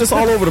 Tangents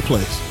all over the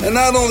place. And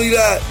not only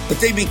that, but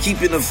they be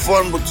keeping it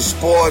fun with the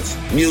sports,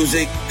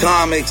 music,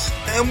 comics,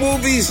 and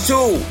movies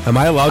too. Am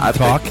I allowed to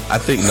talk? I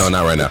think, no,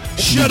 not right now.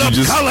 Shut up,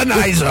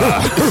 colonizer!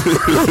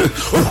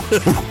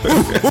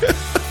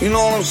 You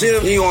know what I'm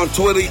saying? He on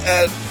Twitter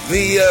at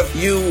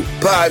VFU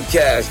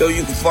Podcast. So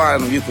you can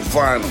find them,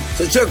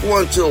 So check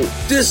 1, 2.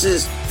 This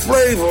is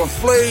Flavor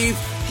Flav.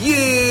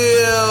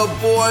 Yeah,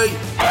 boy.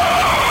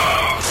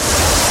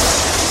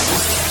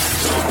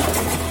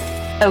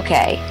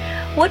 Okay,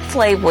 what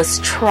Flav was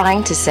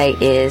trying to say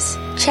is,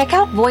 check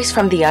out Voice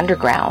from the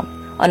Underground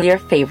on your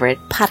favorite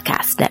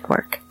podcast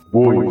network.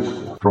 Voice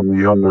from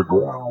the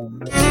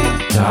Underground.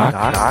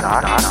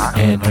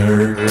 And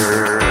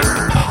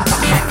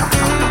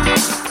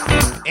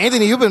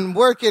Anthony, you've been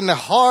working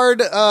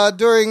hard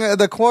during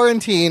the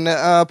quarantine,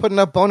 putting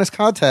up bonus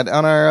content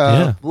on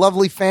our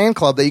lovely fan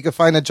club that you can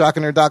find at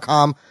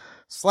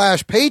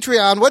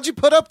jockandnerd.com/Patreon. What'd you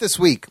put up this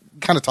week?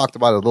 Kind of talked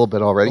about it a little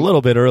bit already. A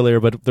little bit earlier,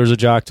 but there's a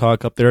Jock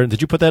Talk up there.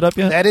 Did you put that up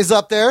yet? That is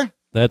up there.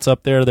 That's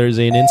up there. There's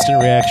an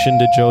instant reaction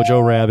to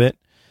Jojo Rabbit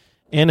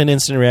and an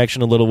instant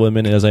reaction to Little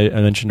Women. As I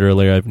mentioned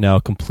earlier, I've now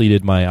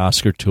completed my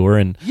Oscar tour,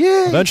 and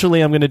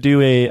eventually I'm going to do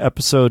a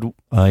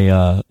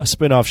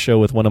spin-off show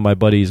with one of my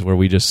buddies where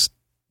we just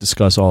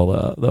discuss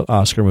all the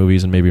Oscar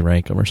movies and maybe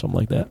rank them or something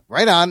like that.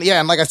 Right on. Yeah,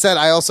 and like I said,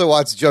 I also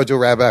watched Jojo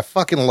Rabbit. I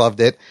fucking loved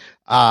it.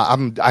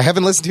 I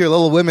haven't listened to your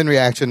Little Women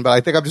reaction, but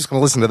I think I'm just going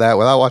to listen to that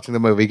without watching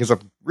the movie because I'm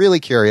really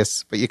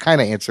curious. But you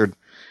kind of answered.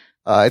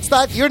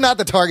 You're not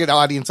the target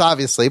audience,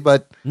 obviously,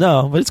 but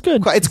no, but it's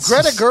good. It's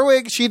Greta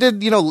Gerwig. She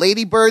did,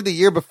 Lady Bird the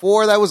year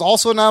before. That was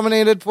also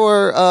nominated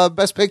for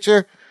Best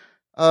Picture.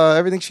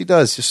 Everything she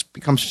does just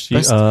becomes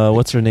best.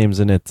 What's her name's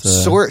in it?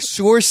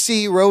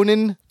 Saoirse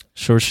Ronan.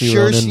 Saoirse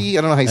Ronan. I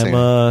don't know how you say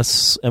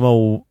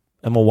it.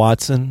 Emma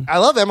Watson. I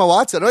love Emma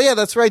Watson. Oh, yeah,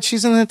 that's right.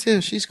 She's in that,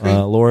 too. She's great.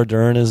 Laura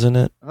Dern is in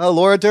it.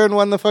 Laura Dern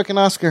won the fucking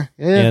Oscar.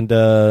 Yeah. And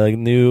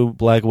new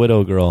Black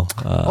Widow girl.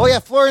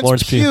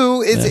 Florence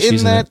Pugh is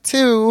in that,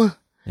 too.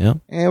 Yeah.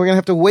 And we're going to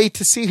have to wait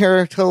to see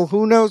her till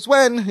who knows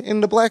when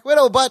in the Black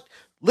Widow. But,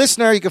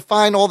 listener, you can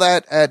find all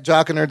that at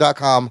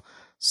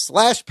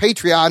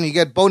jockandnerd.com/Patreon. You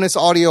get bonus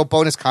audio,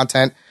 bonus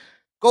content.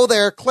 Go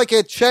there, click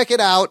it, check it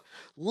out.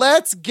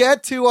 Let's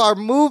get to our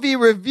movie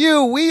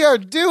review. We are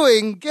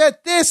doing,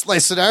 get this,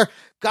 listener,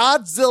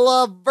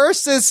 Godzilla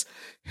versus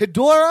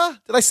Hedorah.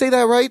 Did I say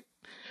that right?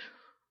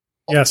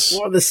 Yes.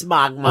 Or the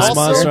Smog Monster.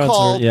 Also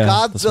called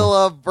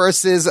Godzilla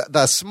versus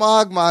the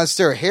Smog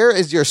Monster. Here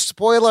is your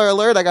spoiler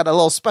alert. I got a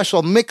little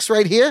special mix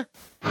right here.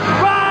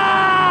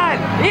 Run!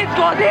 It's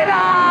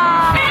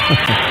Godzilla!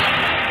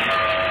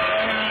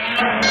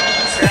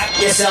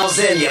 Strap yourselves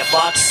in, you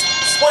fucks.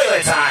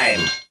 Spoiler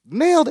time.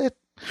 Nailed it.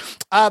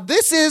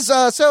 This is,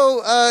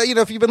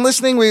 if you've been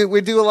listening, we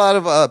do a lot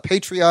of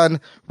Patreon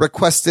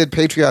requested,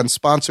 Patreon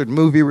sponsored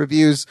movie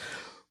reviews.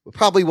 We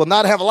probably will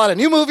not have a lot of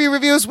new movie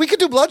reviews. We could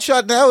do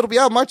Bloodshot now. It'll be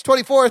out March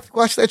 24th.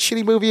 Watch that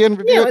shitty movie and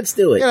review it. Yeah, let's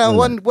do it.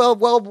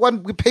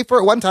 We pay for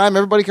it one time.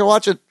 Everybody can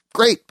watch it.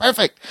 Great.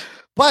 Perfect.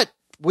 But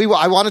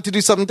I wanted to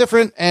do something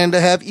different and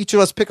to have each of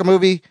us pick a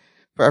movie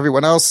for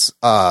everyone else.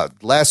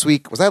 Last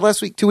week, was that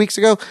last week? 2 weeks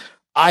ago?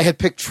 I had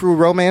picked True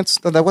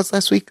Romance. No, that was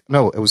last week?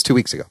 No, it was 2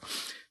 weeks ago.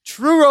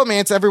 True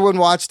Romance, everyone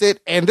watched it.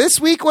 And this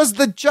week was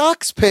the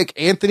Jock's pick,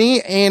 Anthony.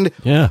 And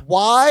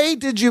why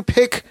did you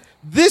pick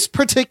this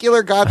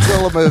particular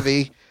Godzilla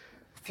movie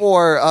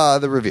for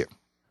the review?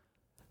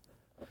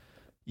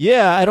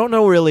 Yeah, I don't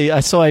know really.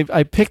 I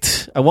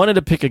wanted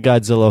to pick a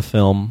Godzilla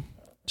film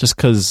just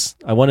because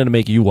I wanted to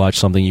make you watch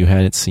something you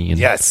hadn't seen.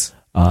 Yes.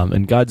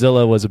 And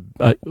Godzilla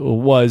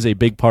was a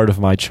big part of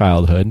my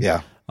childhood.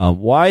 Yeah.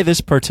 Why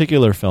this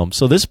particular film?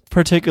 So this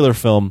particular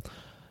film,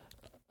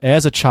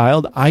 as a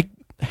child, I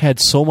had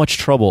so much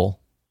trouble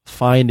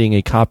finding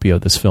a copy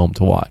of this film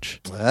to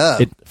watch.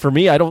 For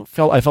me, I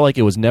felt like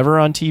it was never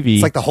on TV.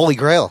 It's like the Holy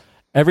Grail.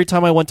 Every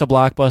time I went to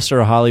Blockbuster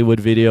or Hollywood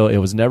Video, it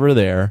was never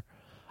there.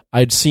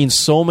 I'd seen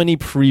so many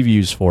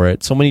previews for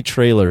it, so many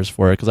trailers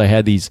for it, because I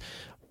had these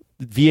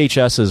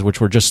VHSs, which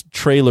were just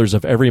trailers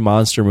of every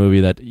monster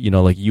movie that,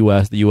 like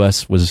the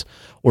US was,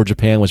 or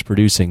Japan was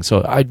producing.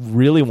 So I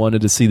really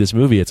wanted to see this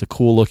movie. It's a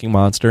cool looking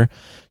monster.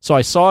 So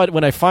I saw it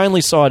when I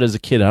finally saw it as a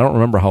kid. I don't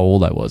remember how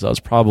old I was. I was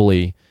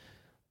probably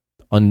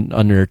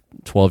under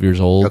 12 years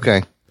old.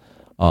 Okay.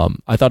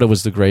 I thought it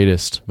was the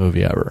greatest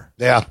movie ever.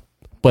 Yeah.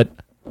 But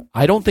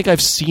I don't think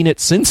I've seen it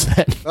since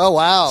then. Oh,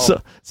 wow.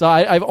 So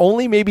I've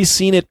only maybe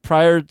seen it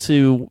prior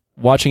to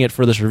watching it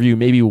for this review,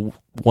 maybe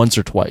once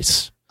or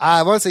twice.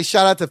 I want to say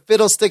shout out to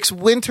Fiddlesticks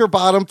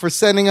Winterbottom for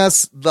sending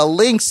us the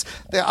links.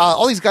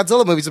 All these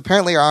Godzilla movies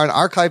apparently are on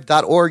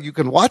archive.org. You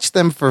can watch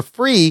them for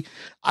free.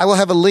 I will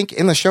have a link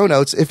in the show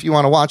notes if you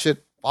want to watch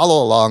it.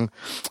 Follow along.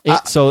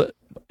 So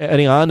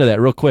adding on to that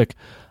real quick,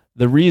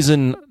 the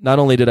reason not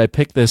only did I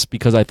pick this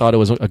because I thought it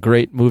was a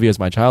great movie in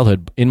my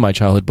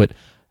childhood, but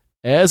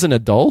as an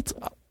adult,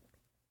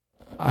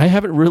 I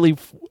haven't really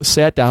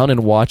sat down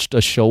and watched a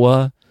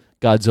Showa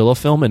Godzilla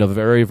film in a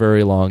very,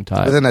 very long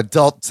time. With an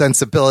adult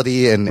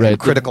sensibility and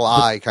critical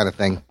eye kind of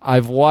thing.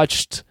 I've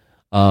watched,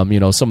 some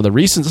of the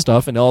recent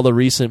stuff and all the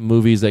recent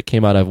movies that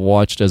came out I've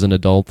watched as an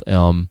adult,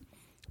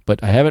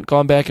 but I haven't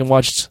gone back and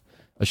watched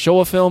a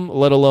Showa film,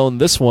 let alone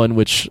this one,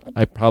 which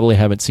I probably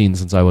haven't seen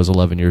since I was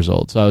 11 years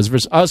old. So I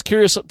was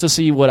curious to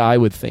see what I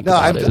would think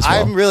about it as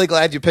well. I'm really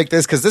glad you picked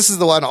this because this is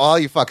the one all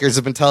you fuckers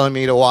have been telling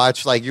me to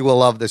watch. Like, you will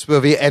love this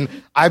movie. And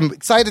I'm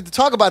excited to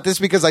talk about this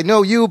because I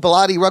know you,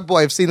 Bilotti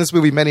Rugboy, have seen this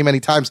movie many,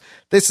 many times.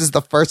 This is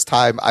the first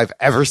time I've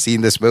ever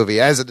seen this movie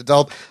as an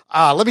adult.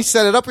 Let me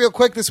set it up real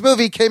quick. This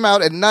movie came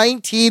out in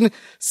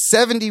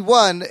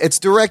 1971. It's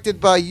directed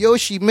by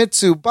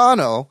Yoshimitsu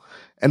Banno,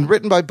 and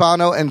written by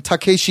Banno and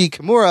Takeshi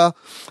Kimura,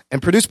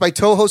 and produced by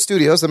Toho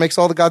Studios that makes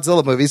all the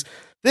Godzilla movies.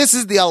 This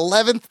is the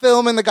 11th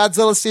film in the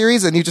Godzilla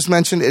series, and you just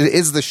mentioned it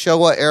is the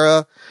Showa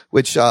era,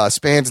 which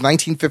spans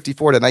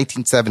 1954 to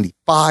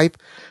 1975.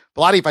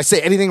 Bilotti, if I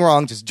say anything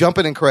wrong, just jump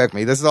in and correct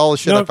me. This is all the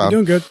shit I found.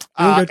 You're doing good.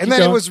 And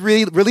then it was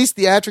released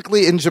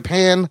theatrically in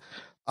Japan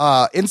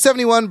in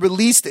 71,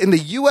 released in the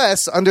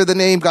U.S. under the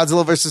name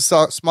Godzilla vs.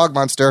 Smog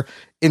Monster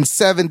in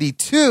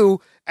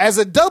 72 as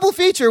a double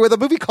feature with a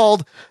movie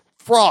called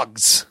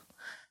Frogs.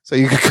 So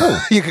you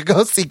could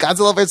go see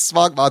Godzilla vs.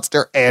 Smog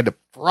Monster and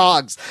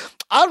Frogs.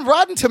 On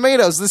Rotten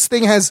Tomatoes, this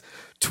thing has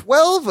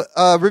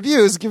 12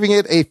 reviews, giving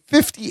it a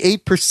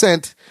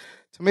 58%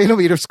 tomato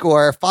meter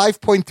score,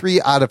 5.3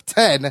 out of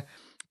 10.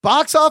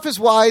 Box office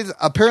wise,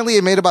 apparently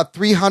it made about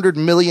 300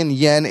 million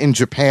yen in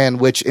Japan,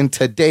 which in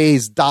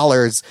today's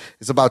dollars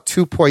is about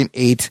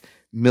 $2.8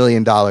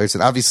 million.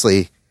 And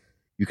obviously,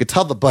 you could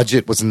tell the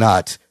budget was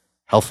not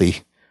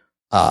healthy.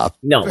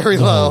 Very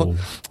low.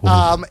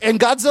 And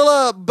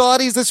Godzilla,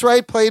 Bilotti, is this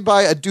right? Played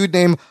by a dude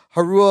named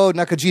Haruo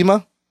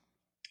Nakajima?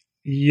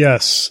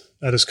 Yes,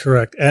 that is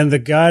correct. And the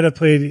guy that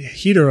played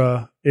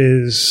Hedorah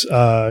is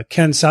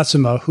Ken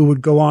Satsuma, who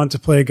would go on to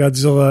play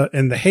Godzilla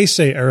in the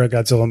Heisei era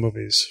Godzilla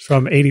movies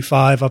from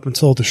 85 up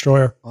until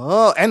Destroyer.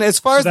 Oh, and as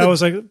far as that was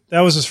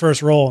his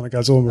first role in the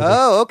Godzilla movie.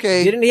 Oh,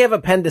 okay. Didn't he have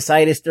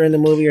appendicitis during the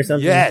movie or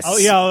something? Yes. Oh,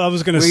 yeah, I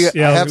was going to say that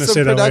later. I have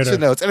some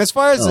production notes. And as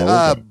far as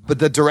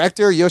the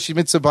director,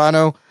 Yoshimitsu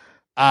Banno,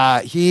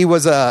 he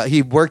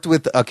worked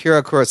with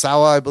Akira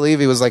Kurosawa, I believe.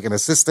 He was like an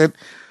assistant.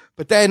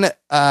 But then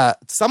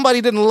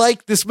somebody didn't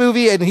like this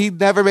movie, and he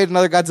never made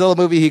another Godzilla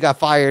movie. He got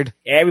fired.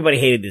 Everybody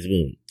hated this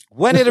movie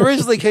when it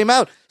originally came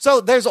out.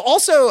 So there's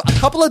also a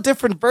couple of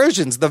different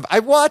versions. I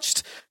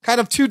watched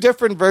kind of two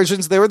different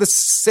versions. They were the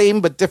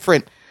same but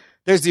different.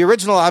 There's the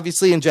original,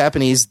 obviously, in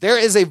Japanese. There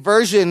is a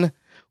version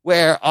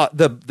where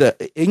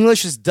the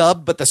English is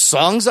dubbed, but the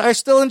songs are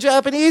still in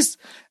Japanese.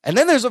 And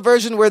then there's a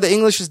version where the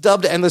English is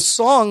dubbed and the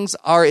songs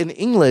are in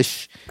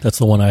English. That's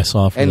the one I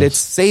saw. It's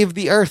Save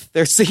the Earth.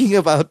 They're singing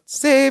about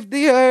Save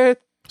the Earth.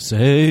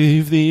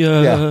 Save the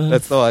Earth. Yeah,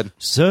 that's the one.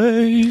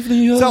 Save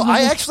the Earth. So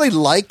I actually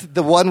liked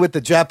the one with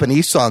the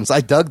Japanese songs.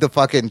 I dug the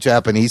fucking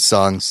Japanese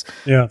songs.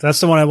 Yeah, that's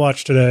the one I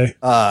watched today.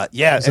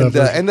 Yeah, and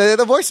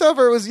the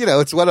voiceover was,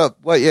 it's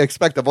what you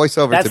expect the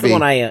voiceover to be. That's the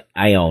one I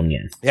own,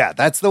 yes. Yeah,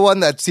 that's the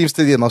one that seems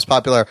to be the most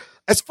popular.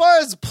 As far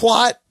as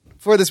plot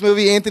for this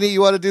movie, Anthony,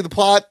 you want to do the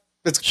plot?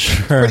 It's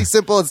pretty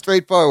simple and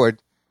straightforward.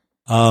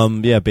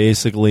 Yeah,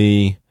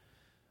 basically,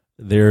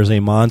 there's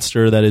a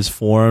monster that is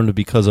formed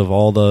because of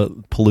all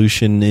the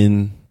pollution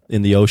in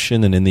the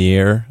ocean and in the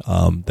air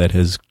that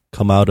has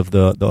come out of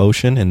the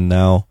ocean and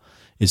now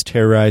is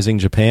terrorizing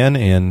Japan,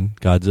 and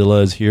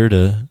Godzilla is here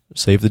to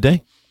save the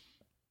day.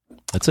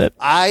 That's it.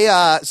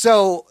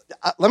 So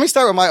let me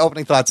start with my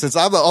opening thoughts, since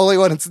I'm the only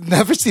one that's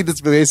never seen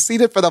this movie. I've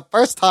seen it for the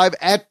first time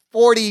at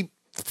 40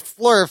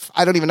 flurf.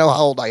 I don't even know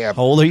how old I am.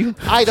 How old are you?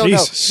 I don't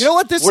know. You know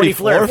what? This 40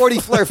 flurf. 40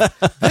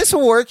 flurf. This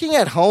working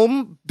at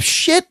home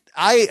shit,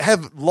 I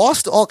have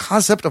lost all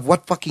concept of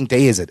what fucking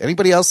day is it.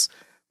 Anybody else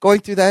going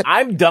through that?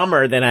 I'm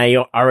dumber than I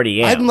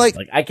already am. I'm like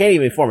I can't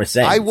even form a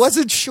sentence. I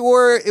wasn't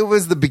sure it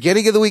was the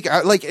beginning of the week.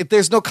 Like,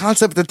 there's no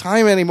concept of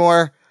time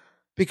anymore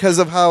because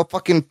of how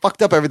fucking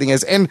fucked up everything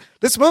is. And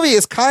this movie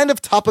is kind of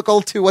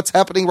topical to what's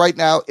happening right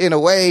now in a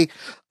way.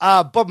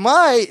 But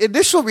my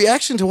initial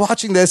reaction to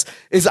watching this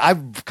is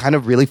I've kind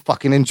of really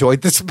fucking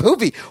enjoyed this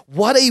movie.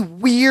 What a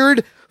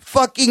weird,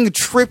 fucking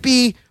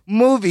trippy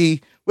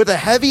movie with a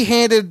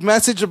heavy-handed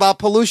message about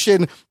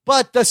pollution,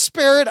 but the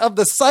spirit of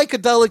the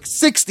psychedelic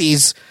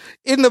 60s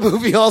in the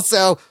movie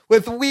also,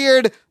 with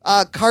weird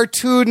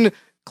cartoon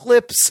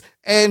clips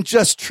and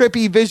just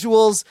trippy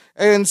visuals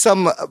and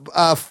some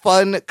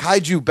fun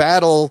kaiju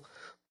battle.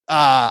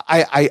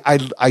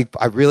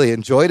 I really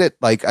enjoyed it.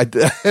 Like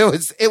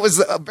it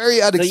was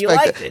very unexpected. So you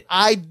liked it?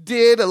 I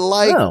did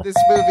like this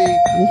movie.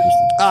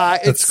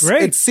 It's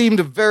great. It seemed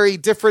very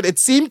different. It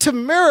seemed to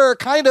mirror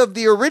kind of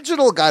the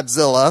original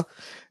Godzilla,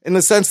 in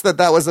the sense that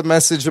was a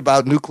message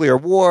about nuclear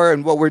war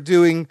and what we're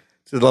doing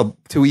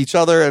to each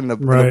other and the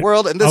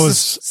world. And this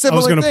is similar. I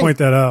was going to point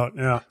that out.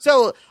 Yeah.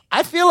 So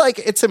I feel like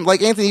it's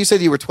like Anthony, you said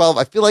you were 12.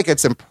 I feel like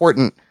it's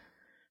important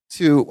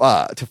to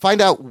find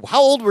out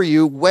how old were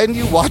you when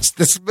you watched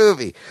this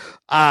movie.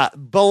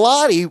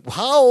 Bellotti,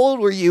 how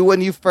old were you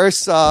when you first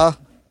saw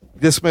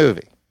this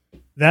movie?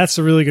 That's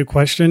a really good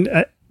question.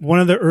 One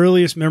of the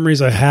earliest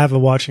memories I have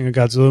of watching a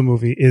Godzilla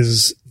movie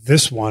is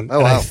this one. Oh,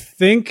 wow.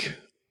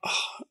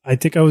 I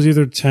think I was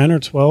either 10 or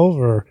 12,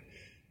 or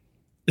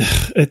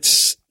it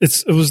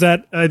was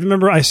that I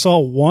remember I saw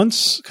it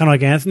once, kind of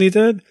like Anthony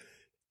did,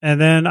 and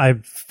then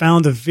I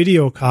found a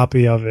video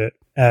copy of it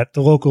at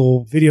the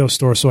local video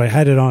store, so I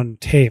had it on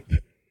tape,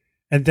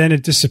 and then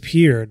it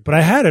disappeared. But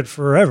I had it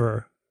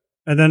forever,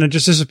 and then it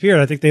just disappeared.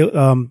 I think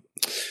the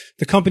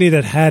company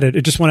that had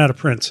it just went out of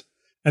print,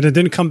 and it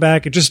didn't come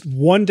back. It just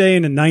one day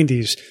in the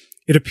 90s,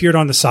 it appeared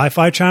on the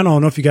Sci-Fi Channel. I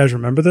don't know if you guys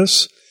remember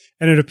this.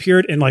 And it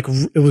appeared in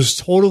it was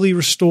totally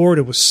restored.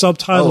 It was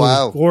subtitled. Oh,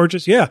 wow. It was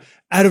gorgeous. Yeah.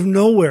 Out of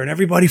nowhere. And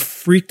everybody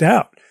freaked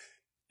out.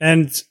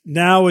 And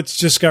now it's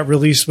just got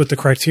released with the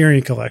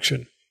Criterion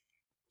Collection.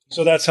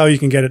 So that's how you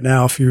can get it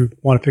now if you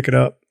want to pick it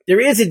up. There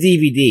is a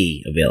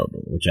DVD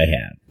available, which I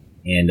have.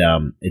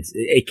 And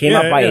it came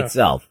out by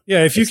itself.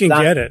 Yeah, if you can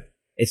get it.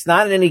 It's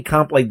not in any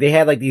they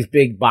had these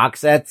big box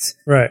sets.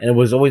 Right. And it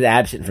was always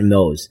absent from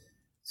those.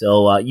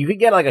 So you could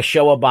get a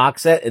Showa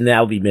box set, and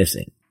that would be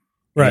missing.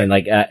 Right. And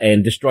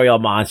and Destroy All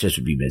Monsters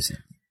would be missing.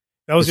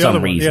 That was the other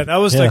one. Yeah, that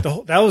was that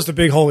was the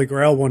big holy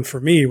grail one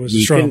for me, was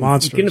Destroy All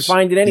Monsters. You couldn't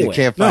find it anyway. You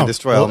can't find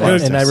Destroy All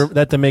Monsters. And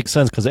that makes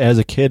sense, because as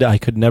a kid, I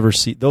could never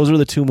see. Those were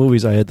the two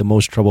movies I had the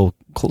most trouble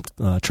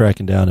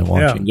tracking down and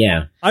watching.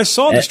 Yeah. I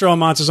saw Destroy All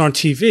Monsters on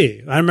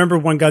TV. I remember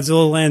when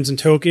Godzilla lands in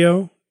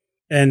Tokyo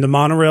and the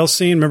monorail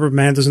scene. Remember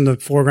Amanda's in the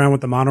foreground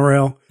with the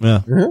monorail?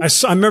 Yeah.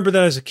 Mm-hmm. I remember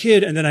that as a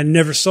kid, and then I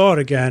never saw it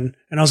again.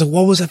 And I was like,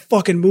 what was that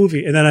fucking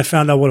movie? And then I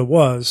found out what it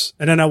was.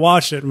 And then I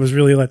watched it and was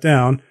really let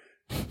down.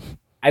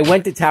 I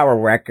went to Tower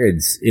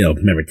Records.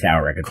 Remember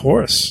Tower Records? Of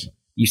course.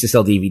 Used to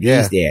sell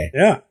DVDs there.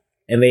 Yeah.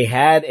 And they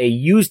had a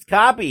used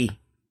copy,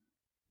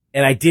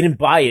 and I didn't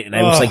buy it. And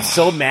I was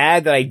so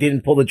mad that I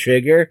didn't pull the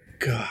trigger.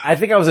 God. I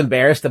think I was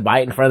embarrassed to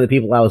buy it in front of the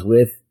people I was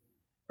with,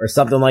 or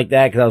something like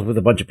that, because I was with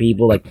a bunch of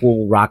people,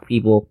 cool rock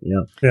people,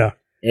 Yeah.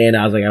 And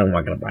I was like, I'm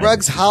not going to buy it.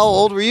 Ruggs, how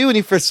old were you when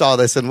you first saw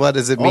this, and what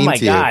does it mean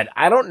to you? Oh, my God.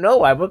 I don't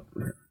know. I'm going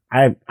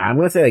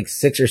to say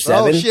 6 or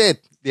 7. Oh,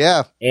 shit.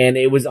 Yeah. And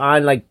it was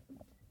on,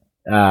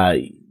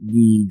 the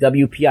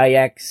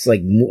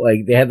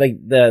WPIX, they had,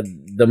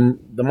 the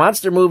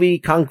monster movie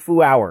Kung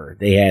Fu Hour.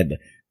 They had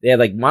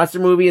monster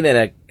movie and then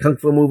a Kung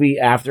Fu movie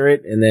after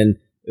it, and then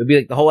it would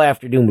be the whole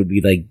afternoon would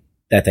be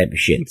that type of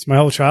shit. It's my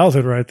whole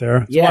childhood right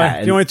there.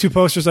 That's the only two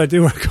posters I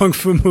do are Kung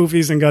Fu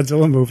movies and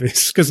Godzilla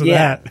movies because of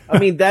that. I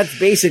mean, that's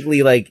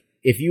basically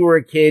if you were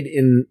a kid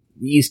in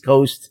the East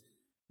Coast,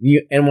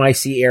 the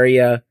NYC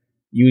area,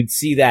 you would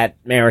see that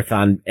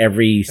marathon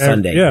every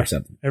Sunday or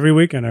something. Every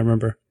weekend, I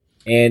remember.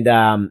 And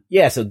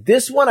so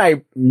this one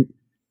I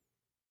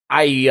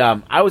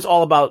was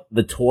all about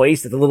the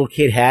toys that the little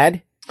kid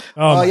had.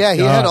 Oh yeah,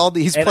 he had all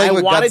these. He's playing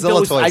with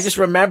Godzilla toys. I just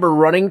remember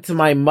running to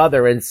my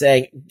mother and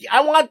saying,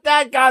 "I want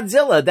that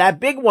Godzilla,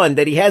 that big one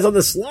that he has on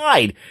the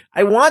slide.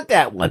 I want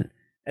that one."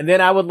 And then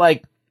I would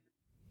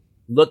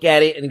look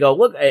at it and go,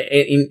 "Look,"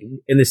 in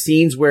the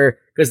scenes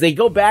because they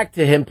go back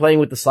to him playing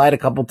with the slide a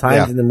couple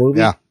times in the movie.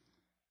 Yeah.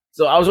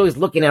 So I was always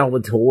looking at all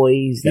the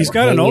toys. He's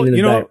got an old.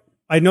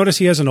 I noticed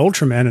he has an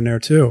Ultraman in there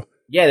too.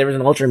 Yeah, there was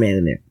an Ultraman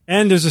in there.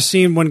 And there's a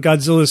scene when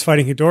Godzilla is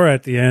fighting Hedorah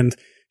at the end.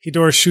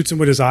 Hedorah shoots him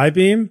with his eye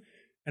beam.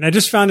 And I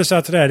just found this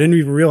out today. I didn't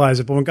even realize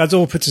it. But when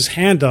Godzilla puts his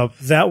hand up,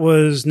 that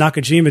was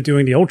Nakajima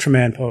doing the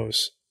Ultraman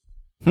pose.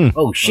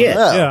 Oh shit!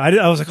 Yeah,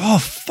 I was like, oh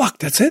fuck,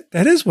 that's it.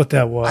 That is what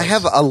that was. I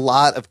have a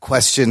lot of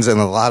questions and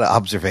a lot of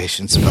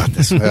observations about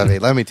this movie.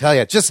 Let me tell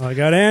you, just I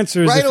got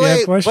answers right if you away.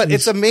 have questions. But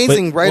it's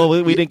amazing, right?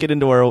 Well, we didn't get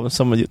into our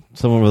some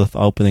with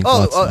opening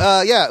thoughts.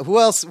 Yeah. Who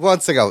else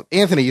wants to go?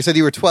 Anthony, you said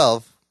you were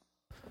 12.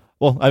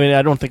 Well, I mean,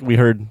 I don't think we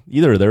heard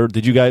either there.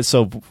 Did you guys?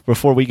 So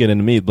before we get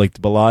into me, like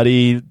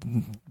Bilotti,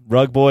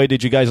 Rug Boy,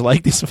 did you guys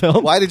like this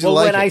film? Why did you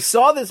like it? When I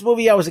saw this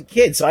movie, I was a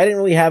kid, so I didn't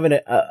really have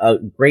a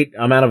great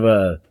amount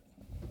of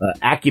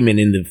acumen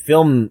in the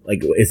film.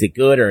 Like, is it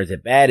good or is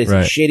it bad? Is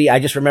it shitty? I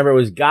just remember it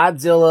was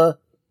Godzilla,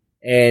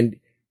 and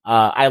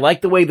I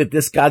like the way that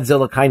this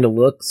Godzilla kind of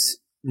looks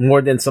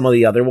more than some of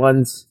the other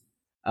ones.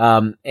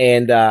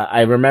 And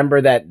I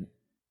remember that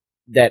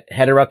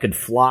Hedorah could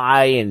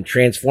fly and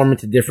transform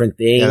into different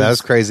things. Yeah, that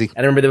was crazy.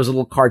 I remember there was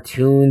little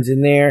cartoons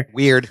in there.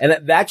 Weird.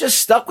 And that just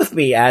stuck with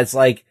me as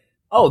like,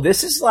 oh,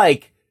 this is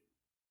like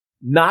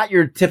not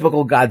your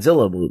typical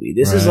Godzilla movie.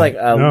 This is like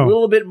a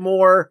little bit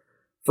more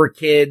for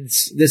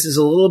kids. This is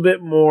a little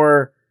bit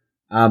more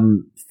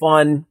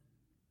fun.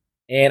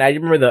 And I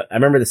remember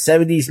the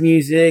 70s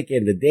music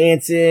and the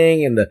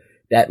dancing and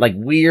that like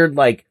weird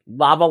like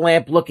lava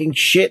lamp looking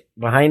shit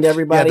behind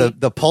everybody. Yeah,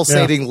 the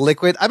pulsating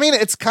liquid. I mean,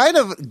 it's kind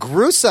of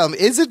gruesome.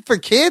 Is it for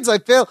kids? I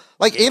feel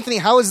like, Anthony,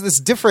 how is this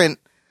different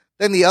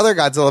than the other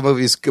Godzilla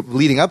movies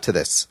leading up to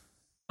this?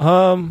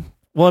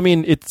 Well, I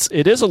mean,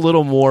 it is a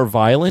little more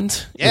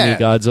violent in a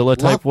Godzilla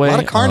type way. A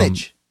lot of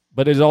carnage.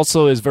 But it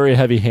also is very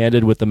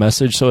heavy-handed with the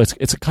message, so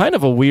it's a kind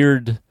of a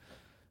weird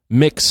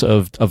mix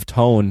of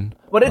tone.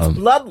 But it's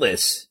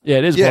bloodless. Yeah,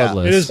 it is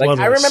bloodless. It is like,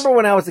 bloodless. I remember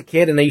when I was a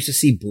kid and I used to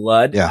see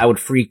blood, I would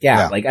freak out.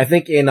 Yeah. Like, I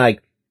think in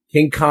like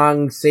King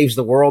Kong Saves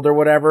the World or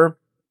whatever,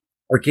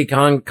 or King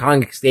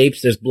Kong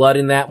Escapes, there's blood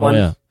in that one.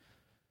 Yeah.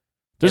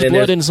 There's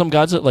blood in some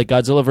Godzilla, like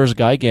Godzilla vs.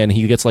 Gigan.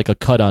 He gets like a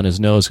cut on his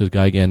nose because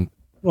Gigan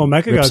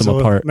rips him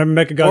apart.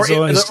 Remember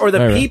Mechagodzilla? Or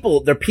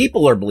the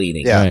people are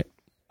bleeding. Yeah. Right.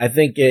 I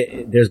think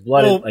there's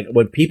blood. Like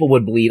when people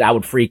would bleed, I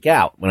would freak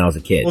out when I was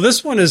a kid. Well,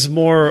 this one is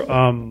more.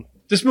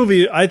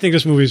 I think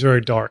this movie is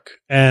very dark,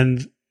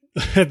 and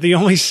the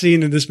only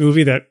scene in this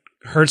movie that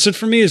hurts it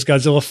for me is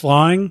Godzilla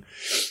flying,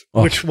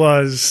 which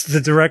was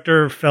the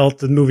director felt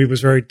the movie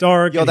was very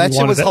dark. Yo, that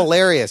shit was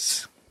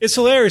hilarious. It's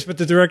hilarious, but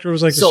the director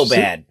was like, so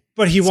bad.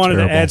 But he wanted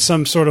to add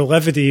some sort of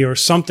levity or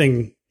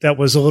something that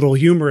was a little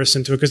humorous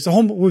into it because the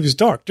whole movie is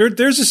dark.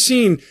 There's a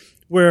scene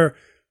where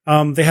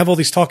they have all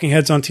these talking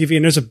heads on TV,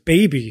 and there's a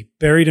baby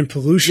buried in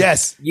pollution.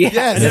 Yes.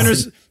 And then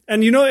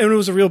and it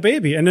was a real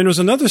baby. And then there was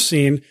another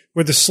scene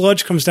where the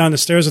sludge comes down the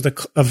stairs of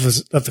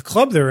the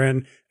club they're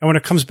in, and when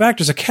it comes back,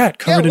 there's a cat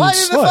covered in why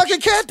sludge. did the fucking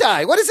cat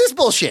die? What is this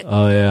bullshit?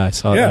 Oh yeah, I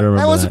saw that. I remember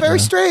that was very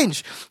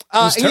strange.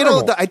 I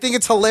think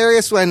it's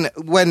hilarious when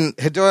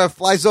Hedorah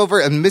flies over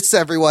and misses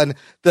everyone.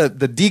 The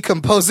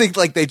decomposing,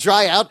 like they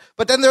dry out,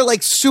 but then they're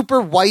like super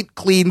white,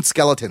 clean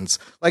skeletons.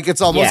 Like it's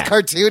almost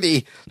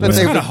cartoony. It's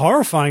kind of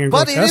horrifying, and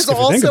but it is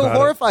also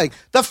horrifying.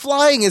 The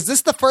flying. Is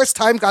this the first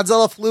time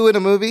Godzilla flew in a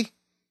movie?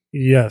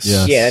 Yes.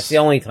 Yeah, that's the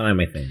only time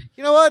I think.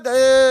 You know what?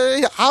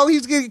 How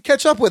he's going to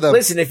catch up with him?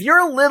 Listen, if you're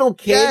a little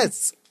kid,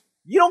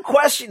 you don't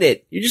question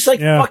it. You're just like,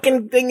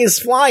 fucking thing is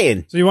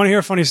flying. So you want to hear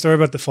a funny story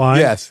about the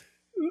flying? Yes.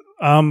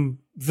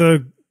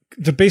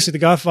 Basically the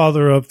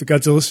godfather of the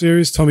Godzilla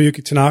series,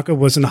 Tomoyuki Tanaka,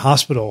 was in the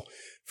hospital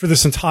for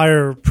this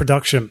entire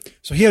production.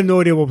 So he had no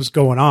idea what was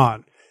going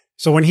on.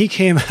 So when he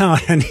came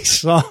out and he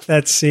saw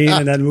that scene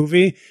in that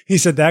movie, he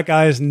said that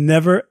guy is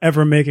never,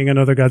 ever making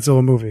another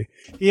Godzilla movie.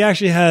 He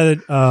actually had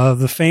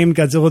the famed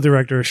Godzilla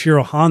director,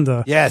 Shiro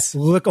Honda,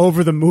 look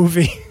over the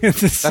movie.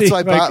 That's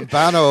why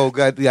Bano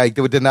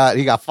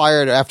he got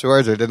fired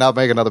afterwards or did not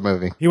make another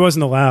movie. He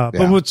wasn't allowed.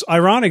 Yeah. But what's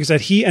ironic is that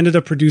he ended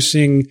up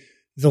producing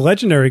the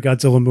legendary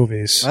Godzilla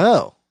movies.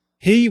 Oh.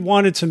 He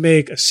wanted to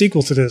make a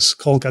sequel to this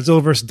called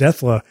Godzilla vs.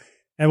 Deathla.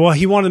 And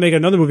he wanted to make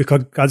another movie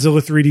called Godzilla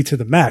 3D to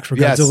the Max, where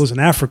Godzilla's in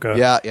Africa.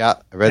 Yeah,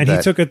 I read that. And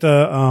he took it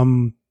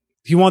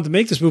he wanted to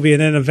make this movie, and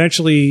then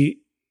eventually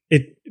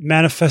it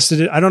manifested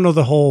it. I don't know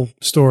the whole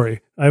story.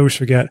 I always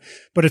forget.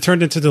 But it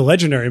turned into the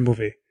legendary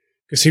movie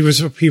because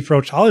he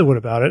approached Hollywood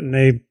about it, and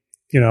they,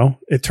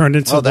 it turned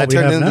into that what we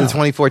turned have into now. the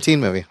 2014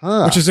 movie.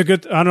 Huh. Which is I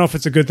don't know if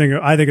it's a good thing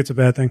or I think it's a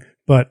bad thing,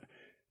 but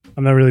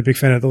I'm not really a big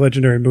fan of the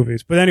legendary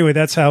movies. But anyway,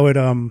 that's how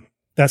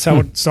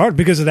it started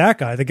because of that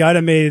guy. The guy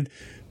that made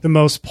the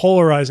most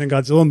polarizing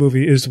Godzilla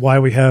movie is why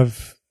we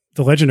have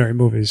the legendary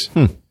movies.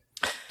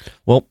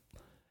 Well,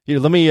 here,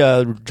 let me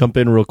jump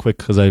in real quick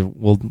because I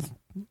want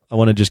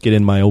to just get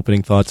in my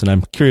opening thoughts, and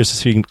I'm curious to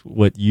see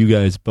what you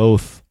guys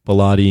both,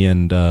 Bilotti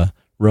and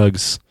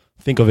Ruggs,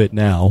 think of it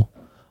now.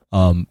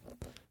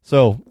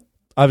 So,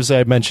 obviously,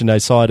 I mentioned I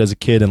saw it as a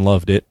kid and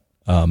loved it.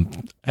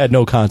 Had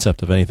no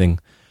concept of anything.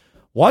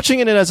 Watching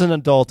it as an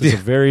adult is a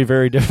very,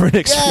 very different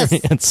experience.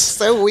 Yes,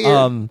 so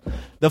weird.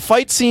 The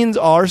fight scenes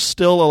are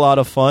still a lot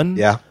of fun.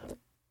 Yeah.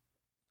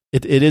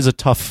 It is a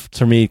tough,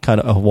 to me,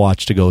 kind of a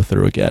watch to go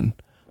through again.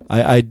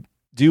 I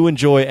do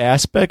enjoy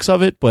aspects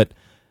of it, but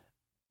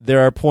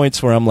there are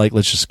points where I'm like,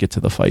 let's just get to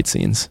the fight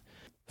scenes.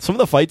 Some of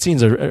the fight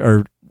scenes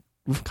are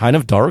kind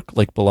of dark,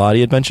 like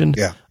Bilotti had mentioned.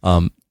 Yeah.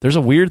 there's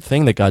a weird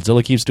thing that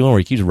Godzilla keeps doing where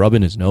he keeps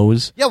rubbing his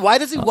nose. Yeah, why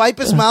does he wipe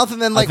his mouth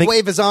and then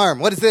wave his arm?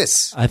 What is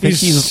this? I think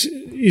he's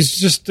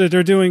just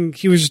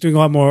he was just doing a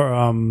lot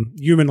more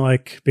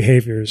human-like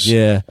behaviors.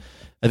 Yeah.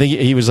 I think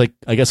he was like,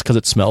 I guess because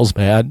it smells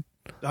bad.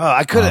 Oh,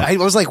 I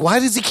was like, why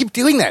does he keep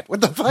doing that?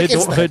 What the fuck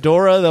is that?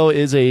 Hedorah, though,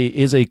 is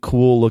a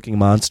cool looking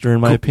monster in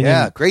my opinion.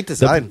 Yeah, great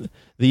design.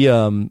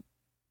 The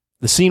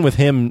scene with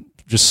him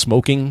just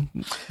smoking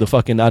the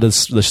fucking out of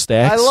the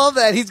stacks. I love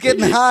that. He's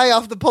getting high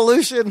off the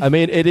pollution. I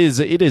mean, it is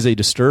a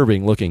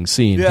disturbing looking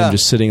scene. Yeah. Him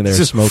just sitting there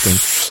smoking.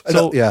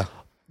 So yeah,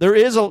 there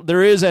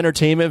is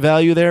entertainment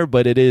value there,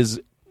 but it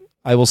is,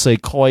 I will say,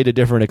 quite a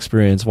different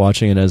experience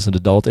watching it as an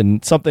adult,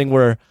 and something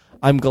where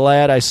I'm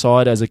glad I saw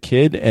it as a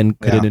kid and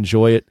could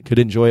enjoy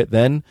it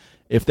then.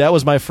 If that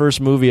was my first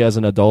movie as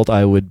an adult,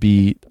 I'd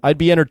be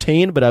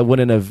entertained, but I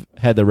wouldn't have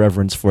had the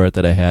reverence for it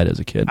that I had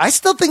as a kid. I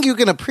still think you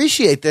can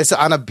appreciate this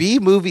on a B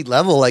movie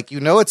level. Like,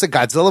 it's a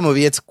Godzilla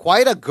movie. It's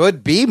quite a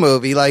good B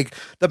movie. Like,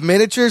 the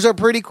miniatures are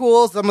pretty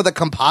cool. Some of the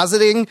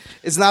compositing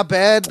is not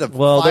bad.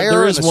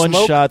 There is one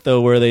shot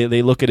though where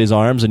they look at his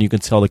arms and you can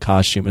tell the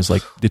costume is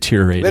like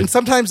deteriorated. And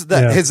sometimes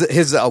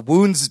his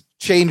wounds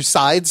change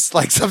sides.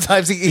 Like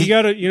sometimes he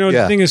gotta,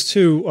 the thing is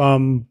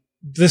too,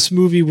 this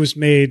movie was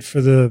made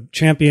for the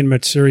Champion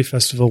Matsuri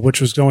Festival,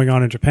 which was going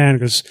on in Japan,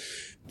 because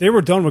they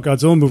were done with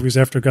Godzilla movies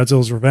after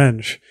Godzilla's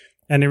Revenge.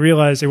 And they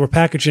realized they were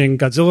packaging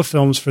Godzilla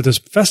films for this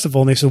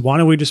festival, and they said, why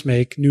don't we just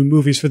make new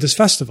movies for this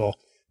festival?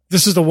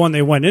 This is the one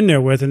they went in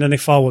there with, and then they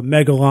followed with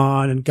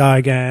Megalon and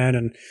Gigan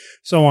and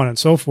so on and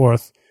so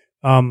forth.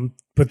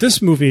 But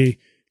this movie,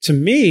 to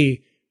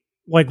me,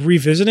 like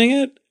revisiting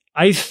it,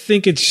 I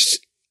think it's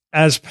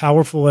as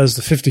powerful as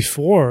the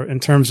 54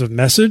 in terms of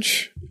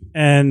message.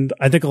 And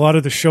I think a lot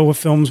of the Showa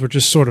films were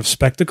just sort of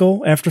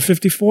spectacle after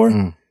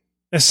 54,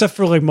 except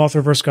for like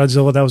Mothra vs.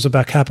 Godzilla, that was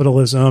about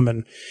capitalism,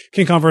 and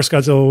King Kong vs.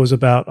 Godzilla was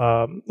about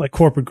like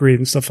corporate greed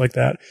and stuff like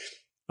that.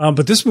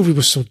 But this movie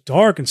was so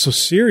dark and so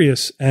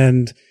serious.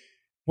 And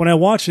when I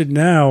watch it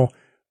now,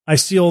 I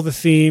see all the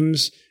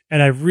themes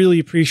and I really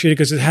appreciate it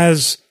because it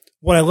has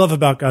what I love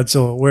about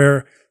Godzilla,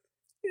 where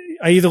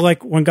I either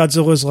like when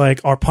Godzilla is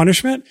like our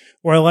punishment,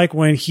 or I like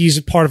when he's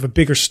a part of a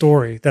bigger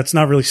story that's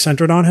not really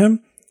centered on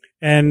him.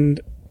 And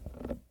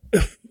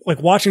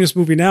like watching this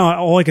movie now,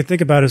 all I can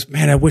think about is,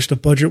 man, I wish the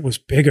budget was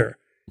bigger.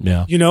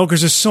 Yeah. Because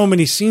there's so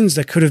many scenes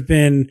that could have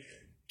been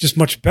just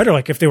much better.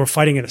 Like if they were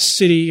fighting in a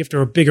city, if there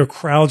were bigger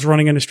crowds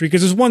running in the street.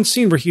 Because there's one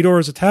scene where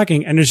Hedorah is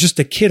attacking and there's just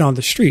a kid on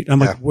the street. I'm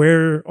like,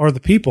 where are the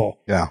people?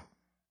 Yeah.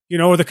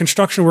 Or the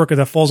construction worker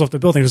that falls off the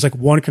building. There's like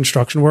one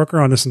construction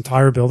worker on this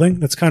entire building.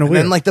 That's kind of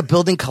weird. And then like the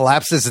building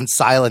collapses in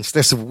silence.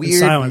 There's some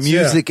weird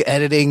music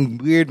editing,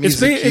 weird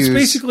music It's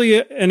basically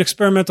an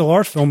experimental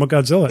art film with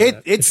Godzilla.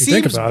 It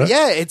seems, think about it.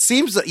 Yeah, it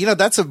seems,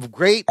 that's a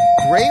great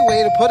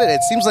way to put it.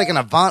 It seems like an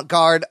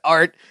avant-garde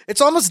art. It's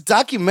almost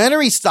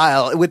documentary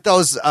style with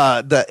those,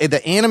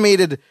 the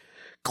animated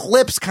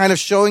clips kind of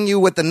showing you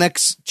what the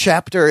next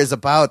chapter is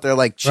about. They're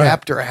like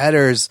chapter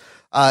headers.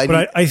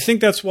 But I think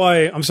that's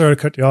why, I'm sorry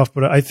to cut you off,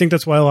 but I think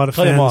that's why a lot of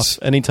Cut him fans...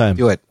 off anytime.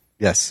 Do it.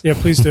 Yes. Yeah,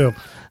 please do.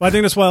 But I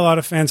think that's why a lot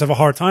of fans have a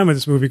hard time with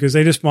this movie, because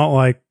they just want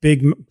like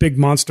big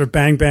monster,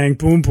 bang, bang,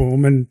 boom,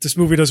 boom. And this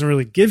movie doesn't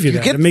really give you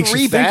that. Get it makes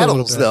three you think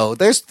battles, though.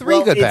 There's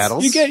three good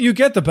battles. You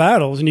get the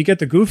battles and you get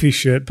the goofy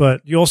shit,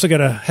 but you also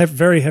get a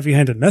very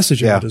heavy-handed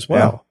message in it as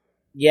well.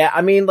 Yeah,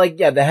 I mean,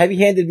 the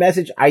heavy-handed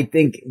message, I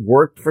think,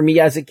 worked for me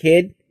as a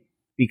kid.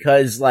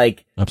 Because,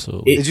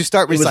 absolutely. Did you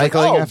start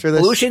recycling after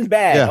this? Pollution's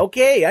bad. Yeah.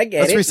 Okay, I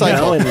get Let's it.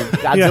 recycle. And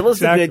Godzilla's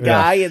the good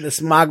guy, and the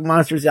smog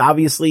monster's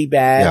obviously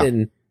bad.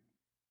 And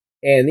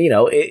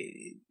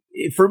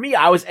for me,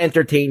 I was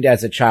entertained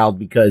as a child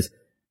because,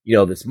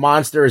 this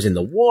monster is in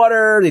the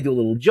water. They do a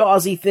little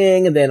Jawsy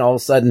thing, and then all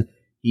of a sudden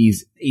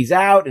he's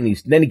out, and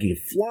then he can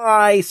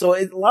fly. So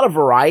it's a lot of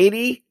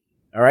variety.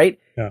 All right.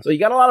 Yeah. So you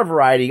got a lot of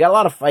variety. You got a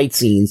lot of fight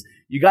scenes.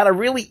 You got a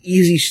really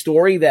easy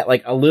story that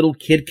like a little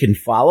kid can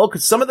follow.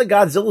 Cause some of the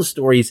Godzilla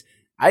stories,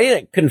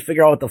 I couldn't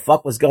figure out what the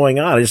fuck was going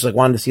on. I just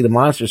wanted to see the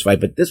monsters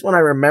fight. But this one I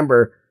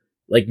remember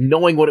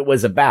knowing what it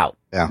was about.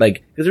 Yeah. Cause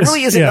there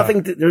really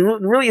isn't there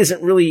really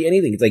isn't really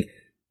anything. It's like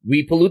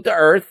we pollute the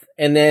earth,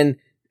 and then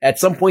at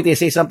some point they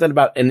say something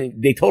about,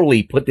 and they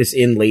totally put this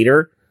in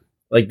later.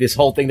 Like this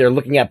whole thing, they're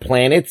looking at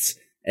planets.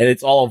 And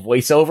it's all a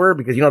voiceover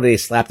because, they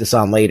slapped this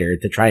on later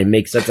to try and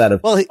make sense out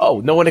of,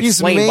 no one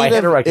explained why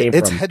Hedorah came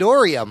it's from. It's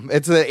Hedorium.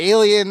 It's an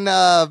alien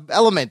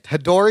element.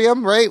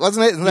 Hedorium, right?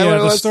 Wasn't it? Isn't that what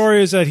it was? The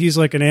story is that he's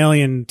like an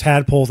alien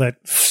tadpole that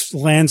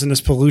lands in this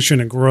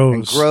pollution and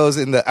grows.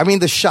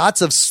 The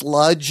shots of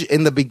sludge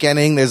in the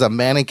beginning, there's a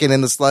mannequin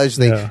in the sludge.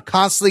 They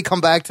constantly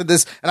come back to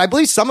this. And I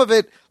believe some of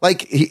it,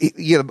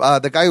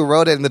 the guy who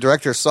wrote it and the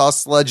director saw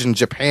sludge in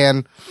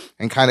Japan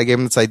and kind of gave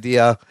him this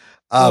idea.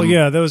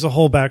 There was a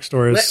whole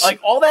backstory.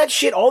 Like all that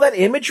shit, all that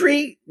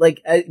imagery,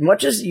 as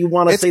much as you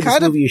want to say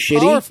this movie is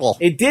shitty, powerful.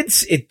 It did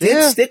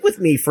stick with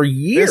me for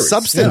years. There's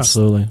substance.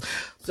 Absolutely.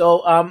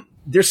 So,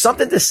 there's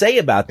something to say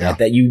about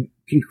that you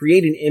can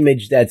create an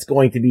image that's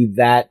going to be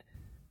that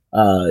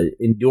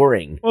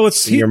enduring. Well,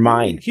 it's in your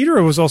mind.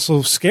 Hedorah was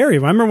also scary. I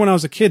remember when I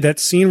was a kid, that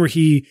scene where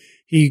he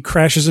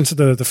crashes into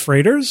the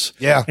freighters.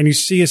 Yeah. And you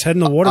see his head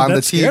in the water. On That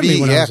the scared TV,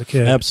 me when I yeah. was a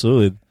kid.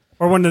 Absolutely.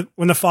 Or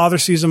when the father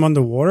sees him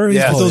underwater,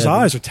 those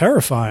eyes are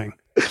terrifying.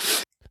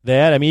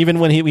 That, I mean,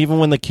 even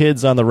when the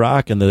kid's on the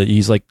rock and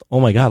he's like, oh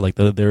my god, like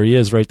there he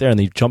is right there, and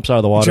he jumps out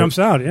of the water. He jumps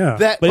out, yeah.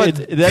 That's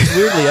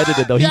weirdly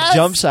edited though. Yes! He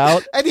jumps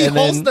out and he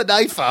holds the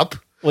knife up.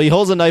 Well, he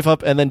holds a knife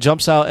up and then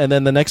jumps out, and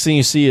then the next thing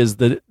you see is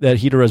that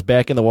Hedorah is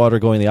back in the water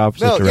going the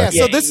opposite direction.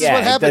 So this is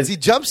what happens. He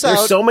jumps out.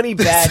 There's so many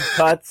bad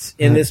cuts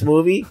in this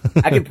movie.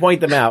 I can point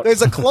them out.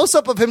 There's a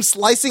close-up of him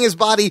slicing his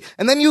body,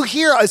 and then you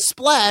hear a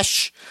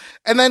splash,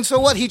 and then so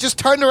what? He just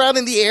turned around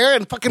in the air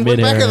and fucking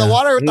went back in the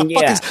water? What the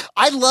fuck is...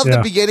 I love the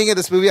beginning of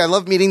this movie. I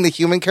love meeting the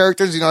human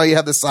characters. You know, you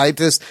have the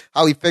scientist,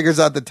 how he figures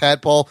out the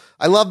tadpole.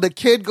 I love the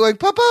kid going,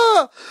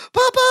 Papa,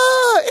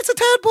 it's a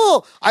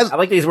tadpole. I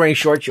like that he's wearing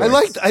short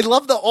shorts. I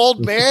love the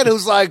old man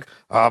who's like,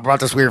 I brought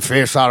this weird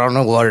fish. I don't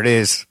know what it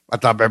is. I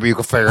thought maybe you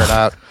could figure it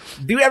out.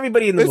 Do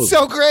everybody in the movie. It's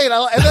so great.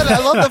 And then I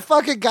love the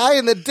fucking guy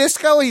in the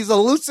disco. He's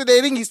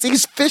hallucinating. He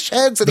sees fish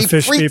heads and he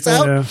freaks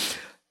out. Yeah.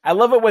 I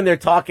love it when they're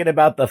talking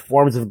about the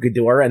forms of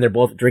Ghidorah and they're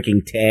both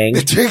drinking Tang.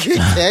 Drinking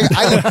Tang?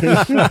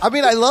 I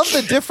mean, I love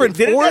the different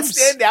Didn't forms. that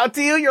stand out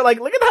to you? You're like,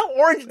 look at how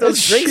orange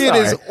those drinks shit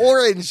are. is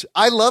orange.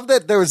 I love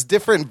that there was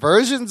different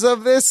versions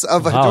of this,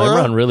 of Wow, Hedorah.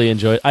 everyone really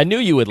enjoyed it. I knew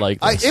you would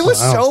like this. It was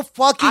so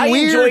fucking I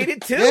weird. enjoyed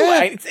it too.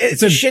 Yeah.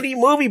 It's a shitty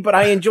movie, but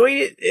I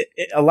enjoyed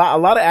it a lot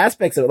of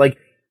aspects of it. Like,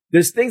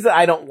 there's things that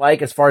I don't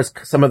like as far as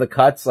some of the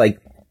cuts.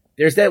 Like,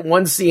 there's that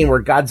one scene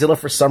where Godzilla,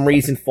 for some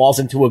reason, falls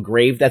into a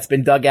grave that's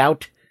been dug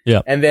out.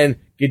 Yeah. And then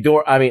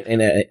Hedorah,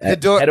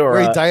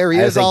 where he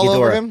diarrhea's all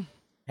over him.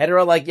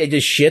 Hedorah,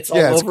 just shits all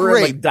it's over great.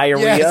 him, like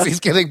diarrhea. Yes, he's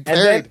getting buried.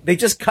 And then they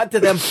just cut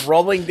to them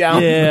rolling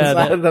down the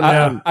side of the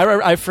mountain.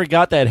 I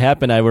forgot that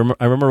happened. I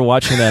remember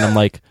watching that, and I'm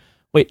like,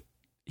 wait,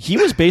 he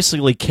was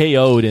basically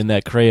KO'd in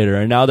that crater,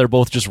 and now they're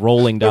both just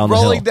rolling down the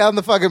hill. Rolling down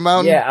the fucking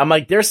mountain. Yeah, I'm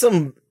like, there's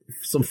some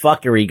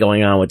fuckery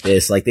going on with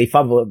this. Like, they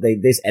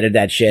just edited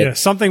that shit. Yeah,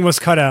 something was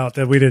cut out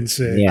that we didn't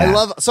see. Yeah. I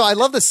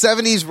love the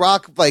 70s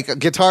rock, like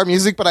guitar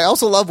music, but I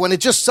also love when it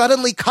just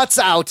suddenly cuts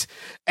out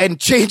and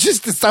changes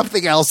to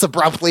something else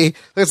abruptly.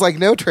 There's like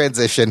no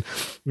transition.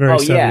 Very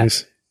 70s.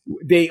 Yeah.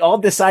 They all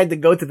decide to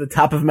go to the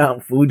top of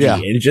Mount Fuji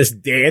and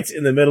just dance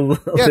in the middle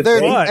of the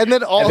thing. And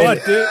then all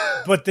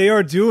but they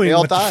are doing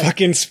what the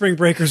fucking Spring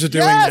Breakers are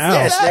doing now.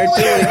 Yes, they're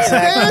doing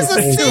There's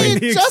a scene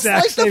the just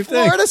exact like the same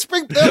Florida thing.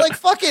 Spring. They're like,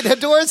 fuck it,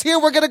 Hedorah's here.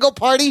 We're going to go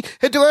party.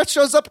 Hedorah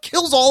shows up,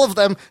 kills all of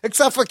them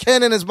except for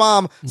Ken and his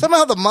mom.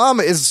 Somehow the mom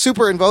is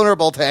super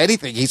invulnerable to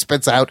anything he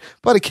spits out,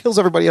 but he kills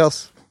everybody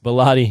else.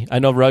 Bellotti, I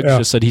know Ruggs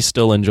just said he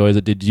still enjoys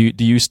it.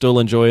 Do you still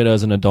enjoy it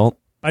as an adult?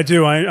 I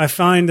do. I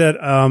find that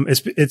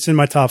it's in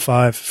my top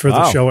 5 for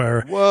the show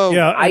era. Whoa.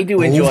 Yeah, I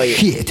do enjoy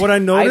it. What I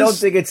noticed, I don't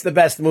think it's the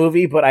best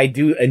movie, but I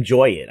do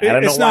enjoy it. I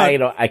don't know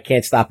why I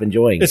can't stop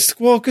enjoying it. It's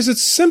because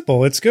it's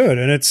simple, it's good,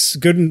 and it's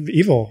good and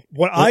evil.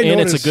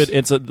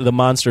 The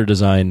monster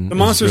design. The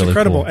monster's really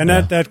incredible, cool. and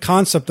that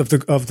concept of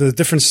the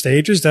different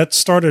stages that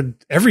started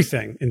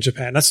everything in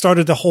Japan. That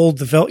started the whole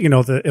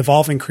the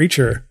evolving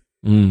creature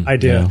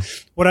idea. Yeah.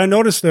 What I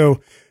noticed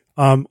though,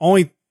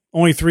 only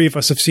 3 of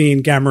us have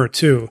seen Gamera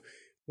 2.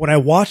 When I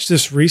watched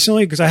this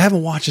recently, because I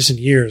haven't watched this in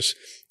years,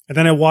 and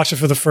then I watched it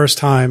for the first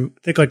time, I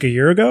think like a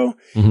year ago,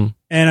 and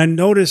I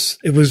noticed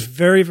it was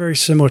very, very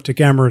similar to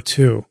Gamera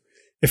 2.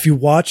 If you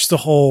watch the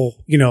whole,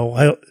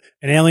 an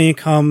alien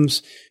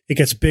comes, it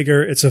gets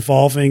bigger, it's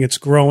evolving, it's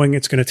growing,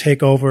 it's going to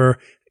take over.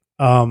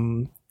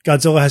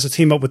 Godzilla has to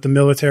team up with the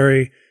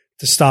military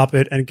to stop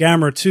it, and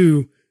Gamera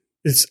 2,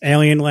 it's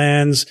alien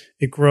lands,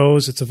 it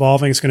grows, it's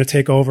evolving, it's going to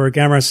take over.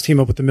 Gamera has to team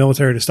up with the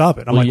military to stop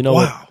it. I'm like,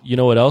 wow. You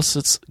know what else?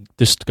 It's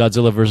this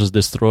Godzilla versus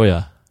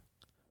Destroya.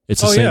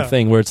 It's the same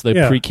thing where it's the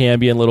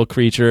Precambrian little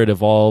creature, it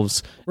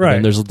evolves, right?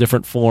 And there's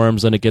different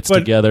forms, and it gets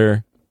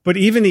together. But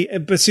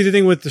see, the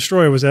thing with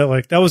Destroyer was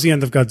that that was the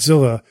end of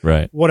Godzilla.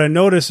 Right. What I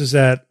noticed is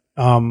that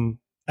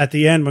at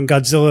the end when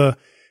Godzilla.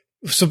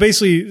 So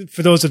basically,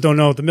 for those that don't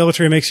know, the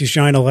military makes these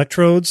giant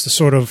electrodes to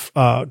sort of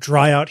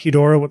dry out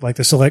Hedorah with like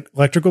this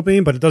electrical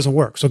beam, but it doesn't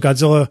work. So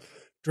Godzilla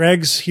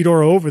drags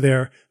Hedorah over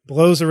there,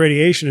 blows the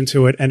radiation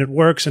into it, and it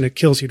works and it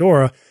kills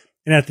Hedorah.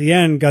 And at the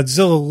end,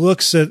 Godzilla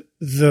looks at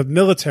the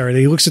military,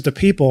 he looks at the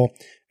people,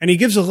 and he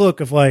gives a look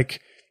of like,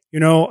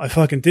 I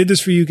fucking did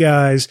this for you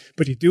guys,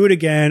 but you do it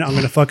again, I'm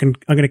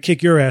gonna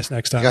kick your ass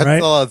next time,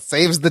 right? Godzilla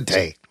saves the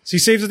day. So he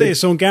saves the day.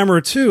 So in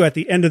Gamera 2, at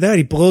the end of that,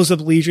 he blows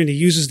up Legion. He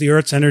uses the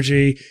Earth's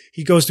energy.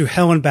 He goes through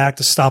hell and back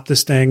to stop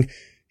this thing.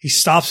 He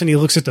stops and he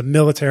looks at the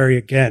military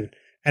again.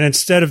 And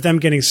instead of them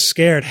getting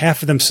scared,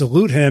 half of them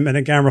salute him and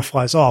then Gamera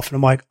flies off. And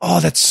I'm like, oh,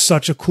 that's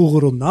such a cool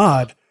little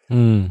nod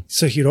to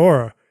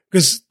Hedorah.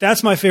 Because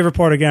that's my favorite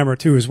part of Gamera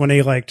 2 is when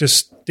they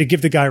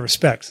give the guy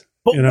respect.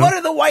 But what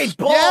are the white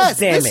balls? Yes,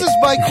 damn this it? is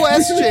my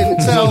question.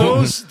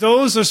 So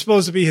those are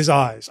supposed to be his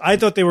eyes. I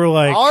thought they were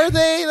like. Are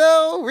they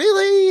though?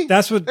 Really?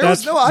 That's what. There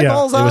was no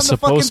eyeballs on the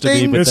fucking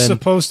thing. It's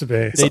supposed to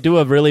be. They do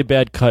a really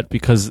bad cut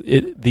because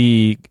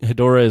the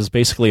Hedorah is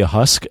basically a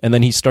husk, and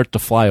then he starts to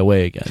fly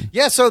away again.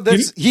 Yeah, so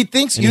he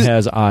thinks he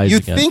has eyes. You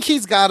again. think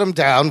he's got him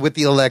down with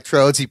the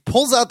electrodes. He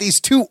pulls out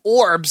these two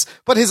orbs,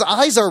 but his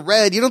eyes are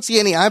red. You don't see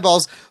any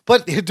eyeballs.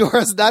 But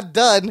Hedorah's not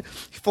done.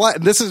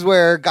 This is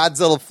where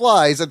Godzilla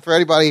flies. And for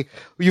anybody,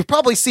 you've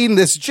probably seen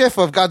this gif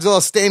of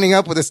Godzilla standing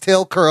up with his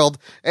tail curled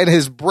and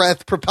his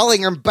breath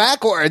propelling him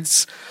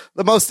backwards.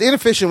 The most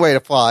inefficient way to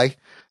fly.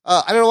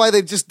 I don't know why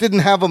they just didn't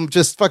have him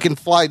just fucking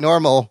fly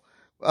normal,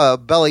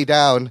 belly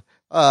down.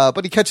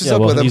 But he catches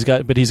up with him.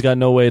 He's got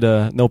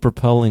no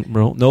propulsion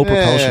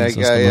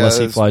system unless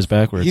he flies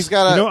backwards. He's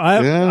got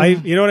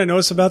you know what I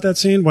noticed about that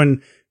scene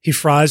when he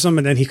fries him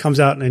and then he comes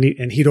out and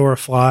Hedorah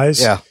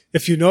flies. Yeah.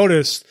 If you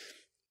noticed,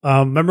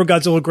 remember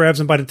Godzilla grabs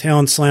him by the tail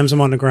and slams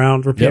him on the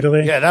ground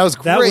repeatedly. Yep. Yeah, that was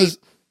great.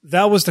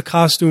 That was the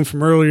costume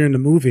from earlier in the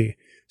movie.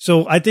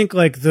 So I think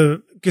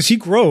because he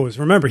grows.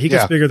 Remember, he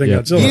gets bigger than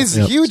Godzilla. He's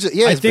huge.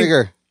 Yeah, he's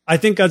bigger. I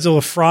think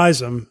Godzilla fries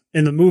him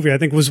in the movie. I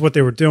think was what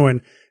they were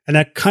doing. And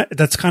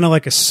that's kind of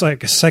like a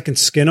second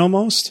skin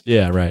almost.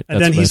 Yeah, right. And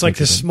then he's like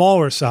this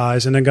smaller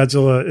size, and then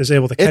Godzilla is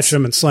able to catch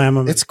him and slam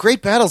him. It's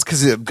great battles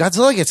because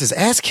Godzilla gets his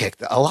ass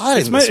kicked a lot.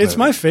 It's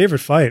my favorite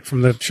fight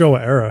from the Showa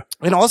era.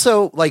 And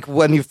also, like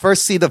when you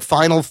first see the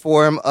final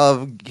form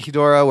of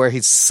Hedorah, where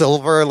he's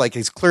silver, like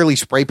he's clearly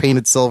spray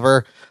painted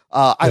silver.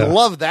 I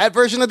love that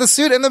version of the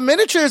suit, and the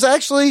miniatures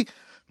actually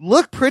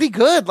look pretty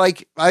good.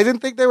 Like I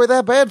didn't think they were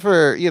that bad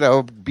for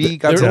B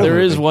Godzilla. There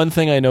is one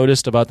thing I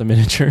noticed about the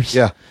miniatures.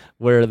 Yeah.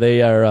 Where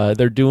they are,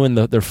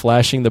 they're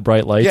flashing the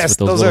bright lights with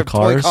those little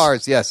cars. Toy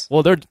cars. Yes.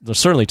 Well, they're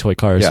certainly toy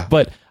cars. Yeah.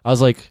 But I was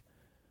like,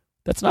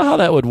 that's not how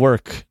that would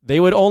work. They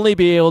would only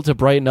be able to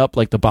brighten up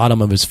like the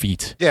bottom of his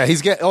feet. Yeah,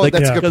 he's getting. Oh,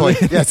 that's a good point.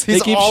 Yes,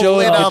 they keep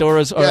showing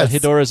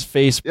Hedorah's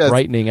face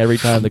brightening every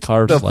time the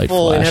car light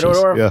flashes.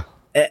 Hedorah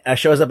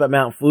shows up at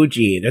Mount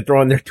Fuji. They're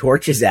throwing their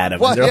torches at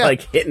him. And they're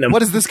like hitting him.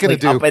 What is this going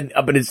to do?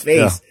 Up in his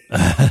face.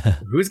 Yeah.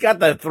 Who's got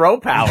the throw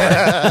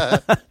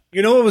power?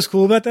 You know what was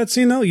cool about that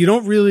scene, though? You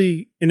don't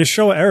really, in the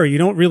Showa era, you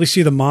don't really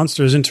see the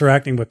monsters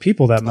interacting with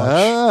people that much.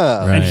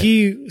 Right. And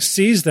he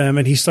sees them,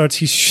 and he shoots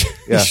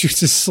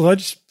his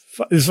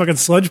fucking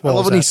sludge balls. I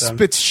love when he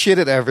spits shit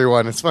at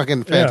everyone. It's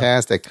fucking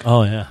fantastic. Yeah.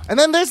 Oh yeah. And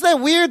then there's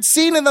that weird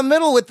scene in the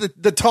middle with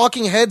the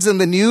talking heads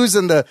and the news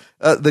and the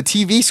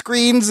TV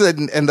screens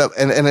and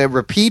it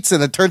repeats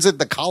and it turns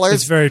into colors.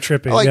 It's very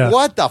trippy. Like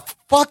what the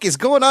fuck is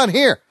going on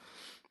here?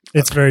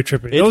 It's very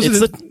trippy.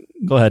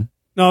 Go ahead.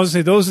 No, I was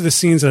going to say, those are the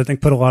scenes that I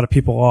think put a lot of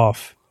people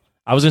off.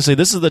 I was going to say,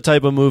 this is the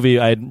type of movie,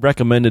 I had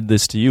recommended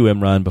this to you,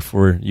 Imran,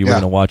 before you were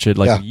going to watch it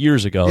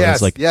years ago. Yes,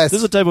 it's like, this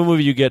is the type of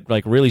movie you get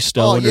like really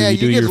stoned or you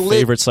do your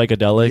favorite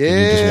psychedelic and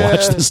you just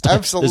watch this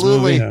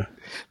absolutely. This movie.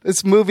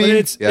 This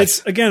movie. But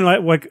it's again,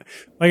 like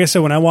I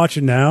said, when I watch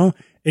it now,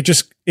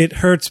 it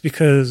hurts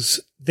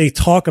because they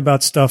talk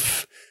about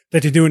stuff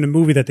that they do in the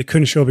movie that they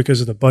couldn't show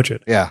because of the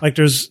budget. Yeah. Like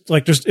there's,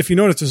 if you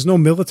notice, there's no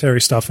military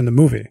stuff in the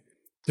movie.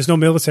 There's no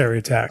military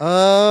attack.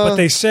 But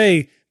they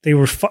say they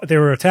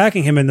were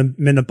attacking him and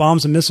the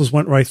bombs and missiles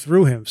went right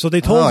through him. So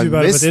they told you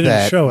about it, but they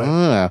didn't show it.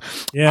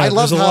 Yeah, I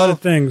love there's a lot of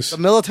things. The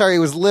military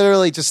was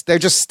literally they're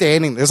just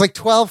standing. There's like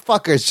 12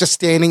 fuckers just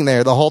standing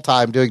there the whole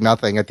time doing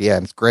nothing at the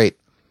end. It's great.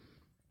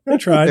 I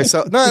tried.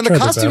 And the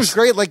costume's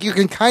great. Like you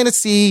can kind of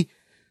see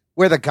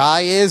where the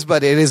guy is,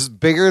 but it is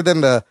bigger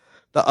than the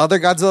other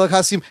Godzilla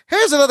costume.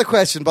 Here's another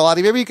question,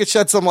 Baladi. Maybe you could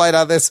shed some light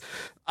on this.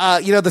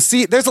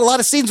 There's a lot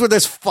of scenes where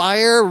there's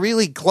fire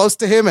really close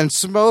to him and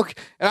smoke.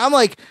 And I'm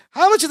like,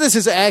 how much of this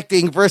is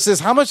acting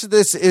versus how much of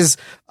this is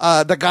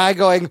the guy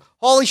going,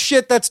 holy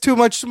shit, that's too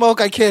much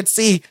smoke. I can't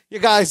see. You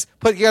guys,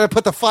 you got to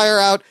put the fire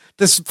out.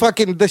 This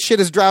shit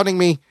is drowning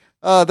me.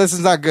 This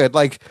is not good.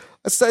 Like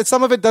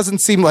some of it doesn't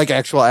seem like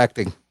actual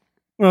acting.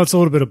 Well, it's a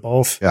little bit of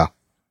both. Yeah.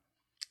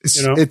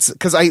 It's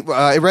because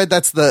I read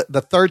that's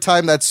the third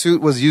time that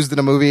suit was used in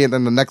a movie, and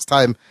then the next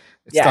time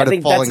it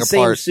started falling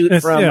apart. Same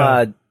suit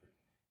from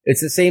it's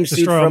the same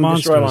suit from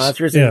Destroy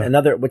Monsters and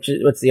another.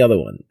 What's the other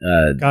one?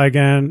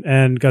 Gigan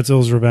and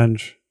Godzilla's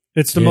Revenge.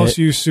 It's the most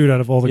used suit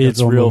out of all the Godzilla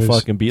It's real movies.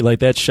 fucking beat. Like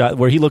that shot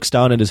where he looks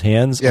down at his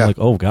hands. I'm like,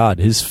 oh god,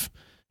 his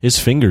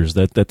fingers.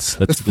 This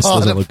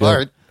doesn't look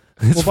good.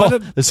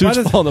 The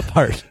suit's falling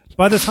apart.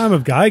 By the time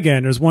of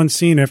Gigan, there's one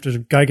scene after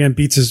Gigan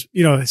beats his,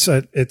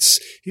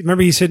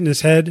 remember he's hitting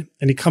his head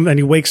and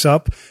he wakes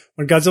up.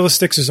 When Godzilla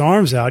sticks his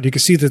arms out, you can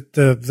see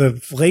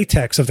the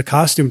latex of the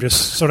costume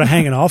just sort of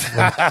hanging off of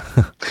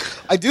him.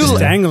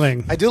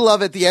 Dangling. I do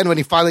love at the end when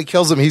he finally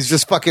kills him, he's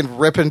just fucking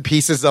ripping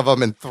pieces of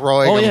him and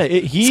throwing them.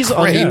 He is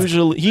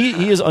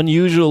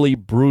unusually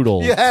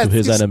brutal to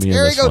his enemy in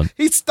this one.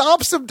 He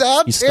stomps him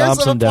down. He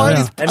stomps him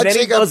down. And then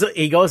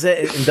he goes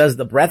and does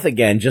the breath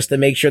again just to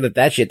make sure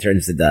that shit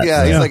turns to dust.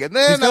 Yeah, he's like, he's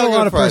got a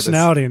lot of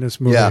personality in this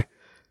movie. Yeah.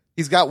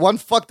 He's got one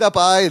fucked up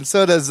eye, and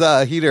so does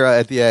Hedorah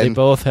at the end. They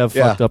both have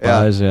fucked up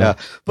eyes. Yeah.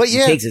 But He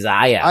takes his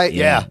eye out.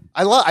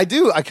 I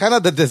do. I kind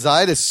of, the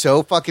design is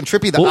so fucking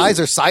trippy. The eyes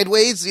are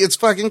sideways. It's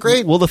fucking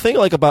great. Well, the thing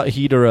like about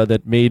Hedorah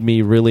that made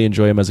me really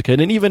enjoy him as a kid,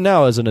 and even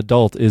now as an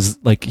adult, is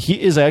like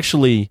he is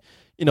actually,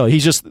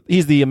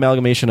 he's the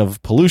amalgamation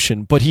of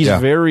pollution, but he's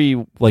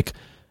very like.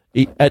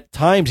 At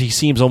times he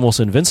seems almost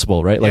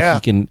invincible, right?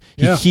 Like he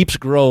keeps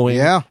growing.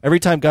 Yeah. Every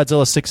time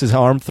Godzilla sticks his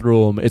arm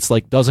through him, it's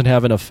like doesn't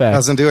have an effect.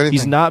 Doesn't do anything.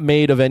 He's not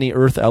made of any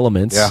earth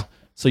elements. Yeah.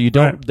 So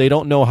they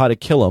don't know how to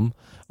kill him.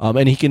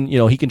 And he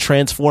can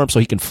transform so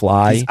he can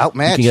fly. He's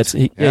outmatched.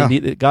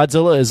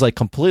 Godzilla is like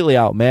completely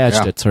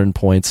outmatched at certain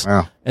points.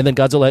 Yeah. And then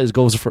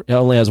Godzilla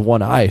only has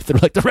one eye through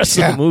like the rest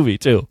of the movie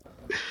too.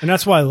 And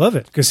that's why I love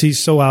it, because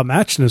he's so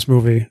outmatched in this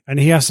movie, and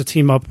he has to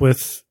team up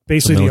with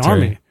basically the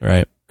army.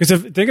 Right.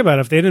 Because think about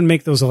it, if they didn't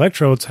make those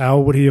electrodes, how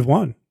would he have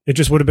won? It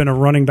just would have been a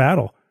running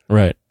battle.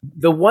 Right.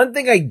 The one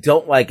thing I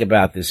don't like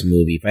about this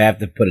movie, if I have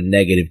to put a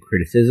negative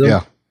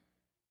criticism,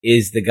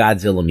 is the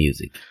Godzilla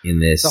music in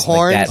this. The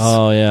horns? Like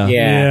yeah.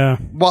 Yeah.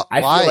 Well,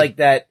 I feel like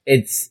that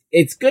it's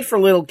good for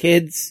little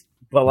kids,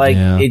 but like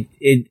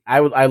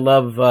I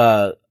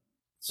love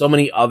so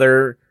many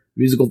other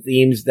musical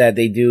themes that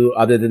they do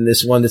other than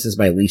this one. This is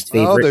my least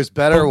favorite. Oh, there's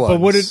better ones.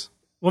 But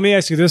let me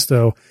ask you this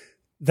though.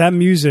 That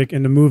music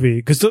in the movie,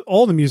 because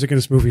all the music in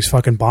this movie is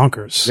fucking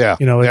bonkers. Yeah.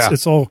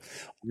 It's all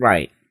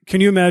right. Can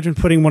you imagine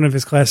putting one of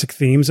his classic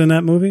themes in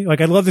that movie?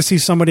 Like, I'd love to see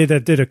somebody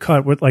that did a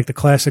cut with like the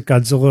classic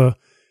Godzilla,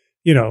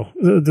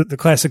 the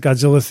classic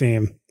Godzilla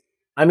theme.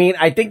 I mean,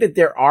 I think that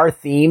there are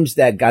themes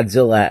that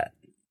Godzilla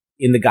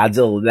in the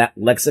Godzilla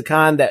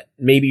lexicon that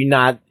maybe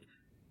not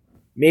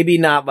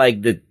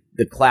like the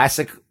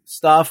classic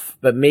stuff,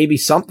 but maybe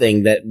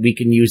something that we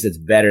can use that's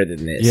better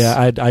than this. Yeah,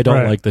 I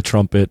don't like the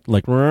trumpet.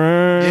 Like,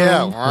 that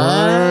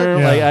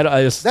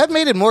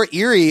made it more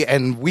eerie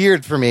and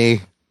weird for me.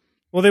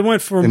 Well, they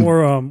went for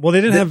more. They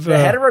didn't have the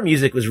Hedorah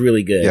music was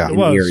really good. Yeah, and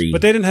eerie.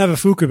 But they didn't have a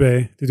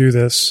Fukube to do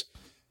this,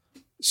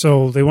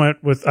 so they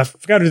went with. I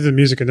forgot to do the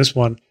music in this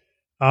one.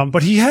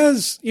 But he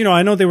has,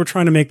 I know they were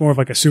trying to make more of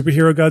like a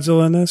superhero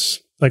Godzilla in this,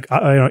 like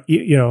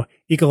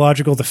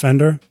ecological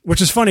defender,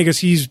 which is funny because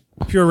he's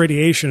pure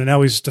radiation and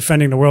now he's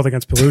defending the world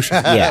against pollution.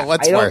 Yeah,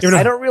 what's worse?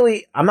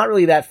 I'm not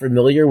really that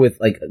familiar with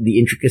like the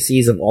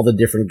intricacies of all the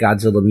different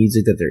Godzilla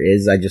music that there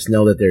is. I just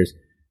know that there's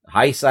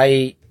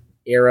Heisei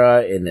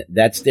era, and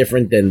that's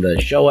different than the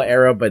Showa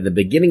era. But the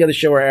beginning of the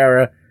Showa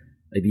era,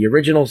 like the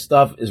original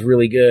stuff, is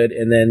really good.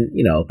 And then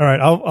all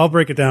right, I'll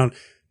break it down.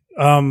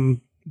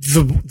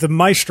 The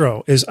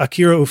maestro is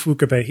Akira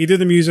Ufukube. He did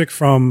the music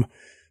from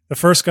the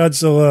first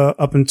Godzilla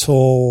up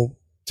until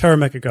Terra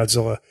Mecha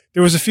Godzilla.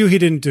 There was a few he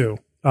didn't do.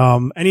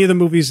 Any of the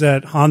movies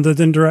that Honda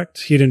didn't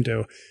direct, he didn't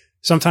do.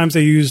 Sometimes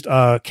they used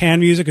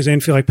canned music because they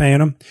didn't feel like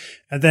paying him.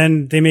 And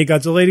then they made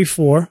Godzilla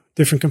 84,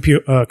 different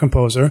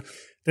composer.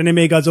 Then they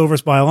made Godzilla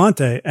vs.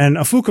 Biollante. And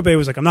Ufukube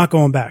was like, I'm not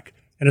going back.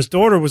 And his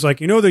daughter was like,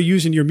 they're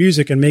using your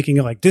music and making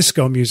it like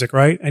disco music,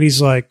 right? And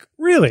he's like,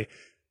 really?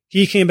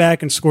 He came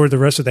back and scored the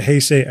rest of the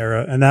Heisei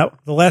era, and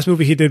the last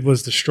movie he did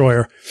was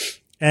Destroyer.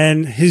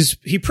 And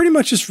he pretty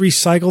much just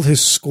recycled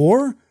his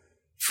score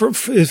for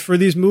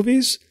these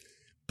movies.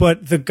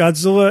 But the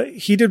Godzilla,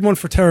 he did one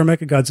for Terra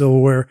Mecha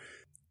Godzilla where,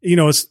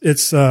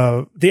 it's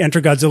the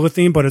Enter Godzilla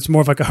theme, but it's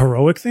more of like a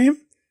heroic theme,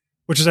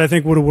 which is I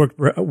think would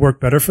have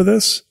worked better for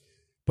this.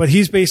 But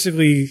he is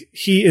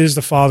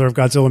the father of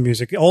Godzilla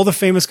music. All the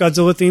famous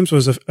Godzilla themes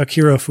was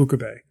Akira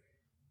Fukube.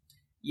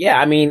 Yeah,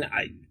 I mean,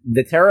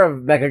 the Terror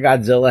of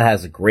Mechagodzilla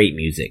has great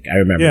music. I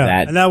remember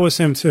that. And that was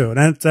him too.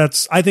 And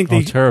that's I think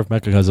Terror of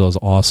Mechagodzilla is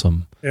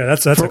awesome. Yeah,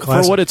 that's a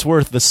classic. For what it's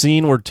worth, the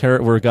scene where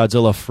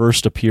Godzilla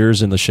first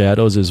appears in the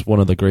shadows is one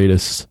of the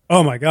greatest.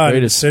 Oh my god,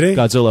 greatest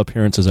Godzilla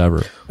appearances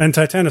ever. And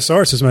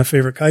Titanosaurus is my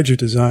favorite kaiju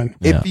design.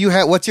 If you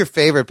had, what's your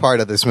favorite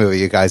part of this movie,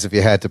 you guys? If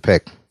you had to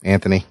pick,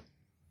 Anthony,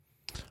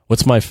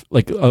 what's my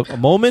a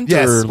moment?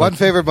 Yes, or one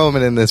favorite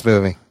moment in this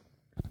movie.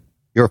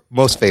 Your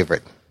most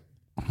favorite.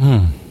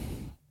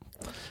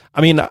 I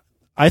mean,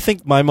 I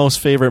think my most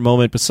favorite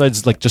moment,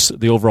 besides like just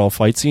the overall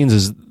fight scenes,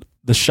 is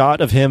the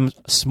shot of him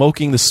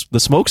smoking the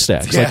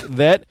smokestacks. Yeah.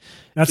 Like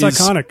that's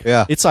iconic.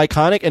 Yeah, it's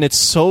iconic, and it's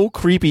so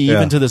creepy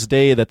even to this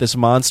day that this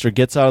monster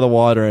gets out of the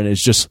water and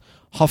is just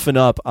huffing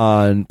up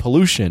on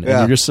pollution, and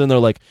you're just sitting there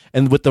like,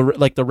 and with the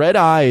red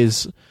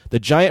eyes, the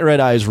giant red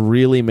eyes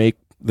really make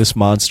this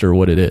monster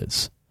what it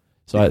is.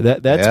 So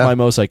that's my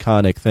most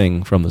iconic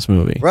thing from this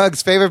movie.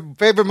 Ruggs,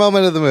 favorite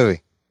moment of the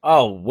movie.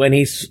 Oh, when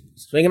he's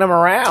swinging them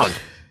around.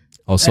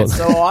 Also, that's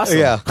so awesome.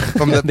 Yeah,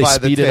 from the by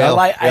the tail.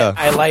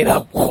 I light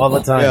up all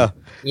the time.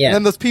 Yeah. And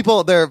then those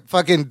people, their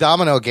fucking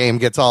domino game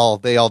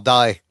they all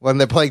die when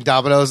they're playing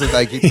dominoes, and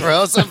like he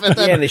throws them, and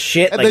then and the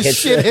shit, and the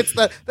shit hits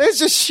there's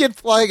just shit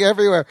flying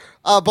everywhere.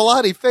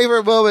 Bilotti,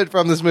 favorite moment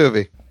from this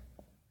movie.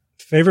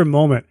 Favorite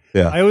moment.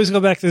 Yeah, I always go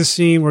back to the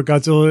scene where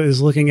Godzilla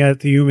is looking at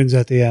the humans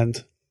at the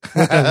end.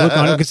 With that look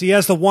on him, because he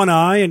has the one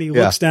eye and he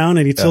looks down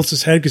and he tilts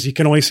his head because he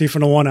can only see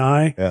from the one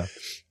eye. Yeah.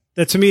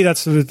 That to me,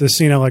 that's the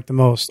scene I like the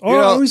most. Oh, You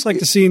know, I always like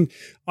the scene.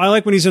 I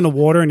like when he's in the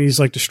water and he's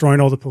like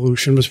destroying all the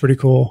pollution. It was pretty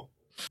cool.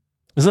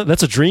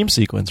 That's a dream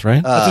sequence,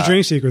 right? That's a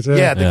dream sequence.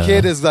 Yeah, the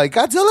kid is like,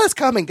 Godzilla's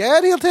coming,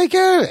 Dad. He'll take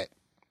care of it.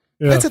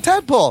 Yeah. It's a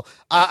tadpole.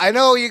 I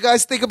know you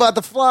guys think about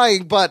the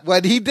flying, but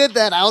when he did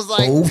that, I was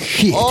like, Oh,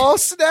 shit. oh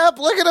snap,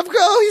 look at him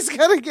go. He's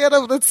going to get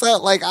him. That's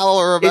like,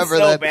 I'll remember It's so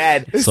that.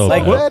 bad. It's So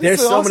Like bad. there's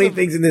It's so many awesome.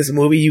 things in this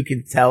movie you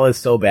can tell is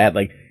so bad.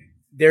 Like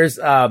there's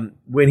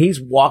when he's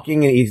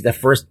walking and he's the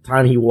first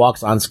time he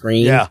walks on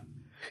screen. Yeah.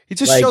 He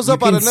just like, shows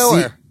up you out can of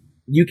nowhere.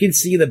 You can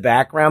see the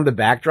background, the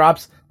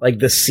backdrops, like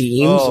the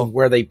seams Oh. of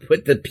where they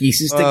put the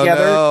pieces Oh,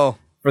 together no.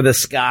 for the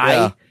sky.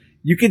 Yeah.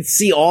 You can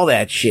see all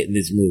that shit in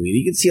this movie.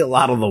 You can see a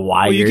lot of the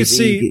wires. Well, you could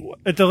see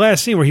at the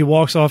last scene where he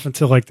walks off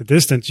into like the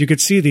distance, you could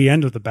see the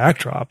end of the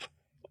backdrop.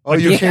 Oh,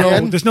 you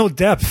can? There's no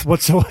depth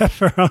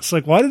whatsoever. I was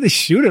like, why did they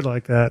shoot it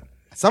like that?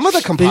 Some of the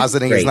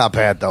compositing is Great. not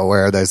bad, though,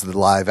 where there's the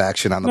live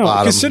action on the No,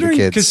 bottom. considering the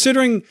kids.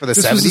 considering For the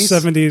this 70s? was the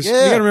 70s. Yeah.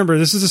 You got to remember,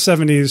 this is the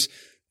 70s.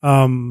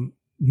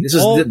 This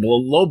is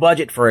low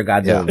budget for a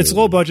Godzilla movie. It's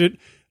low budget.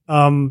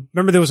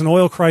 Remember, there was an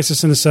oil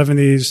crisis in the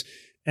 70s,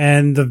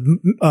 and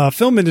the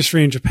film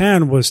industry in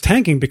Japan was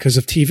tanking because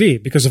of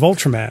TV, because of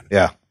Ultraman.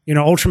 Yeah. You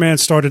know, Ultraman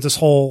started this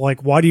whole,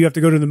 like, why do you have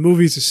to go to the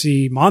movies to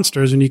see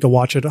monsters when you can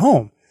watch it at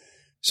home?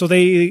 So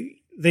they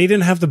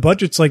didn't have the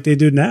budgets like they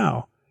do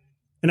now.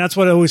 And that's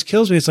what always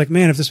kills me. It's like,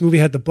 man, if this movie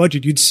had the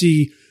budget, you'd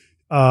see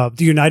the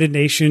United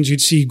Nations,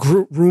 you'd see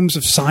rooms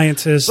of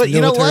scientists, But you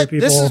know military what?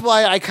 people. This is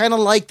why I kind of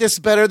like this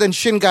better than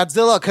Shin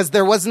Godzilla, because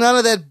there was none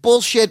of that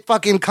bullshit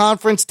fucking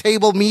conference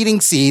table meeting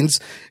scenes.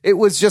 It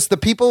was just the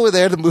people were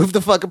there to move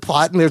the fucking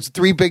plot, and there's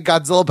 3 big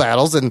Godzilla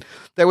battles, and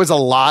there was a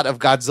lot of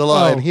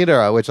Godzilla and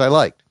Hedorah, which I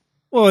liked.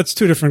 Well, it's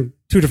two different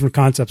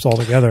concepts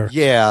altogether.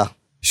 Yeah.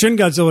 Shin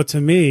Godzilla, to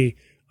me,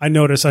 I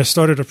noticed I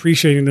started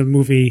appreciating the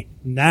movie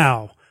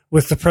now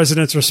with the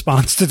president's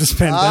response to this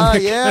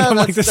pandemic. Yeah, and I'm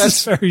like, this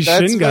is very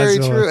Shin very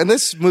Godzilla. true. And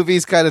this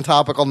movie's kind of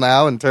topical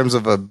now in terms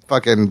of a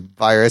fucking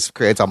virus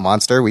creates a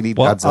monster. We need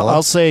Well, Godzilla.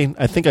 I'll say,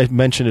 I think I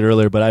mentioned it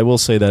earlier, but I will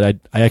say that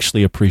I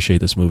actually appreciate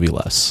this movie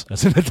less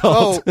as an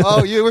adult.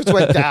 Yours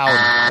went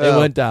down. It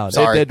went down.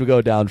 Sorry. It did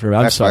go down for me.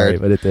 I'm sorry,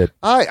 but it did.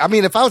 I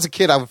mean, if I was a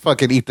kid, I would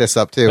fucking eat this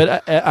up too.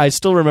 But I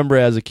still remember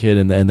as a kid,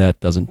 and that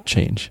doesn't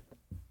change.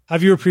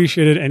 Have you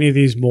appreciated any of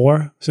these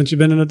more since you've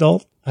been an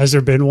adult? Has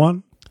there been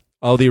one?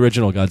 Oh, the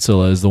original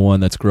Godzilla is the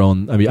one that's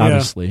grown. I mean, Yeah.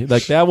 obviously,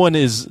 like that one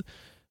is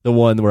the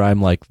one where I'm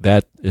like,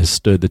 that has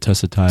stood the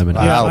test of time, and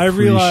Yeah, I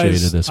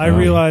appreciated this. I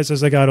realized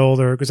as I got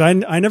older, because I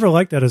never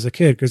liked that as a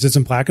kid, because it's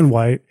in black and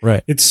white.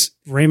 Right. It's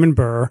Raymond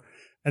Burr.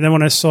 And then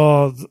when I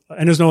saw,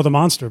 and there's no other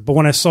monster, but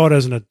when I saw it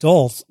as an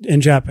adult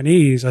in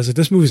Japanese, I said,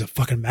 this movie's a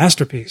fucking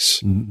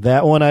masterpiece.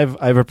 That one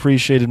I've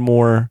appreciated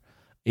more.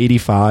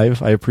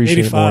 85, I appreciate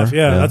 85, more.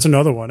 yeah, that's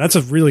another one. That's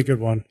a really good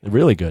one.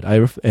 Really good.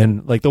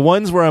 And like the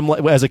ones where I'm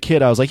like, as a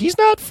kid, I was like, he's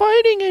not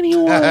fighting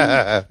anyone.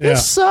 Yeah.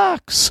 This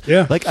sucks.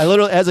 Yeah. Like I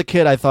literally, as a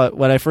kid, I thought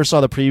when I first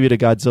saw the preview to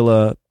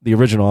Godzilla, the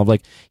original, I'm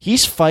like,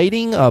 he's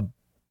fighting a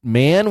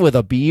man with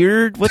a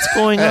beard. What's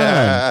going on?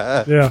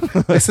 Yeah.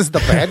 This is the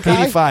bad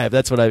guy? 85.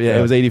 That's what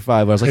it was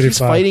 85. I was like, 85. he's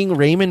fighting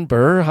Raymond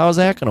Burr. How's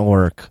that going to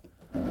work?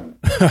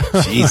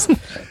 Jeez.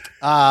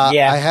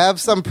 I have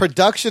some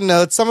production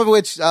notes, some of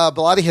which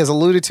Bilotti has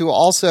alluded to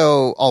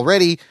also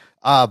already.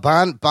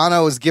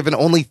 Bono was given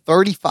only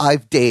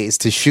 35 days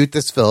to shoot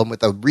this film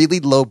with a really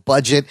low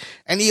budget,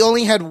 and he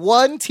only had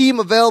one team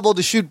available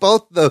to shoot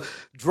both the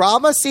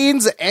drama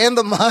scenes and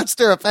the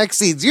monster effects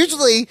scenes.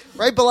 Usually,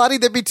 right, Bilotti,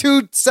 there'd be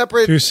two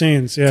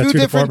scenes, yeah, two two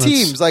different departments.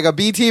 teams, like a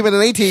B team and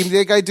an A team.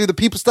 They guys do the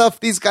people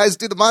stuff, these guys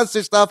do the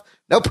monster stuff.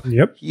 Nope.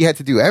 Yep. He had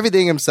to do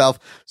everything himself.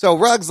 So,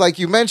 Ruggs, like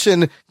you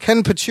mentioned,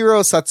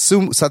 Kenpachiro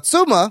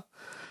Satsuma,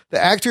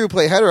 the actor who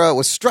played Hedorah,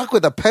 was struck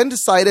with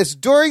appendicitis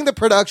during the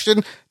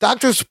production.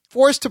 Doctors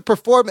forced to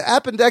perform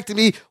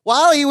appendectomy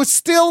while he was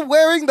still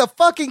wearing the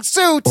fucking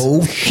suit.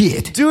 Oh,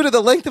 shit. Due to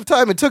the length of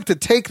time it took to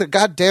take the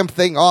goddamn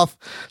thing off.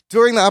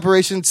 During the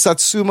operation,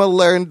 Satsuma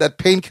learned that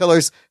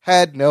painkillers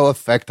had no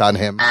effect on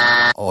him.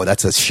 Oh,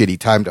 that's a shitty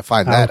time to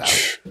find that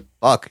out.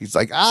 Fuck. He's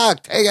like,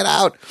 take it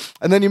out.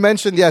 And then you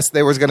mentioned, yes,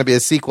 there was going to be a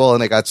sequel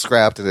and it got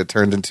scrapped and it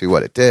turned into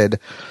what it did.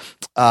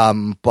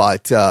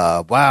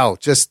 Wow,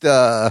 just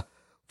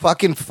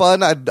fucking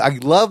fun. I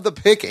love the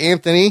pick,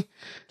 Anthony.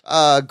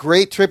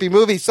 Great trippy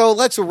movie. So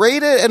let's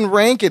rate it and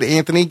rank it,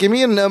 Anthony. Give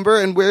me a number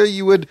and where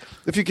you would,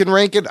 if you can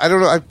rank it. I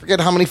don't know. I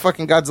forget how many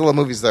fucking Godzilla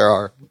movies there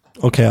are.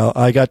 Okay,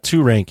 I got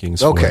 2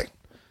 rankings. Okay.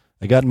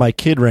 I got my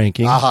kid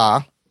ranking.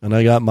 And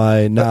I got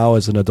my now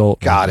as an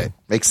adult. Got it.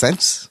 Makes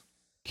sense.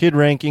 Kid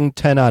ranking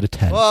 10 out of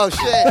 10. Oh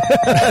shit.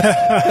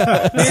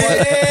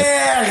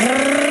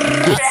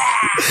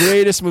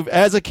 Greatest movie.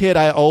 As a kid,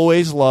 I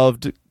always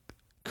loved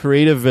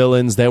creative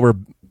villains that were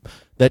bigger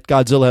than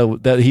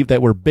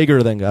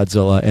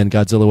Godzilla, and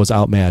Godzilla was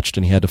outmatched,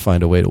 and he had to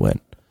find a way to win.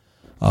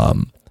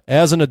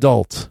 As an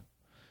adult,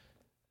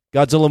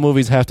 Godzilla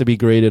movies have to be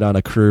graded on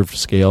a curved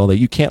scale. That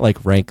you can't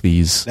like rank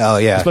these. Oh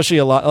yeah, especially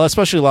a lot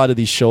of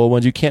these Showa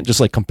ones. You can't just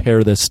like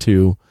compare this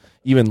to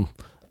even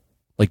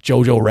like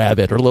Jojo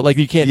Rabbit or like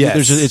you can't.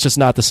 Yes. It's just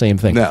not the same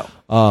thing.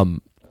 No.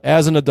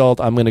 As an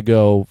adult, I'm going to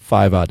go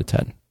 5 out of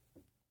 10.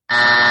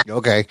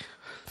 Okay.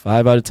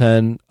 5 out of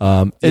 10.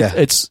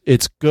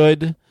 It's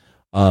good.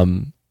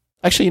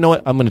 Actually, you know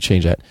what? I'm going to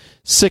change that.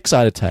 6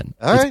 out of 10.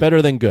 All it's right.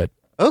 better than good.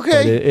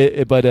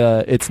 Okay. But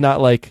it's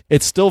not like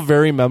it's still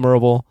very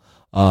memorable.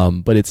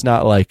 But it's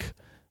not like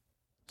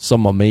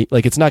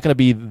like it's not going to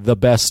be the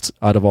best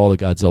out of all the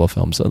Godzilla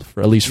films, at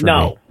least for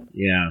me.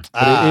 Yeah.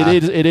 But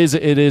it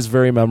is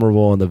very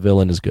memorable, and the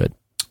villain is good.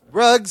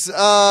 Rugs,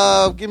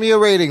 give me a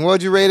rating. What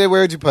would you rate it?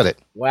 Where would you put it?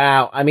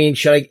 Wow. I mean,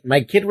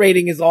 my kid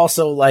rating is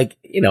also like,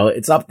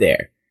 it's up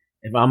there.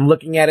 If I'm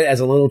looking at it as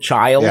a little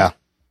child,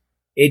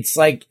 it's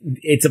like,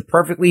 it's a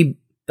perfectly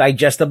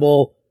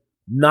digestible,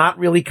 not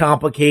really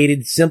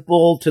complicated,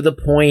 simple to the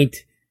point,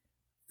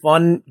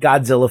 fun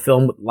Godzilla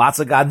film with lots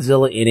of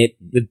Godzilla in it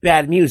with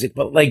bad music,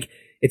 but like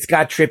it's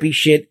got trippy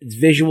shit. It's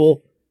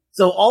visual.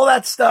 So all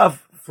that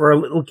stuff for a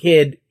little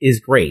kid is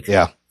great.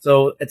 Yeah.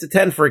 So it's a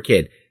 10 for a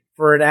kid.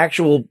 For an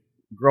actual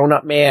grown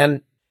up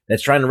man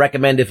that's trying to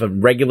recommend if a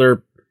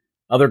regular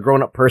other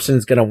grown up person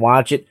is going to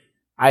watch it,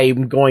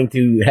 I'm going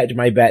to hedge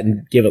my bet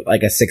and give it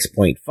like a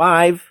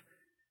 6.5,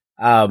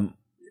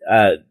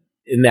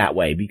 in that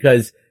way,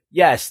 because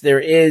yes, there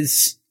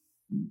is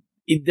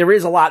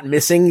a lot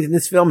missing in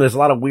this film. There's a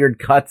lot of weird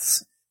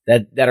cuts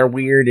that are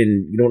weird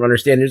and you don't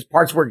understand. There's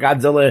parts where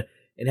Godzilla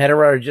and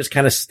Hedorah are just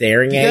kind of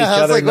staring at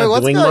each other. Like, not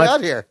what's doing going much.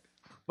 on here?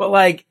 But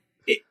like,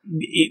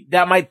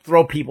 that might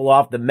throw people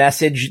off. The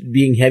message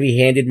being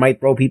heavy-handed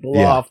might throw people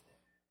off.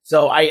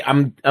 So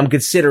I'm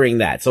considering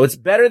that. So it's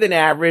better than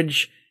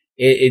average.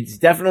 It's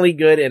definitely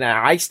good, and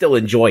I still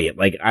enjoy it.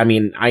 Like, I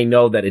mean, I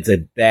know that it's a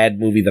bad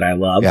movie that I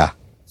love. Yeah.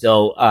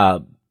 So,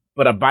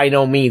 but by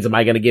no means am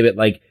I going to give it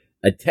like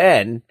a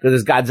 10, because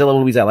there's Godzilla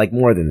movies I like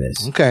more than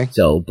this. Okay.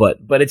 So,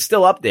 but it's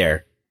still up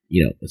there,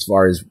 as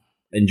far as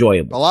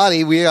enjoyable.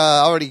 Balani, we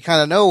already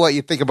kind of know what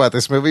you think about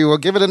this movie. We'll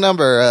give it a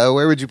number.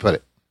 Where would you put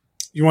it?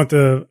 You want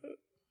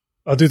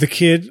I'll do the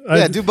kid.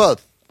 Yeah, do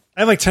both.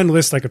 I have like 10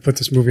 lists I could put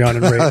this movie on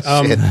and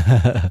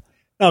rate.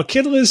 No,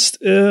 kid list,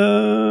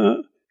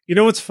 you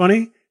know what's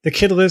funny? The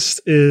kid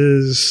list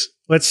is,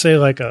 let's say,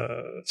 like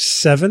a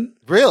 7.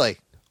 Really?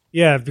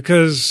 Yeah,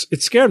 because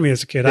it scared me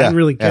as a kid. I didn't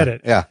really get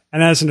it. Yeah.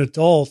 And as an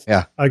adult,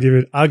 I'll give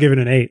it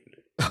an 8.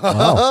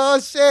 Oh,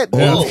 shit.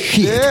 Oh,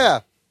 shit. Yeah.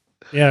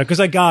 Yeah, because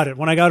I got it.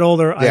 When I got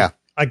older,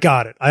 I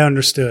got it. I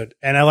understood.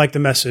 And I like the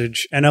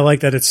message. And I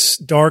like that it's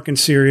dark and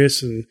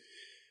serious and,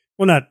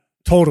 well, not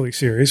totally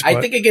serious.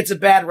 I think it gets a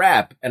bad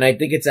rap, and I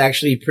think it's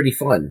actually pretty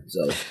fun.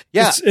 So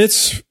yeah,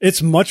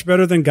 it's much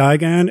better than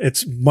Gigan.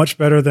 It's much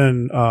better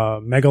than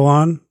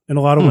Megalon in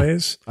a lot of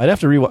ways. I'd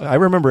have to rewatch. I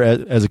remember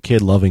as a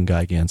kid loving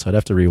Gigan, so I'd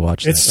have to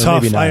rewatch. It's that.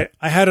 tough. Maybe not.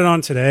 I had it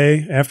on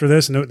today after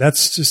this, and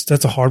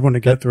that's a hard one to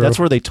get through. That's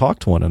where they talk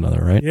to one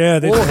another, right? Yeah,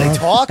 they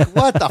talk.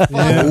 What the fuck?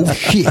 Oh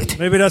shit!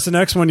 Maybe that's the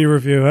next one you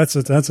review. That's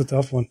a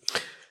tough one.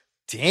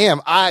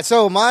 Damn.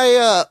 So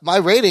my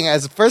rating,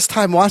 as the first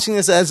time watching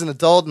this as an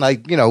adult,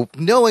 and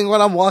knowing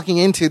what I'm walking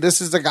into,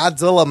 this is a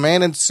Godzilla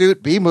man in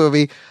suit B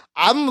movie.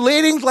 I'm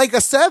leaning like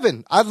a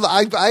 7.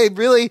 I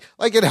really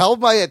like it.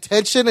 Held my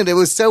attention, and it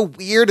was so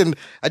weird, and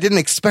I didn't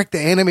expect the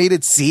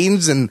animated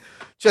scenes, and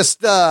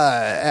just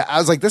I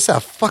was like, this is a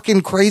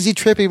fucking crazy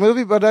trippy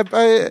movie. But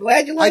I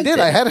glad you liked it.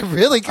 I had a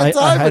really good I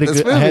time had with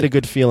this movie. I had a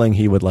good feeling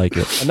he would like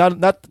it, and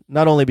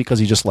not only because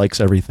he just likes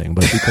everything,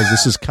 but because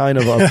this is kind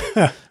of up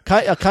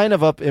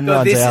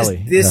Imran's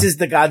alley. This is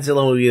the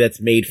Godzilla movie that's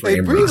made for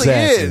him. It really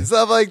is.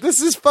 I'm like,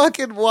 this is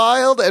fucking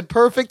wild and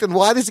perfect. And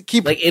why does it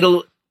keep like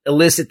it'll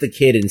elicit the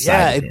kid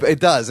inside? Yeah,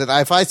 it does. And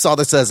if I saw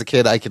this as a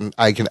kid, I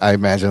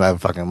imagine I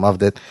fucking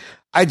loved it.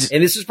 And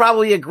this is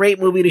probably a great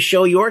movie to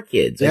show your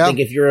kids. I think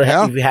if you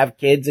have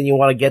kids and you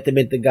want to get them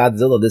into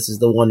Godzilla, this is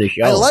the one to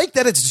show. I like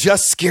that it's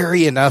just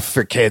scary enough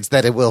for kids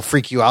that it will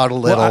freak you out a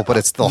little, but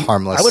it's still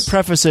harmless. I would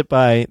preface it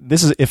by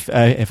this is if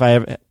I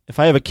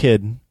have a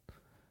kid.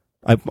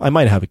 I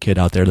might have a kid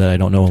out there that I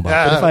don't know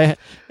about. But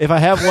if I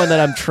have one that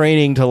I'm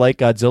training to like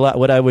Godzilla,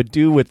 what I would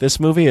do with this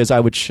movie is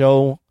I would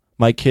show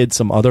my kid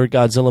some other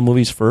Godzilla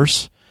movies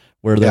first,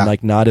 where they're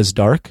like not as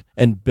dark,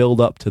 and build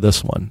up to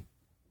this one.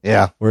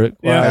 Yeah, where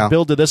I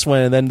build to this one,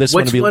 and then this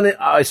Which one.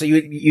 So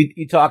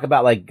you talk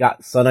about like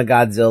Son of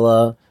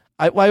Godzilla.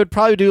 I would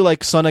probably do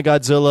like Son of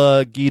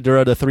Godzilla,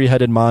 Ghidorah, the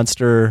 3-headed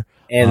monster,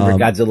 and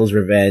Godzilla's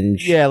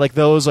Revenge. Yeah, like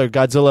those are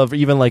Godzilla,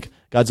 even like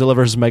Godzilla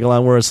versus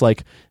Megalon, where it's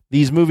like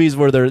these movies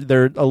where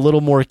they're a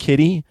little more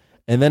kiddie,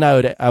 and then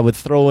I would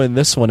throw in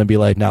this one and be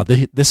like, now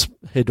this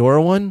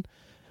Hedorah one,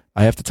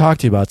 I have to talk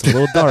to you about. It's a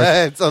little dark.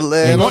 It's a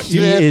little.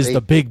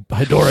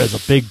 Hedorah is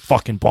a big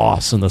fucking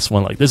boss in this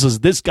one. Like this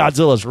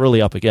Godzilla is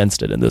really up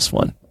against it in this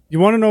one. You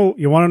want to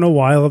know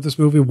why I love this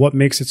movie? What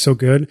makes it so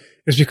good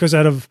is because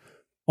out of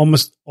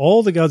almost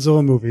all the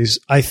Godzilla movies,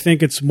 I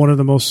think it's one of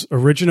the most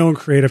original and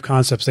creative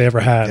concepts they ever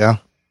had. Yeah.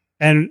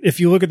 And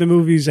if you look at the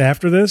movies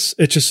after this,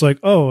 it's just like,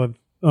 oh,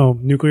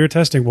 nuclear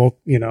testing woke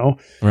up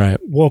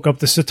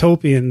the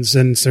Cetopians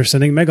and they're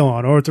sending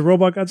Megalon, or the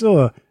robot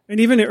Godzilla. And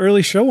even the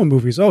early Showa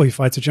movies, he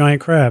fights a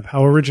giant crab.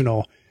 How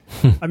original.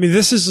 I mean,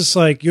 this is just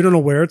like, you don't know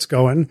where it's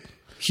going.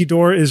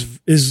 Hedorah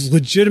is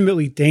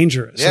legitimately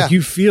dangerous. Yeah. Like,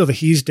 you feel that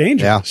he's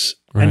dangerous.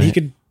 Yeah. And he Right.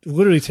 could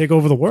literally take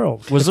over the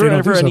world. Was if they there don't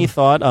ever do any something.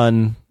 thought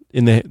on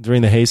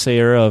during the Heisei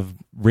era of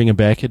bringing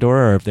back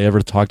Hedorah, or if they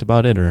ever talked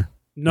about it, or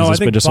No, has I this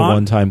think been just a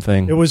one-time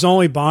thing? It was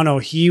only Bono.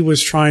 He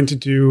was trying to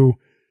do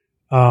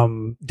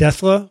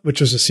Deathla,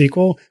 which was a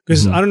sequel.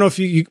 Because I don't know if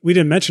we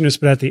didn't mention this,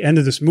 but at the end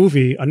of this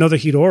movie, another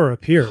Hedorah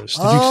appears.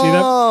 Did you see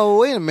that? Oh,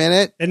 wait a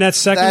minute. In that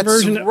second That's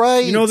version,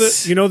 right. you know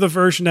the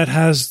version that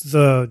has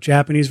the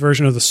Japanese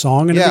version of the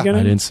song in the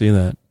beginning? I didn't see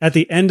that. At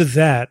the end of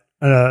that,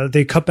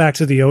 they cut back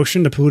to the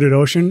ocean, the polluted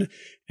ocean,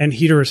 and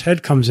Hedorah's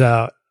head comes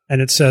out,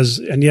 and it says,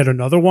 and yet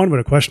another one with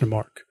a question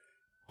mark.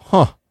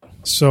 Huh.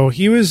 So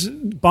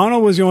Bono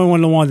was the only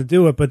one that wanted to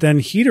do it, but then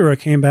Hedorah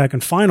came back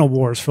in Final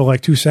Wars for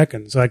like 2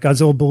 seconds. Like,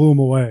 Godzilla blew him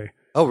away.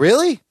 Oh,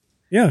 really?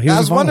 Yeah, I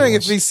was wondering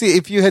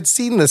if you had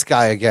seen this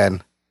guy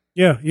again.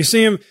 Yeah, you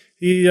see him.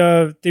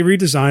 They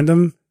redesigned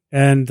him,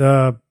 and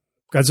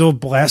Godzilla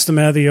blasts him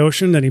out of the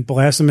ocean. Then he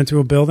blasts him into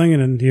a building,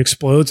 and then he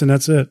explodes, and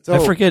that's it.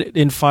 I forget.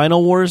 In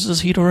Final Wars,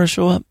 does Hedorah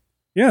show up?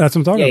 Yeah, that's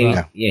what I'm talking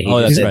about.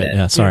 Oh, that's right.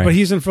 Yeah, sorry. But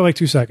he's in for like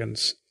 2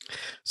 seconds.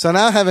 So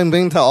now, having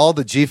been to all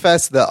the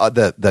G-Fest,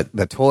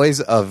 the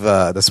toys of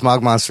the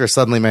Smog Monster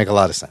suddenly make a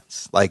lot of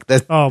sense. Like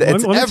that, Let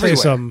it's me tell everywhere. you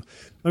something.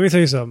 Let me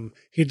tell you something.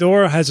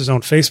 Hedorah has his own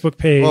Facebook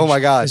page. Oh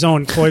my God. His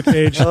own toy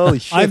page. Holy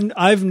shit.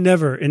 I've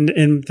never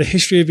in the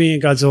history of being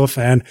a Godzilla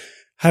fan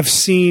have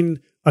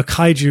seen a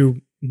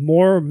kaiju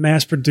more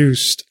mass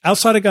produced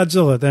outside of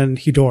Godzilla than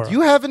Hedorah.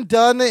 You haven't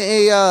done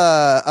a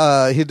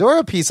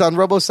Hedorah piece on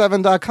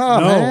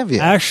Robo7.com, No, have you?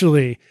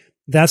 actually,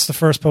 that's the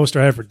first poster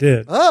I ever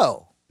did.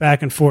 Oh.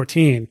 Back in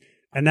 2014.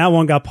 And that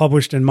one got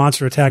published in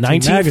Monster Attack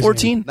Team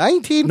magazine.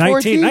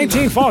 1914?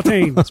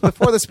 1914. It's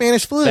before the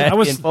Spanish flu. Back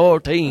in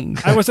 14.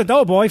 I was a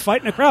doughboy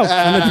fighting a crowd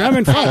on the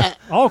German front.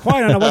 All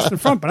quiet on the Western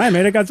front, but I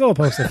made a Godzilla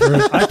poster for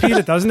an IP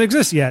that doesn't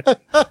exist yet.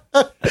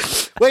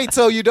 Wait,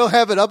 so you don't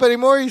have it up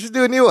anymore? You should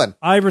do a new one.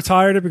 I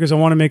retired it because I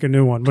want to make a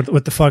new one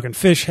with the fucking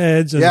fish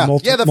heads and Yeah,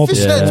 the the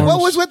fish heads.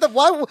 What was with the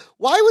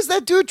why was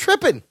that dude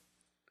tripping?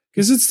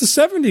 Because it's the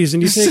 70s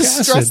and you He's take just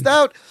acid. stressed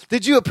out.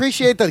 Did you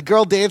appreciate the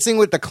girl dancing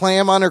with the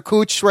clam on her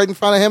cooch right in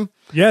front of him?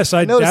 Yes,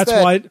 noticed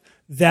that.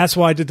 that's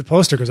why I did the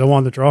poster, because I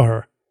wanted to draw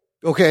her.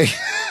 Okay.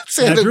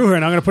 And I drew her,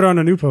 and I'm going to put her on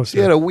a new poster.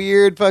 She had a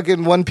weird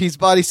fucking one-piece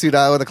bodysuit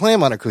on with a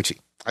clam on her coochie.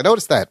 I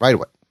noticed that right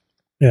away.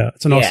 Yeah,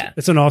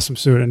 it's an awesome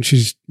suit, and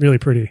she's really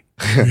pretty.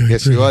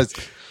 Yes, she was.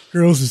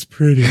 Girls is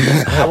pretty.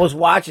 I was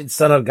watching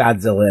Son of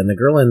Godzilla, and the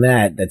girl in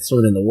that's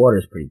swimming in the water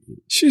is pretty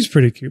cute. She's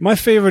pretty cute. My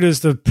favorite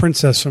is the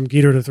princess from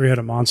Ghidorah the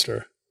Three-Headed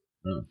Monster.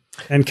 Oh.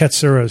 And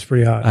Katsura is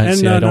pretty hot. I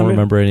don't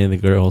remember any of the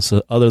girls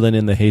other than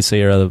in the Heisei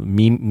era.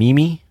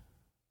 Mimi?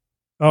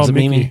 Oh, Was it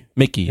Mickey. Mimi?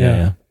 Mickey,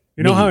 yeah.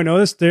 You know how I know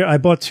this? I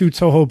bought 2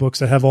 Toho books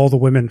that have all the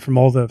women from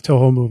all the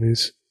Toho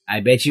movies. I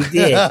bet you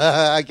did.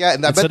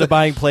 Instead of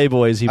buying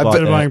Playboys, he bought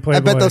that. I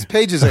bet those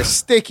pages are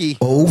sticky.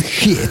 Oh,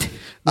 shit.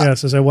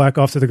 Yes, as I whack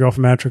off to the girl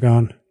from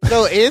Atragon.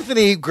 So,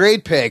 Anthony,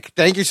 great pick.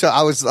 Thank you. So,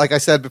 like I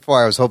said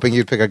before, I was hoping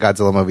you'd pick a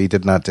Godzilla movie. You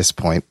did not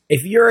disappoint.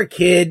 If you're a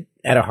kid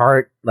at a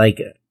heart, like,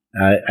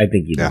 I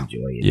think you'd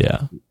enjoy it.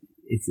 Yeah.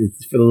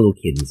 It's for the little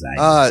kid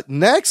inside.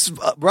 Next,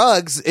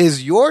 Ruggs,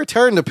 is your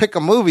turn to pick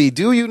a movie.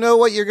 Do you know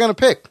what you're going to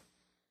pick?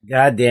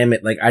 God damn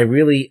it. Like,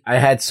 I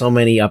had so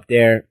many up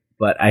there,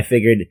 but I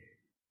figured,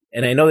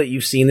 and I know that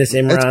you've seen this,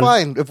 Imran. It's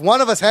fine. If one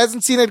of us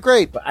hasn't seen it,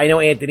 great. But I know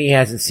Anthony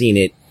hasn't seen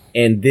it,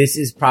 and this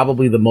is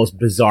probably the most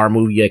bizarre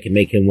movie I can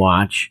make him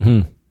watch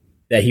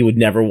that he would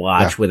never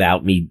watch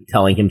without me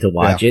telling him to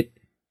watch it.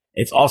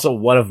 It's also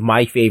one of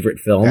my favorite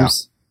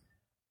films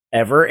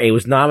ever. It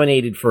was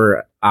nominated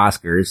for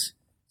Oscars,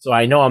 so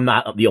I know I'm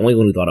not the only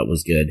one who thought it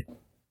was good.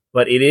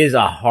 But it is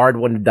a hard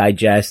one to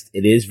digest.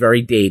 It is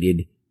very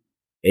dated.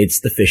 It's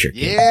The Fisher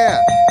King.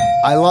 Yeah.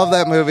 I love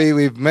that movie.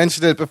 We've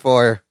mentioned it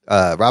before.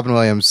 Robin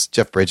Williams,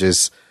 Jeff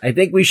Bridges. I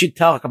think we should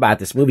talk about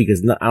this movie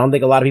because I don't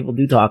think a lot of people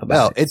do talk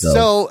about it.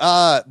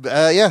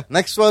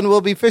 Next one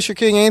will be Fisher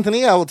King,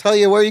 Anthony. I will tell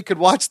you where you could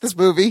watch this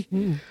movie.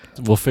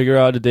 We'll figure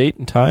out a date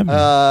and time.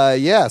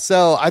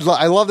 So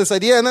I love this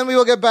idea. And then we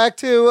will get back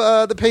to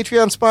the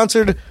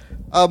Patreon-sponsored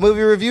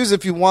movie reviews.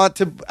 If you want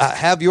to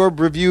have your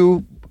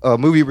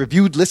movie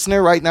reviewed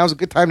listener, right now is a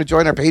good time to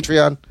join our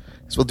Patreon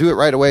because we'll do it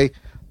right away.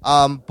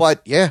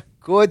 But yeah,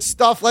 good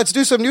stuff. Let's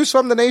do some news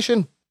from the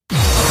nation.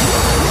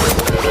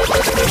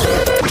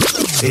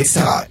 It's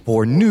time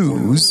for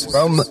news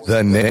from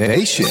the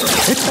nation.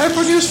 It's time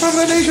for news from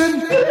the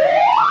nation.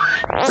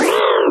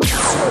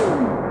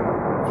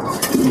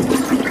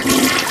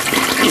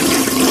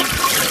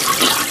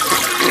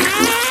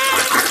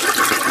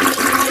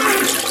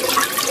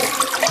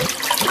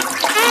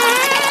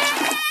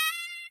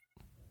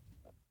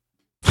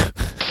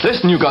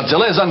 This new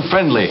Godzilla is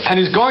unfriendly and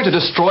is going to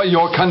destroy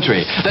your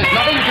country. There's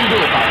nothing you can do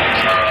about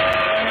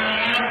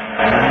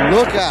it.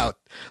 Look out.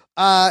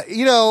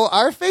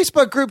 Our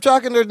Facebook group,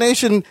 Jock and Nerd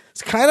Nation,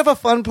 is kind of a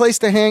fun place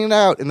to hang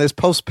out in this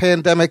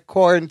post-pandemic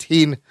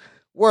quarantine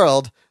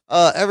world.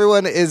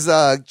 Everyone is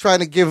trying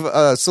to give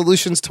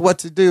solutions to what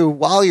to do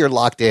while you're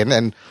locked in,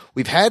 and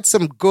we've had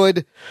some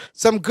good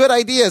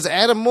ideas.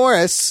 Adam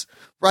Morris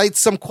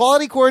writes some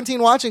quality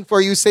quarantine watching for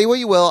you. Say what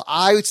you will.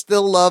 I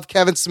still love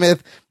Kevin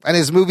Smith, and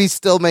his movies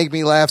still make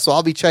me laugh, so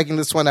I'll be checking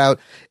this one out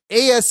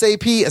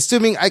ASAP,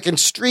 assuming I can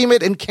stream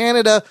it in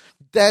Canada.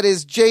 That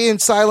is Jay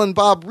and Silent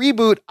Bob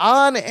Reboot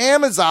on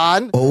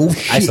Amazon. Oh,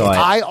 shit. I saw it.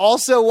 I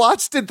also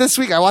watched it this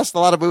week. I watched a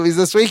lot of movies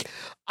this week.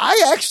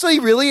 I actually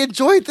really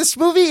enjoyed this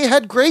movie. It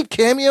had great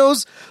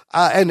cameos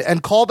and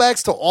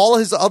callbacks to all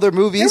his other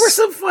movies. There's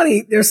some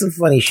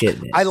funny shit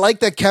in it. I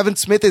like that Kevin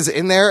Smith is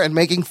in there and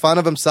making fun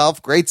of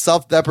himself. Great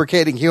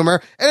self-deprecating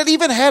humor. And it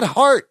even had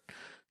heart,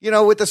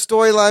 with the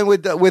storyline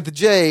with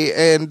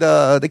Jay and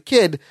the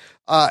kid.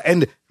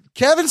 And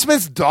Kevin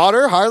Smith's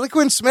daughter, Harley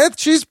Quinn Smith,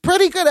 she's a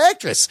pretty good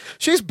actress.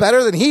 She's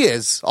better than he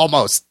is,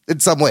 almost, in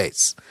some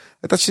ways.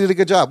 I thought she did a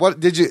good job. What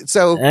did you?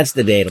 So that's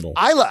debatable.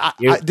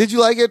 Did you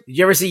like it? Did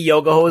you ever see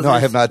Yoga Hosers? No, I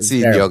have not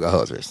seen Yoga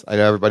Hosers. I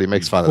know everybody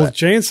makes fun of that.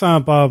 Jay and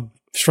Silent Bob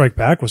Strike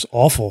Back was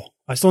awful.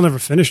 I still never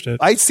finished it.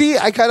 I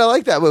kind of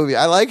like that movie.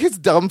 I like his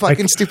dumb,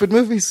 fucking stupid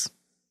movies.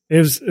 It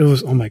was.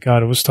 Oh my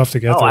god, it was tough to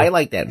get. Oh, I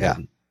like that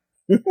movie.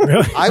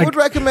 Really? I would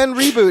recommend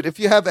Reboot if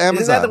you have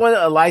Amazon. Isn't that the one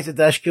that Eliza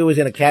Dushku was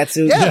in a cat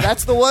suit? Yeah,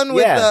 that's the one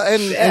with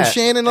and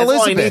Shannon That's Elizabeth.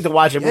 all you need to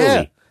watch a movie.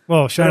 Yeah.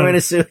 Well, Shannon, in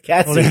a suit,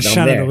 cat suit.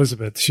 Shannon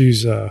Elizabeth.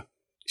 She's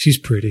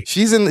pretty.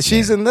 She's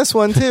in this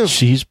one too.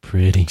 She's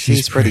pretty.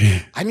 She's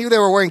pretty. I knew they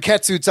were wearing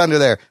cat suits under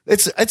there.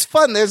 It's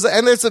fun.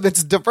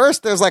 It's diverse.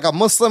 There's like a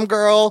Muslim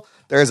girl.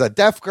 There's a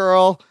deaf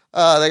girl.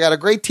 They got a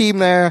great team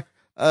there.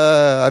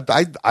 I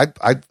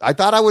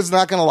thought I was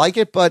not going to like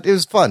it, but it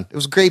was fun. It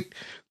was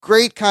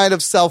great kind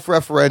of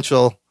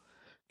self-referential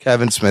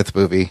Kevin Smith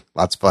movie.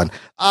 Lots of fun.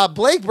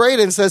 Blake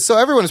Braden says, so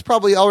everyone is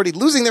probably already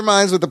losing their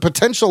minds with the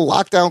potential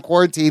lockdown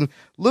quarantine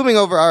looming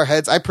over our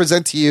heads. I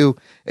present to you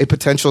a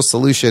potential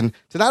solution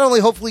to not only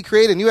hopefully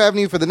create a new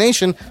avenue for the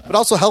nation, but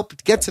also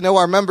help get to know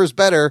our members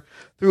better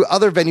through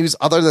other venues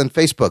other than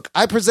Facebook.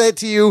 I present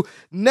to you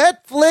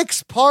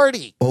Netflix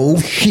Party. Oh,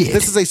 shit.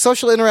 This is a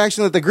social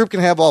interaction that the group can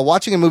have while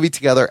watching a movie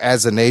together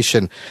as a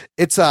nation.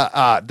 It's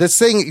this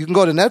thing. You can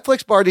go to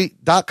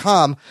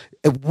netflixparty.com.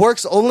 It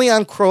works only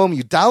on Chrome.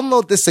 You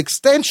download this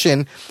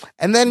extension,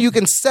 and then you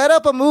can set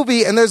up a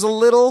movie, and there's a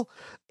little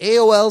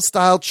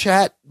AOL-style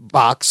chat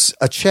box,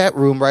 a chat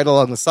room right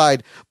along the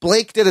side.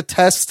 Blake did a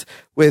test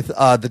with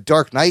The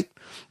Dark Knight,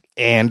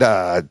 and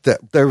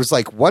there was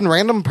like one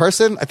random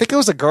person. I think it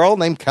was a girl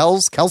named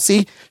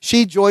Kelsey.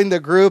 She joined the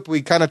group.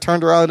 We kind of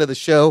turned her on to the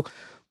show.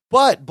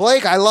 But,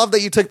 Blake, I love that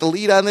you took the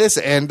lead on this,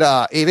 and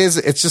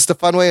it's just a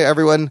fun way for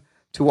everyone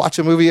to watch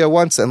a movie at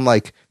once and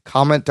like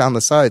comment down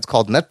the side. It's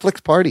called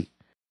Netflix Party.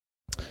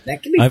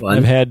 That can be fun.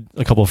 I've had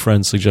a couple of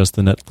friends suggest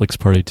the Netflix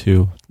Party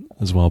too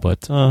as well,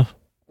 but I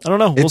don't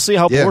know. We'll see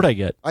how bored I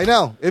get. I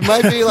know. It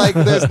might be like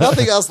there's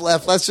nothing else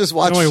left. Let's just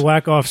watch. You only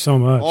whack off so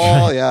much.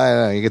 Oh, yeah, I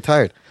know. You get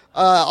tired.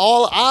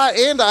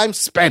 And I'm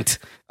spent.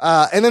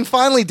 And then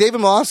finally,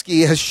 David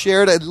Malofsky has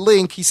shared a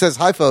link. He says,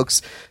 hi,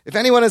 folks. If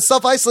anyone is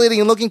self-isolating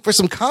and looking for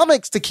some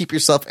comics to keep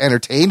yourself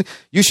entertained,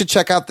 you should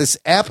check out this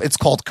app. It's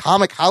called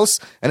Comic House,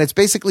 and it's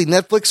basically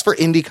Netflix for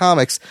indie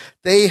comics.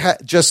 They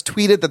just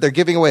tweeted that they're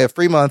giving away a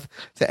free month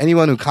to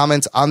anyone who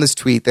comments on this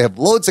tweet. They have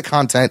loads of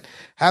content.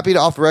 Happy to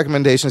offer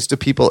recommendations to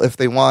people if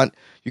they want.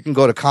 You can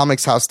go to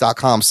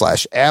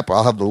comicshouse.com/app.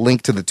 I'll have the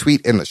link to the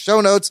tweet in the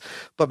show notes.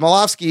 But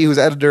Malofsky, who's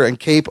editor and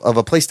cape of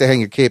A Place to Hang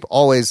Your Cape,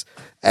 always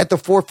at the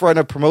forefront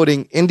of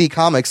promoting indie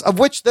comics, of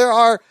which there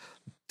are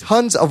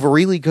tons of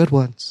really good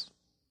ones.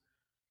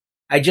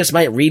 I just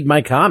might read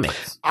my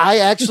comics. I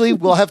actually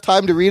will have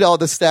time to read all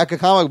the stack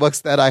of comic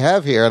books that I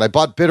have here. And I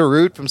bought Bitter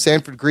Root from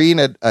Sanford Green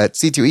at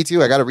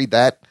C2E2. I got to read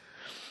that.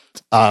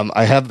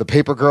 I have the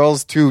Paper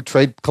Girls 2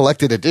 trade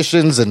collected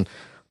editions and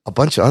a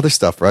bunch of other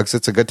stuff, Ruggs.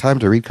 It's a good time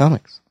to read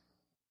comics.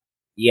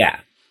 Yeah.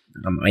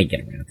 I might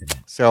get around to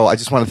that. So I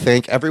just want to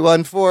thank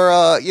everyone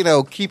for,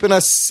 keeping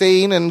us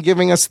sane and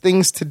giving us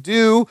things to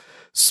do.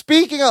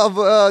 Speaking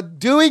of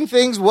doing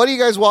things, what are you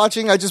guys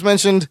watching? I just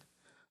mentioned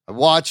I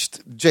watched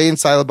Jay and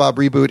Silent Bob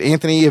Reboot.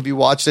 Anthony, have you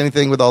watched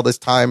anything with all this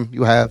time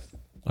you have?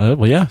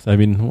 Well, yeah. I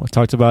mean, I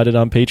talked about it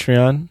on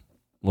Patreon.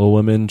 Little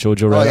Women,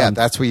 Jojo Rabbit. Oh, yeah.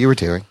 That's what you were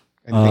doing.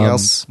 Anything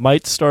else?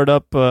 Might start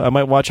up. I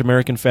might watch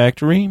American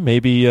Factory.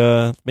 Maybe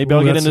I'll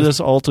get into this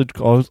altered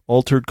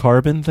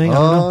carbon thing. I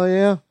don't know.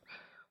 Yeah.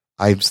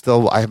 I'm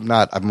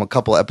a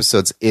couple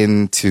episodes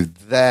into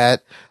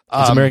that.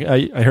 I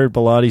heard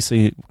Bilotti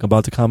say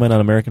about to comment on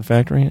American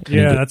Factory.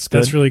 Yeah,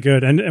 that's really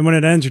good. And when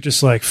it ends, you're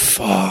just like,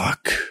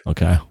 fuck.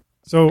 Okay.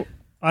 So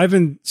I've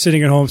been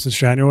sitting at home since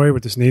January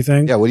with this knee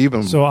thing. Yeah, what have you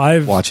been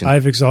watching?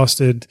 I've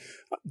exhausted.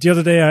 The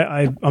other day,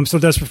 I'm so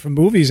desperate for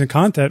movies and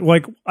content.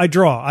 Like, I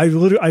draw.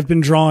 I've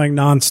been drawing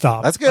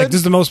nonstop. That's good. Like, this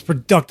is the most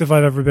productive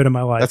I've ever been in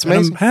my life. That's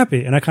amazing. And I'm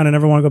happy, and I kind of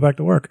never want to go back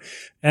to work.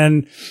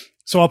 And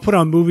so I'll put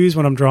on movies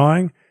when I'm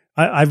drawing.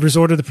 I've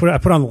resorted to I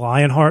put on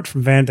Lionheart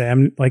from Van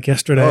Damme like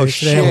yesterday. Oh,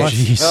 today I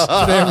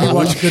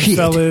watched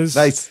Goodfellas.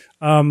 Nice.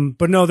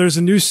 But no, there's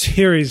a new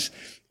series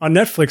on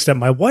Netflix that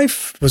my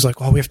wife was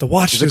like, "Oh, we have to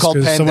watch Is this." it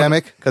called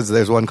Pandemic? Because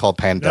there's one called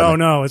Pandemic.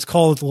 No, it's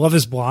called Love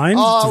Is Blind.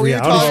 Oh, It's a we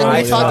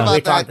reality show.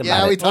 talked about that.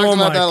 Yeah, we talked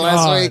about that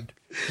last week.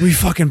 We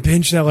fucking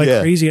binged that like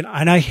crazy, and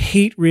I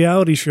hate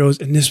reality shows,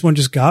 and this one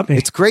just got me.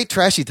 It's great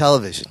trashy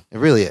television. It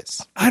really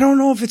is. I don't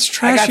know if it's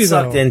trashy. I got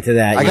sucked into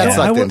that. I got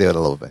sucked into it a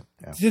little bit.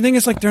 Yeah. The thing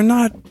is, like, they're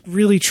not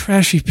really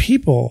trashy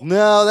people.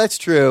 No, that's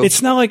true.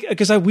 It's not like,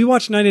 because we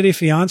watched 90 Day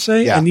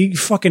Fiance, and you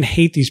fucking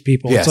hate these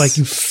people. Yes. It's like,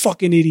 you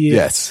fucking idiot.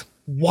 Yes.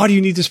 Why do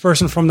you need this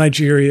person from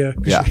Nigeria?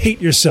 Because you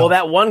hate yourself. Well,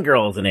 that one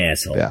girl is an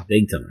asshole. Yeah.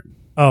 Big time.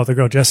 Oh, the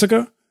girl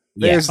Jessica?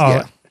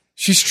 Yeah.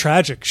 She's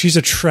tragic. She's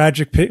a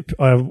tragic.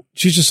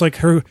 She's just like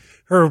her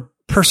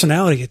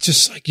personality. It's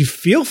just like you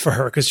feel for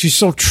her because she's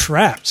so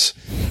trapped.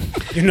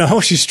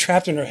 She's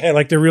trapped in her head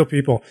like they're real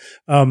people.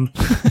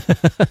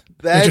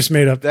 They're just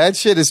made up. That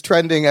shit is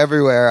trending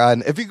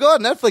everywhere. If you go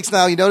on Netflix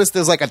now, you notice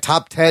there's like a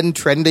top 10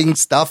 trending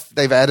stuff.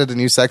 They've added a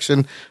new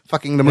section.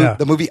 Fucking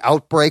the movie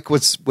Outbreak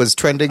was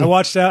trending. I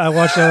watched that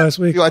last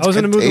week. I was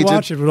in the mood to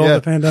watch it with all the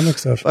pandemic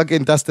stuff.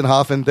 Fucking Dustin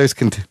Hoffman.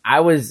 I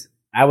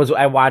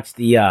watched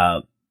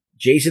the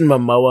Jason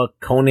Momoa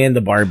Conan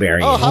the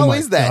Barbarian. Oh, how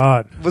is that?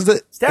 God. Was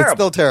it? It's terrible. It's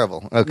still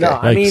terrible. Okay. No,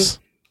 I mean,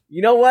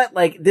 you know what?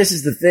 Like, this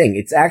is the thing.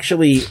 It's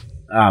actually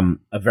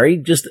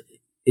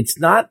it's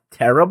not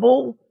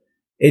terrible.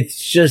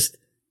 It's just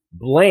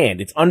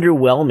bland. It's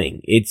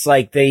underwhelming. It's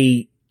like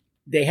it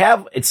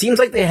seems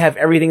like they have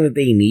everything that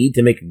they need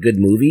to make a good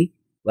movie.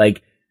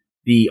 Like,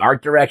 the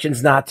art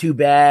direction's not too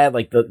bad.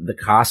 Like, the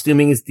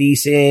costuming is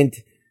decent.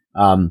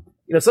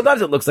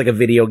 Sometimes it looks like a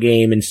video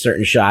game in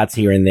certain shots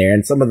here and there,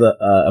 and some of the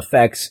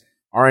effects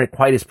aren't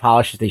quite as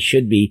polished as they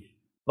should be.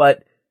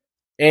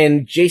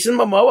 And Jason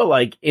Momoa,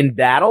 like, in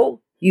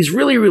battle, he's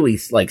really, really,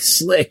 like,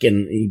 slick,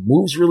 and he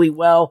moves really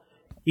well.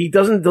 He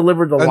doesn't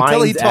deliver the lines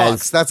until he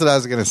talks. That's what I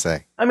was going to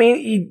say. I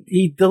mean,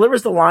 he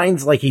delivers the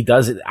lines like he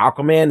does in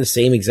Aquaman the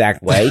same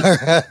exact way.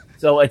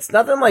 So it's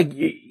nothing like,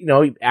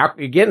 you're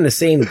getting the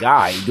same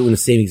guy doing the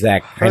same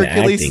exact kind of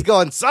acting. Hercules is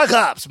going,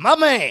 Cyclops, my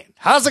man,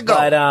 how's it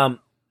going?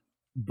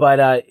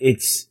 But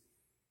it's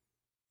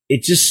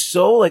just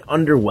so, like,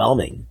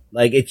 underwhelming.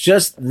 Like, it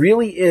just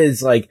really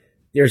is, like,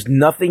 there's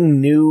nothing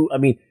new. I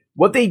mean,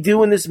 what they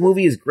do in this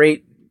movie is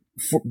great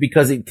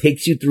because it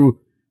takes you through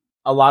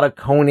a lot of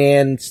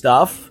Conan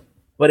stuff,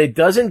 but it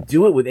doesn't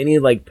do it with any,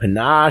 like,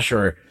 panache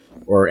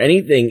or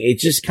anything. It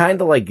just kind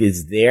of, like,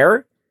 is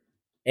there.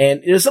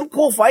 And there's some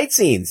cool fight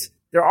scenes.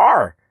 There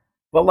are.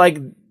 But, like,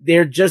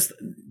 they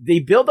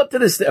build up to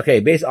this.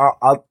 Okay,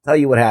 I'll tell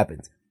you what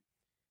happens.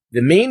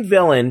 The main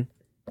villain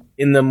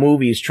in the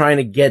movie is trying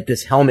to get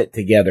this helmet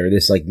together,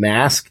 this, like,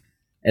 mask.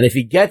 And if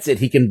he gets it,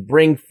 he can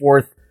bring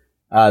forth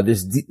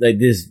this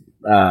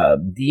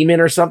demon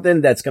or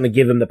something that's going to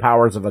give him the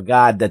powers of a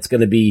god that's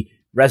going to be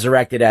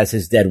resurrected as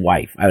his dead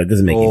wife. It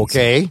doesn't make any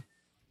sense.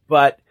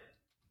 But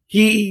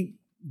he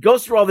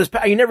goes through all this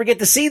power. You never get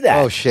to see that.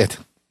 Oh, shit.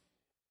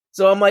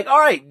 So I'm like, all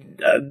right,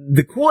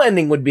 the cool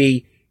ending would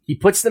be he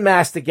puts the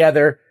mask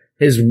together,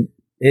 his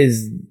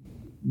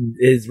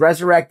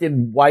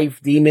resurrected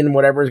wife, demon,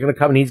 whatever is going to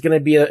come, and he's going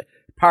to be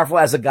powerful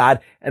as a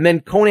god, and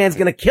then Conan's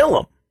going to kill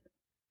him.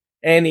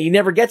 And he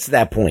never gets to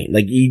that point.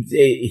 Like,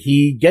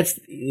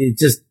 it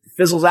just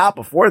fizzles out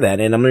before that,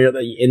 and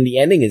the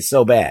ending is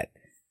so bad.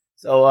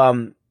 So,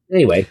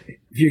 anyway,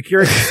 if you're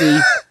curious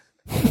to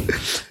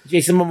see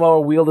Jason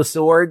Momoa wield a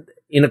sword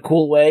in a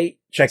cool way,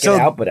 check it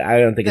out, but I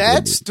don't think it's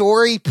that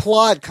story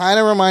plot kind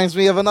of reminds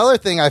me of another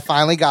thing I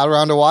finally got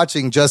around to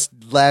watching just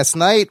last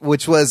night,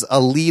 which was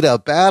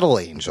Alita Battle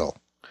Angel.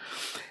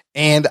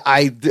 And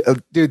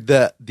dude,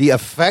 the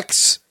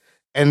effects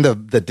and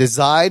the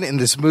design in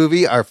this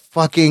movie are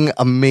fucking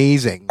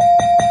amazing.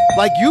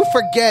 Like, you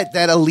forget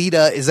that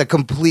Alita is a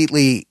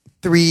completely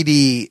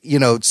 3D,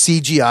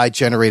 CGI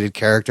generated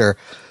character.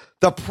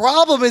 The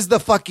problem is the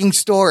fucking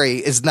story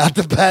is not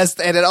the best.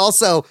 And it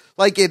also,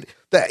 like,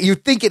 you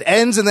think it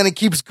ends and then it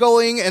keeps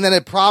going, and then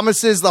it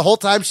promises the whole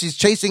time she's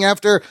chasing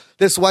after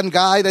this one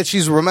guy that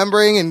she's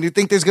remembering, and you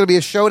think there's going to be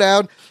a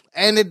showdown,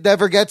 and it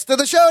never gets to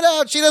the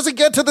showdown. She doesn't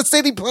get to the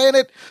city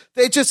planet.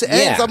 It just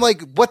ends. I'm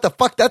like, what the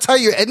fuck? That's how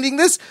you're ending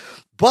this?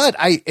 But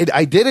I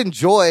did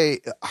enjoy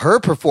her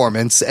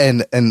performance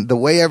and the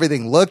way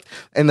everything looked,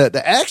 and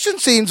the action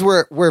scenes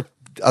were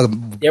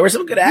there were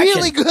some good action.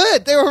 Really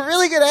good. They were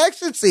really good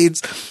action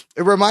scenes.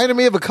 It reminded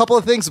me of a couple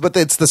of things, but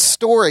it's the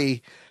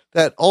story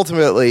that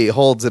ultimately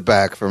holds it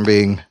back from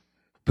being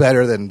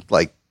better than,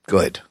 like,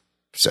 good.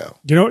 So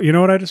you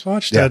know what I just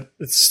watched? Yeah. That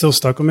it's still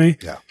stuck with me.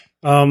 Yeah.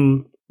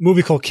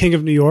 Movie called King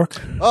of New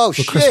York. Oh,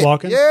 shit. Chris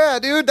Walken. Yeah,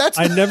 dude.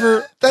 I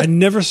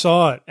never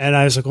saw it, and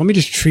I was like, let me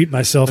just treat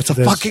myself to this.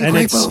 It's a fucking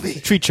great movie.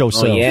 Treat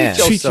yourself. Oh, yeah.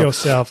 Treat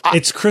yourself.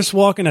 It's Chris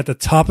Walken at the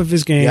top of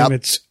his game. Yep.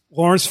 It's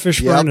Lawrence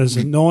Fishburne is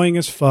annoying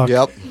as fuck.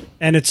 Yep.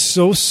 And it's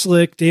so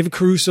slick. David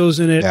Caruso's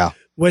in it. Yeah.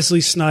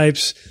 Wesley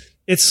Snipes.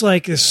 it's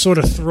like this sort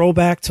of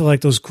throwback to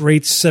like those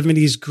great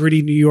 70s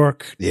gritty New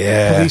York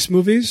police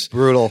movies.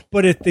 Brutal.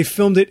 But they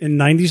filmed it in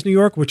 90s New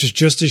York, which is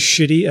just as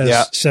shitty as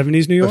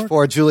 70s New York.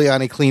 Before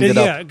Giuliani cleaned it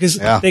up. Yeah, because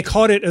they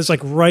caught it as like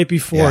right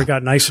before it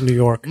got nice in New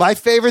York. My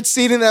favorite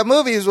scene in that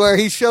movie is where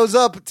he shows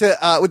up to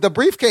with the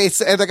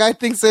briefcase and the guy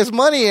thinks there's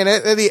money in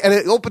it and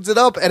it opens it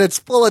up and it's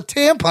full of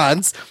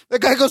tampons. The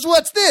guy goes,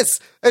 "What's this?"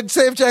 And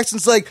Sam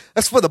Jackson's like,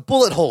 "That's for the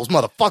bullet holes,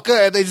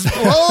 motherfucker." And they just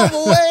blow him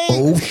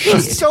away.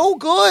 It's so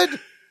good.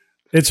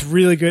 It's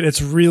really good.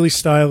 It's really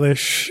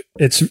stylish.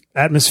 It's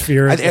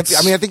atmospheric. I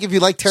think if you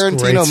like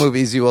Tarantino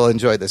movies, you will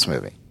enjoy this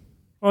movie.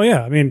 Oh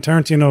yeah, I mean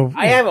Tarantino.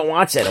 I haven't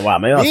watched it in a while.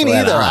 Maybe I'll Me throw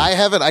that neither. on. I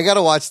haven't. I got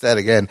to watch that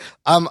again.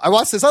 I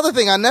watched this other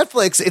thing on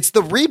Netflix. It's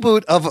the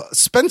reboot of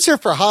Spencer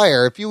for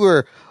Hire. If you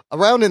were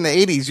around in the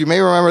 80s, you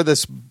may remember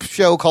this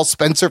show called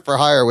Spencer for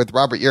Hire with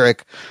Robert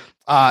Urich.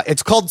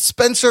 It's called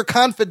Spencer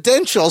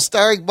Confidential,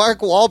 starring Mark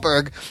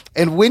Wahlberg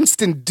and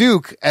Winston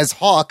Duke as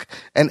Hawk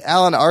and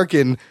Alan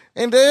Arkin.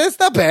 And it's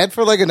not bad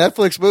for like a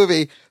Netflix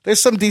movie. There's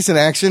some decent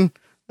action.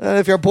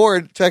 If you're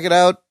bored, check it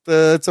out.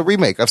 It's a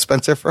remake of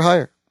Spencer for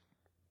Hire.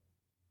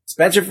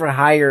 Spencer for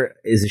Hire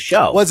is a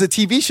show. Was a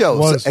TV show.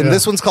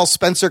 This one's called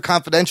Spencer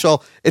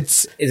Confidential.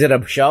 Is it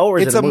a show or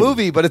is it's it a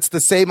movie? But it's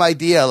the same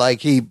idea. Like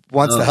he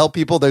wants to help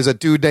people. There's a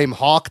dude named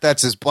Hawk.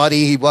 That's his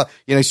buddy.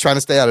 He's trying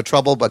to stay out of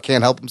trouble, but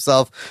can't help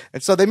himself.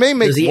 And so they may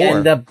make more. Does he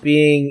end up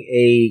being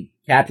a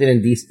captain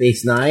in Deep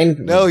Space Nine?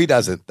 No, he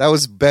doesn't. That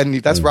was Ben.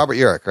 That's Robert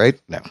Urich, right?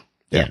 No.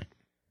 Yeah.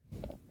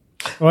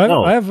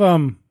 Well, I have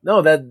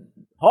No, that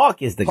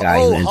Hawk is the guy.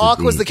 Oh, Hawk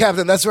was the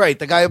captain. That's right.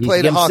 The guy who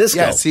played Hawk. Cisco.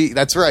 Yes,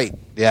 that's right.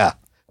 Yeah.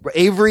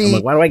 Avery. I'm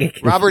like, why do I get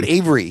confused? Robert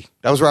Avery.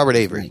 That was Robert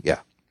Avery. Yeah.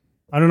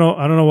 I don't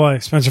know why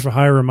Spencer for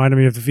Hire reminded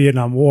me of the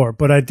Vietnam War,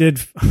 but I did.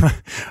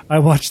 I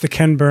watched the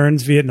Ken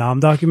Burns Vietnam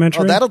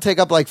documentary. Oh, that'll take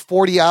up like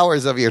 40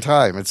 hours of your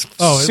time. It's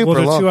super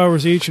they're long. 2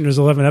 hours each, and there's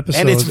 11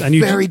 episodes, And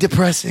it's very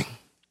depressing.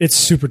 It's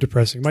super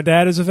depressing. My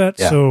dad is a vet,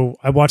 Yeah. so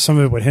I watched some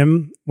of it with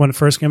him when it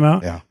first came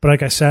out. Yeah. But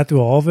like I sat through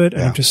all of it,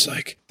 and I'm just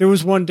like, there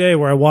was one day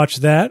where I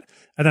watched that,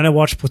 and then I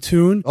watched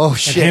Platoon. Oh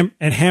shit!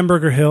 And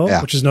Hamburger Hill,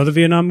 Yeah. which is another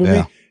Vietnam movie.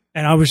 Yeah.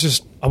 And I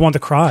wanted to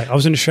cry. I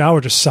was in the shower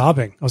just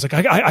sobbing. I was like,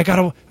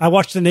 I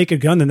watched The Naked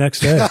Gun the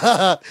next day.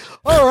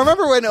 Oh,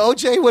 remember when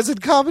OJ was in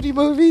comedy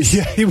movies?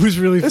 Yeah, he was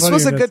really funny. This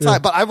was a in that good too.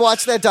 time. But I've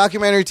watched that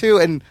documentary too,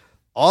 and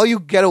all you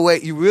get away,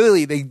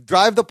 they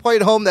drive the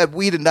point home that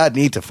we did not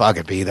need to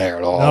fucking be there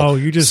at all. No,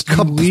 you just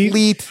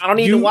complete. I don't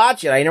need to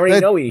watch it. I already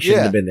know he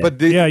shouldn't have been there.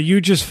 But yeah,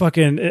 you just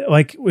fucking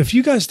like if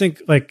you guys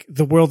think like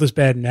the world is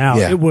bad now,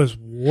 Yeah. it was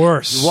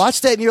worse. You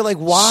watch that and you're like,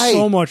 why?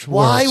 So much worse.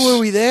 Why were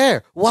we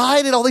there?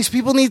 Why did all these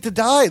people need to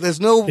die? There's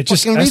no It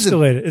just fucking reason.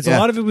 escalated. It's a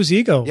lot of it was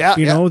ego. Yeah,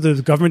 you know,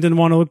 the government didn't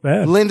want to look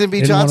bad. Lyndon B.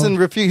 They didn't Johnson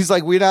wanna- refused. He's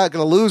like, we're not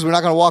going to lose. We're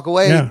not going to walk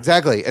away. Yeah.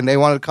 Exactly. And they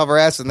wanted to cover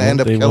ass, and they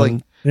end up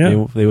killing.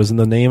 They was in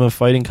the name of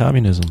fighting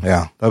communism.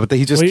 Yeah, but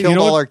he just Well, you killed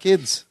know all what? our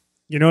kids.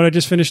 You know what I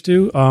just finished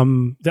too?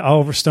 The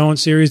Oliver Stone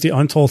series, The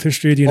Untold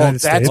History of the United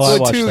That's States.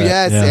 good too.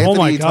 Yes, Yeah. Anthony Oh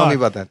my told me God.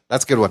 about that.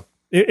 That's a good one.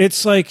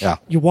 It's like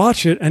you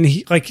watch it, and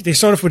they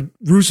start off with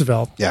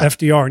Roosevelt, Yeah.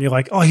 FDR, and you're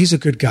like, oh, he's a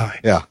good guy.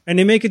 Yeah. And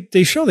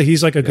they show that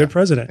he's like a good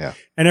president. Yeah.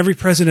 And every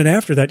president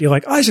after that, you're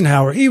like,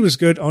 Eisenhower, he was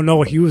good. Oh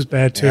no, he was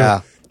bad too.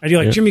 Yeah. And you're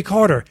like, Yeah. Jimmy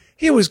Carter,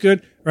 he was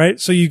good, right?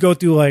 So you go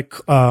through like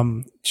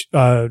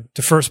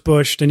the first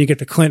Bush, then you get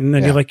to Clinton,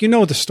 and you're like, you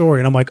know the story.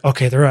 And I'm like,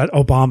 okay, they're at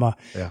Obama.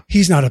 Yeah.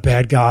 He's not a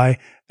bad guy.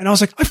 And I was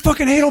like, I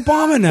fucking hate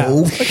Obama now.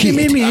 Like he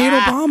made me hate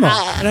Obama.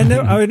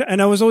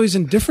 And I was always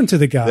indifferent to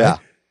the guy. Yeah.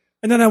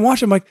 And then I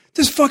watch him like,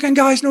 this fucking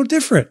guy's no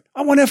different.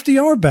 I want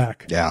FDR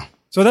back. Yeah.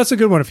 So that's a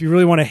good one. If you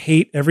really want to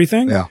hate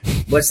everything, Yeah.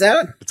 What's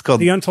that? It's called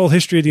The Untold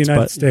History of the United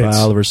by States.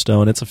 Oliver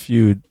Stone. It's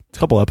a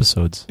couple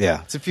episodes.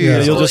 Yeah. It's a few Yeah.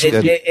 years You'll old. just-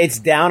 It's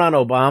down on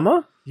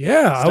Obama?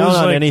 Yeah. It's I down was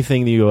on like,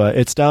 anything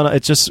it's down.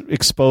 It just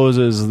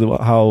exposes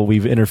how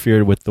we've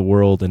interfered with the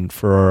world and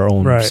for our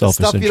own Right. selfish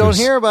Stuff you don't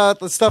interests. hear about,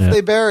 the stuff Yeah.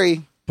 they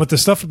bury. but the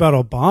stuff about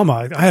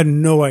Obama, I had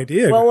no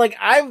idea. Well, like,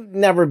 I've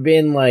never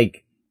been,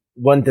 like,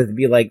 one to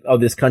be like, oh,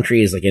 this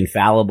country is, like,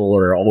 infallible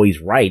or always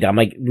right. I'm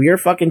like, we're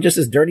fucking just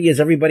as dirty as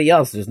everybody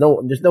else. There's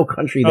no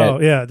country that... oh,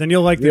 yeah. Then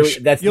you'll like really, this.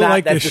 that's You'll not,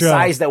 like that's this the show.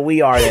 size that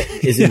we are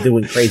that isn't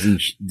doing crazy,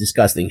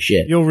 disgusting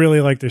shit. You'll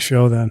really like the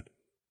show then.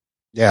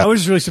 Yeah. I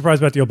was really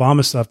surprised about the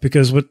Obama stuff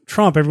because with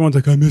Trump, everyone's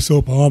like, I miss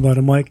Obama. And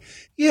I'm like,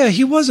 yeah,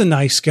 he was a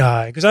nice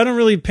guy. Because I don't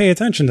really pay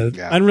attention to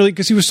Yeah. I don't really,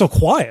 because he was so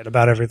quiet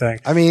about everything.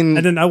 I mean,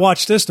 And then I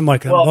watched this and I'm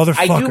like, that Well,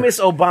 motherfucker. I do miss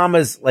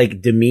Obama's,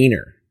 like,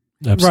 demeanor.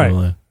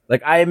 Absolutely.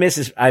 Like, I miss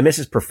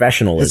his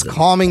professionalism. his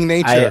calming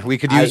nature we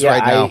could use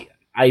right now.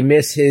 I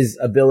miss his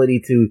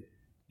ability to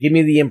give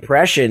me the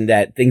impression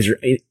that things are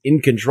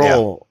in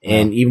control, Yeah.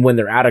 and even when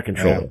they're out of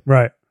control.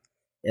 Right.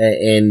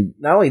 And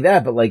not only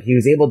that, but like he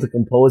was able to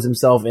compose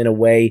himself in a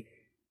way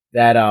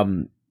that a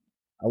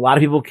lot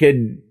of people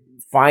could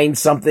find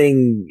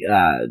something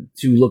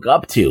to look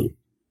up to.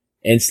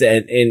 And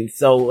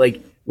so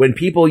like when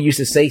people used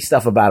to say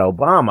stuff about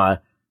Obama,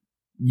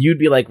 you'd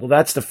be like, well,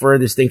 that's the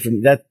furthest thing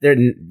from that.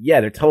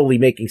 They're totally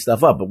making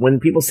stuff up. But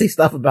when people say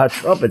stuff about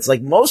Trump, it's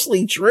like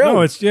mostly true.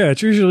 No, it's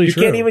usually you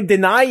true. You can't even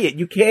deny it.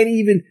 You can't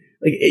even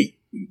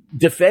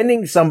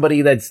defending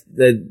somebody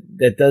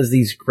that does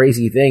these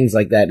crazy things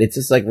like that. It's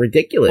just like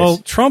ridiculous. Well,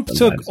 Trump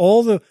took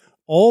all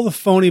the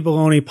phony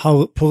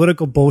baloney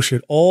political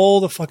bullshit,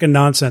 all the fucking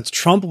nonsense.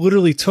 Trump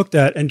literally took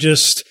that and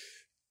just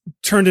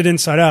turned it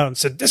inside out and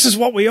said, "This is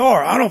what we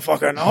are." I don't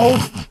fucking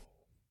know.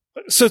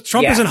 So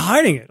Trump isn't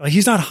hiding it. Like,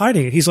 he's not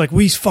hiding it. He's like,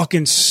 we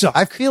fucking suck.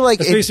 I feel like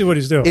that's basically what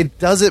he's doing. It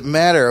doesn't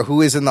matter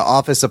who is in the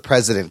office of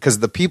president, because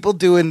the people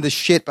doing the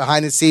shit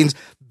behind the scenes,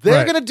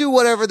 they're going to do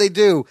whatever they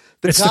do.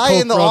 The guy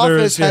in the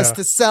office has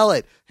to sell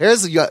it.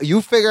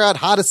 You figure out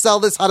how to sell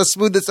this, how to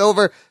smooth this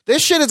over.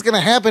 This shit is going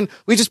to happen.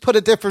 We just put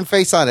a different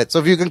face on it. So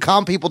if you can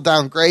calm people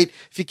down, great.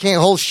 If you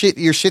can't hold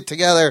your shit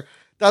together,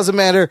 doesn't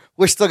matter.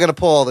 We're still going to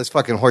pull all this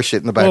fucking horse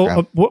shit in the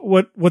background.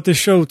 Well, what the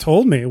show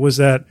told me was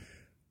that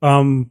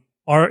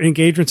our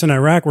engagements in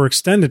Iraq were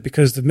extended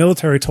because the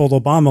military told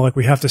Obama, like,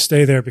 we have to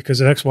stay there because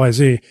of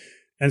XYZ.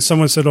 And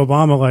someone said,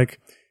 Obama, like,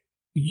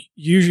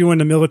 usually when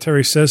the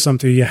military says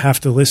something, you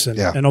have to listen.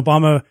 Yeah. And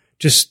Obama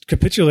just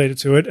capitulated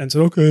to it and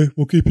said, okay,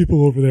 we'll keep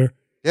people over there.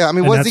 Yeah, I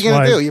mean, what's he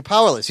going to do? You're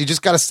powerless. You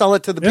just got to sell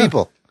it to the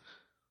people.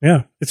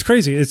 Yeah, it's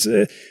crazy. It's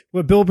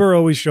what Bill Burr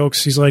always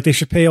jokes. He's like, they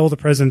should pay all the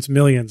presidents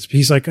millions.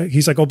 He's like,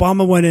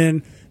 Obama went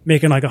in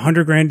making like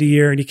 $100,000 a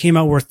year, and he came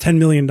out worth $10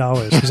 million.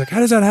 He's like, how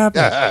does that happen?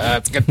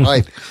 That's a good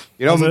point.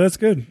 That's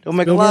good. Don't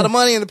make a lot of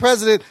money in the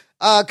president.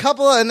 A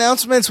couple of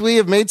announcements. We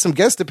have made some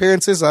guest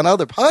appearances on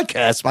other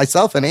podcasts,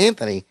 myself and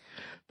Anthony.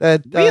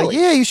 That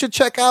you should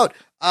check out.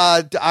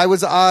 I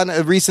was on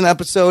a recent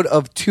episode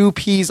of Two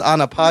Peas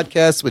on a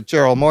Podcast with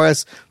Gerald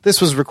Morris. This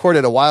was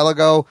recorded a while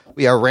ago.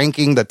 We are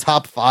ranking the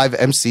top 5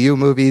 MCU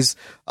movies.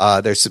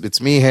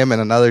 It's me, him,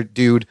 and another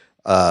dude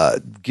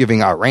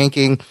giving our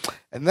ranking.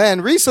 And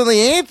then recently,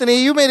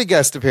 Anthony, you made a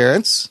guest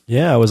appearance.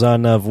 Yeah, I was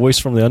on Voice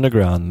from the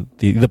Underground,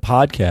 the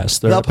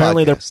podcast.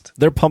 Apparently,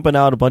 they're pumping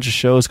out a bunch of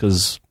shows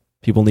because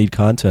people need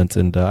content,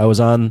 and I was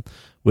on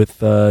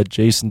with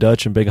Jason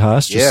Dutch and Big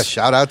Haas.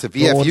 Shout out to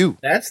VFU.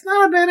 That's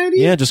not a bad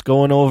idea. Yeah, just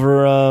going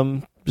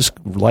over just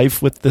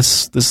life with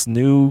this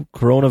new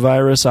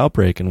coronavirus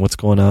outbreak and what's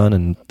going on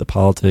and the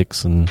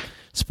politics and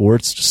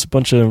sports. Just a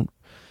bunch of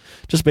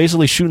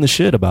basically shooting the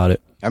shit about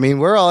it. I mean,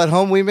 we're all at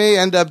home. We may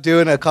end up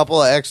doing a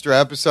couple of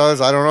extra episodes.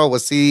 I don't know. We'll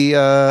see.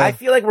 I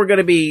feel like we're going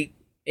to be.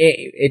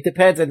 It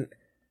depends on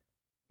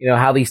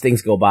how these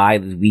things go by.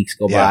 These weeks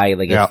go by.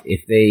 Like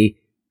if they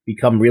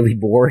become really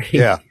boring.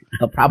 Yeah.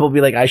 I'll probably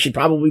be like, I should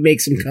probably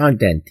make some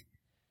content,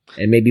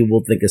 and maybe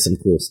we'll think of some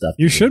cool stuff.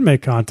 You should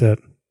make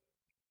content.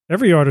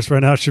 Every artist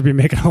right now should be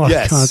making a lot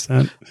of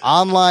content.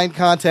 Online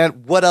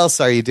content. What else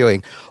are you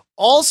doing?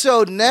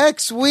 Also,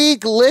 next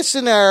week,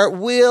 listener,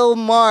 will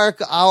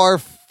mark our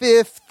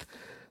 5th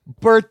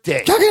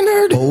birthday. Talking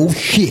nerd. Oh,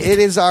 shit. It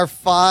is our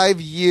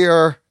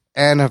 5-year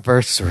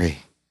anniversary.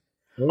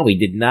 Well, we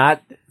did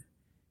not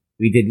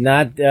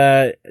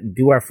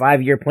do our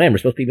 5-year plan. We're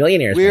supposed to be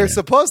millionaires. We're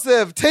supposed to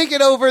have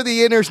taken over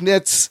the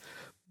internets,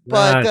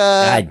 but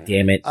God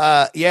damn it!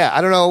 I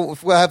don't know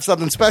if we'll have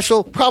something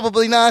special.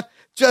 Probably not.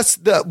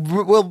 Just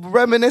we'll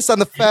reminisce on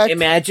the fact.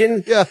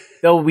 Imagine,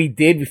 though, we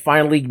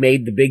finally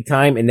made the big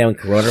time, and then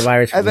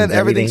coronavirus, and then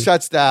everything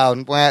shuts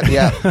down.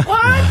 Yeah,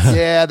 what?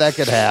 Yeah, that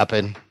could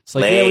happen. It's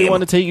like, we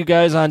want to take you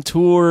guys on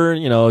tour.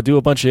 Do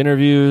a bunch of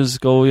interviews.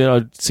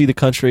 Go, see the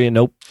country, and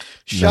nope,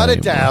 shut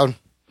it down.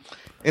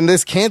 In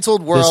this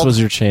canceled world. This was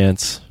your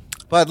chance.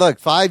 But look,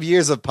 5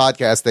 years of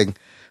podcasting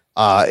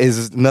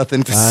is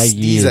nothing to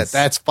sneeze at.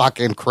 That's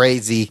fucking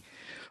crazy.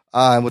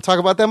 And we'll talk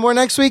about that more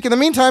next week. In the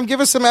meantime, give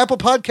us some Apple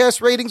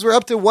Podcast ratings. We're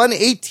up to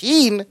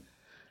 118.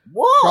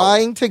 Whoa.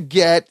 Trying to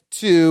get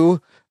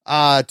to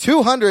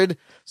 200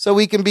 so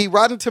we can be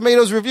Rotten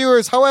Tomatoes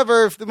reviewers.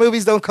 However, if the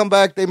movies don't come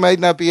back, there might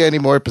not be any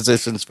more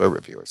positions for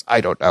reviewers.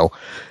 I don't know.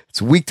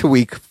 It's week to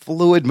week,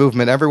 fluid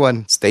movement.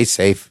 Everyone stay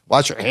safe.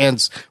 Wash your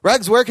hands.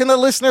 Regs, where can the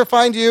listener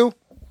find you?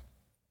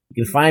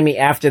 You can find me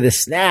after the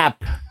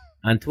snap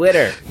on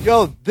Twitter.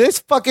 Yo, this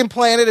fucking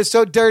planet is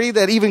so dirty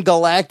that even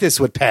Galactus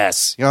would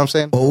pass. You know what I'm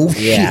saying? Oh,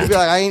 yeah. You'd be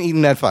like, I ain't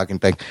eating that fucking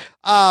thing.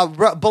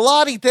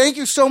 Bilotti, thank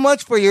you so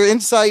much for your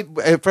insight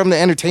from the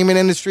entertainment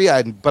industry.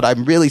 But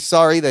I'm really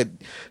sorry that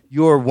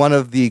you're one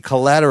of the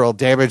collateral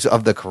damage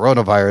of the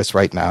coronavirus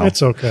right now.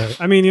 It's okay.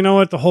 I mean, you know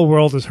what? The whole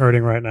world is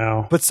hurting right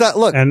now. But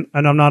look, and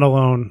I'm not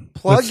alone.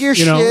 Plug your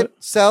shit,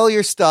 sell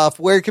your stuff.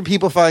 Where can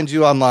people find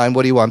you online?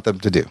 What do you want them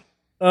to do?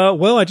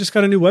 Well, I just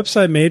got a new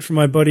website made for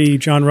my buddy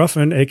John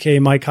Ruffin, aka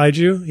Mike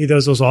Kaiju. He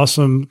does those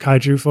awesome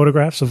kaiju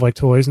photographs of like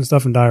toys and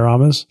stuff and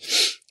dioramas.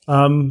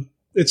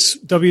 It's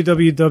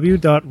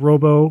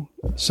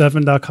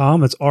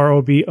www.robo7.com. It's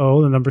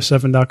ROBO, the number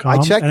 7.com. I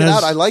checked it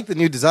out. I like the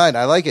new design.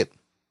 I like it.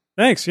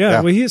 Thanks.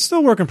 Yeah. Well, he's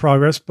still work in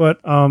progress, but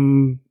all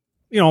my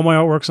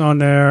artwork's on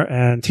there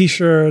and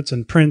t-shirts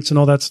and prints and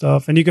all that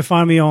stuff. And you can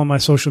find me on my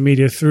social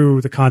media through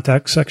the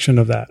contact section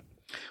of that.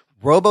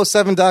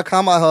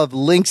 Robo7.com. I'll have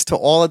links to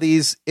all of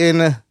these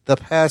in the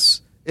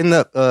past in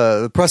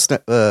the press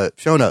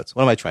show notes.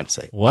 What am I trying to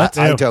say? What?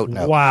 I don't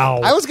know.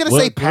 Wow. I was going to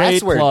say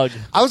password. Plug.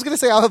 I was going to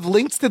say I'll have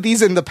links to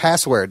these in the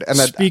password. And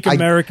Speak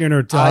American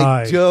or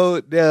die. I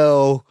don't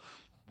know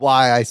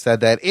why I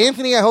said that.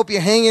 Anthony, I hope you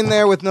hang in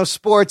there with no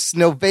sports,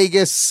 no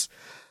Vegas.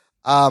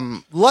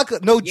 No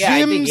gyms.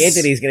 I think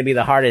Anthony's going to be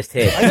the hardest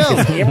hit. I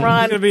know.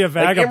 Imran, gonna be a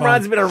vagabond.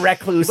 Imran's been a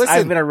recluse. Listen,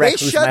 I've been a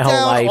recluse my whole They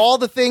shut life. down all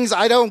the things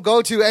I don't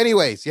go to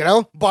anyways,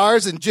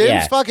 bars and gyms.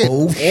 Yeah. Fuck it.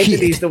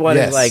 Anthony's the one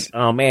who's like,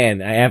 oh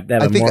man, I have to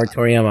have a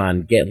moratorium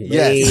on getting laid.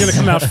 Yes. He's gonna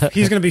come out.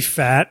 He's gonna be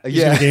fat.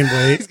 He's gonna gain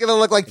weight. He's gonna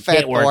look like Fat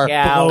Can't work Thor.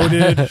 out.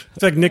 Bloated.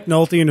 It's like Nick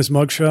Nolte in his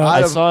mugshot.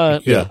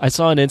 I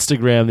saw on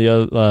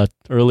Instagram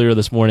earlier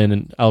this morning,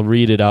 and I'll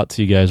read it out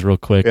to you guys real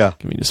quick. Yeah.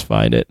 Let me just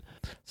find it.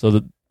 So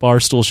the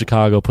Barstool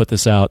Chicago put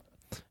this out.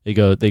 They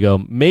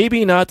go,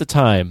 maybe not the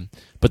time,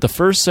 but the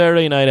first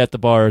Saturday night at the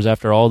bars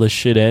after all this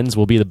shit ends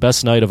will be the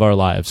best night of our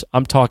lives.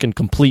 I'm talking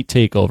complete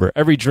takeover.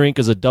 Every drink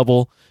is a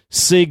double,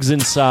 cigs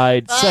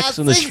inside, sex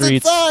in the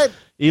streets,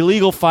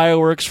 illegal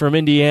fireworks from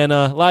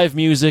Indiana, live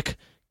music.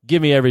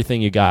 Give me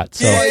everything you got.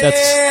 So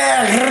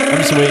I'm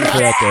just waiting for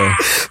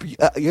that day.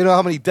 You know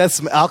how many deaths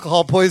from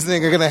alcohol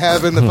poisoning are going to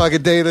have in the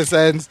fucking day this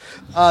ends.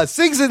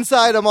 Cigs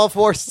inside, I'm all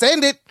for.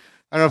 Send it.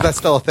 I don't know if that's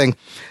still a thing.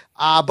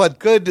 But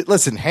good.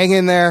 Listen, hang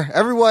in there.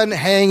 Everyone,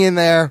 hang in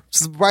there.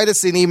 Just write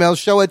us an email,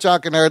 show at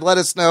Jock and Nerd. Let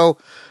us know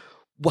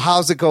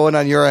how's it going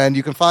on your end.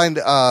 You can find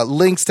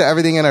links to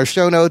everything in our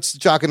show notes,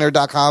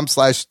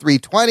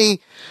 jockandnerd.com/320,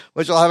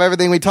 which will have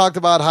everything we talked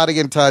about, how to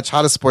get in touch,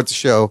 how to support the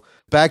show.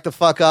 Back the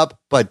fuck up,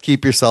 but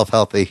keep yourself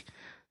healthy.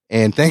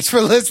 And thanks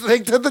for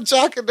listening to the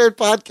Jock and Nerd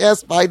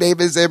podcast. My name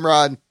is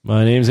Imran.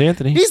 My name's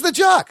Anthony. He's the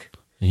Jock.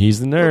 He's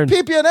the nerd.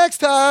 Peep you next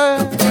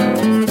time.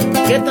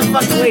 Get the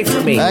fuck away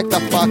from me. Back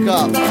the fuck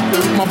up.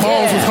 My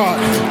balls was hot.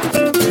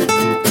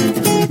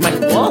 My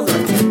balls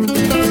are...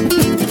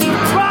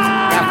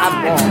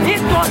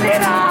 It's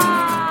Godzilla!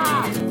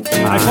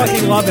 I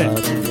fucking love it.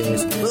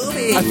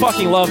 I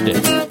fucking loved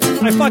it.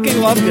 I fucking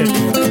loved it.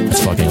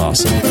 That's fucking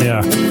awesome.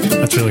 Yeah,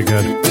 that's really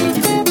good.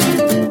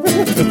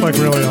 That's like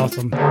really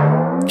awesome.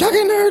 Jock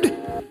and Nerd.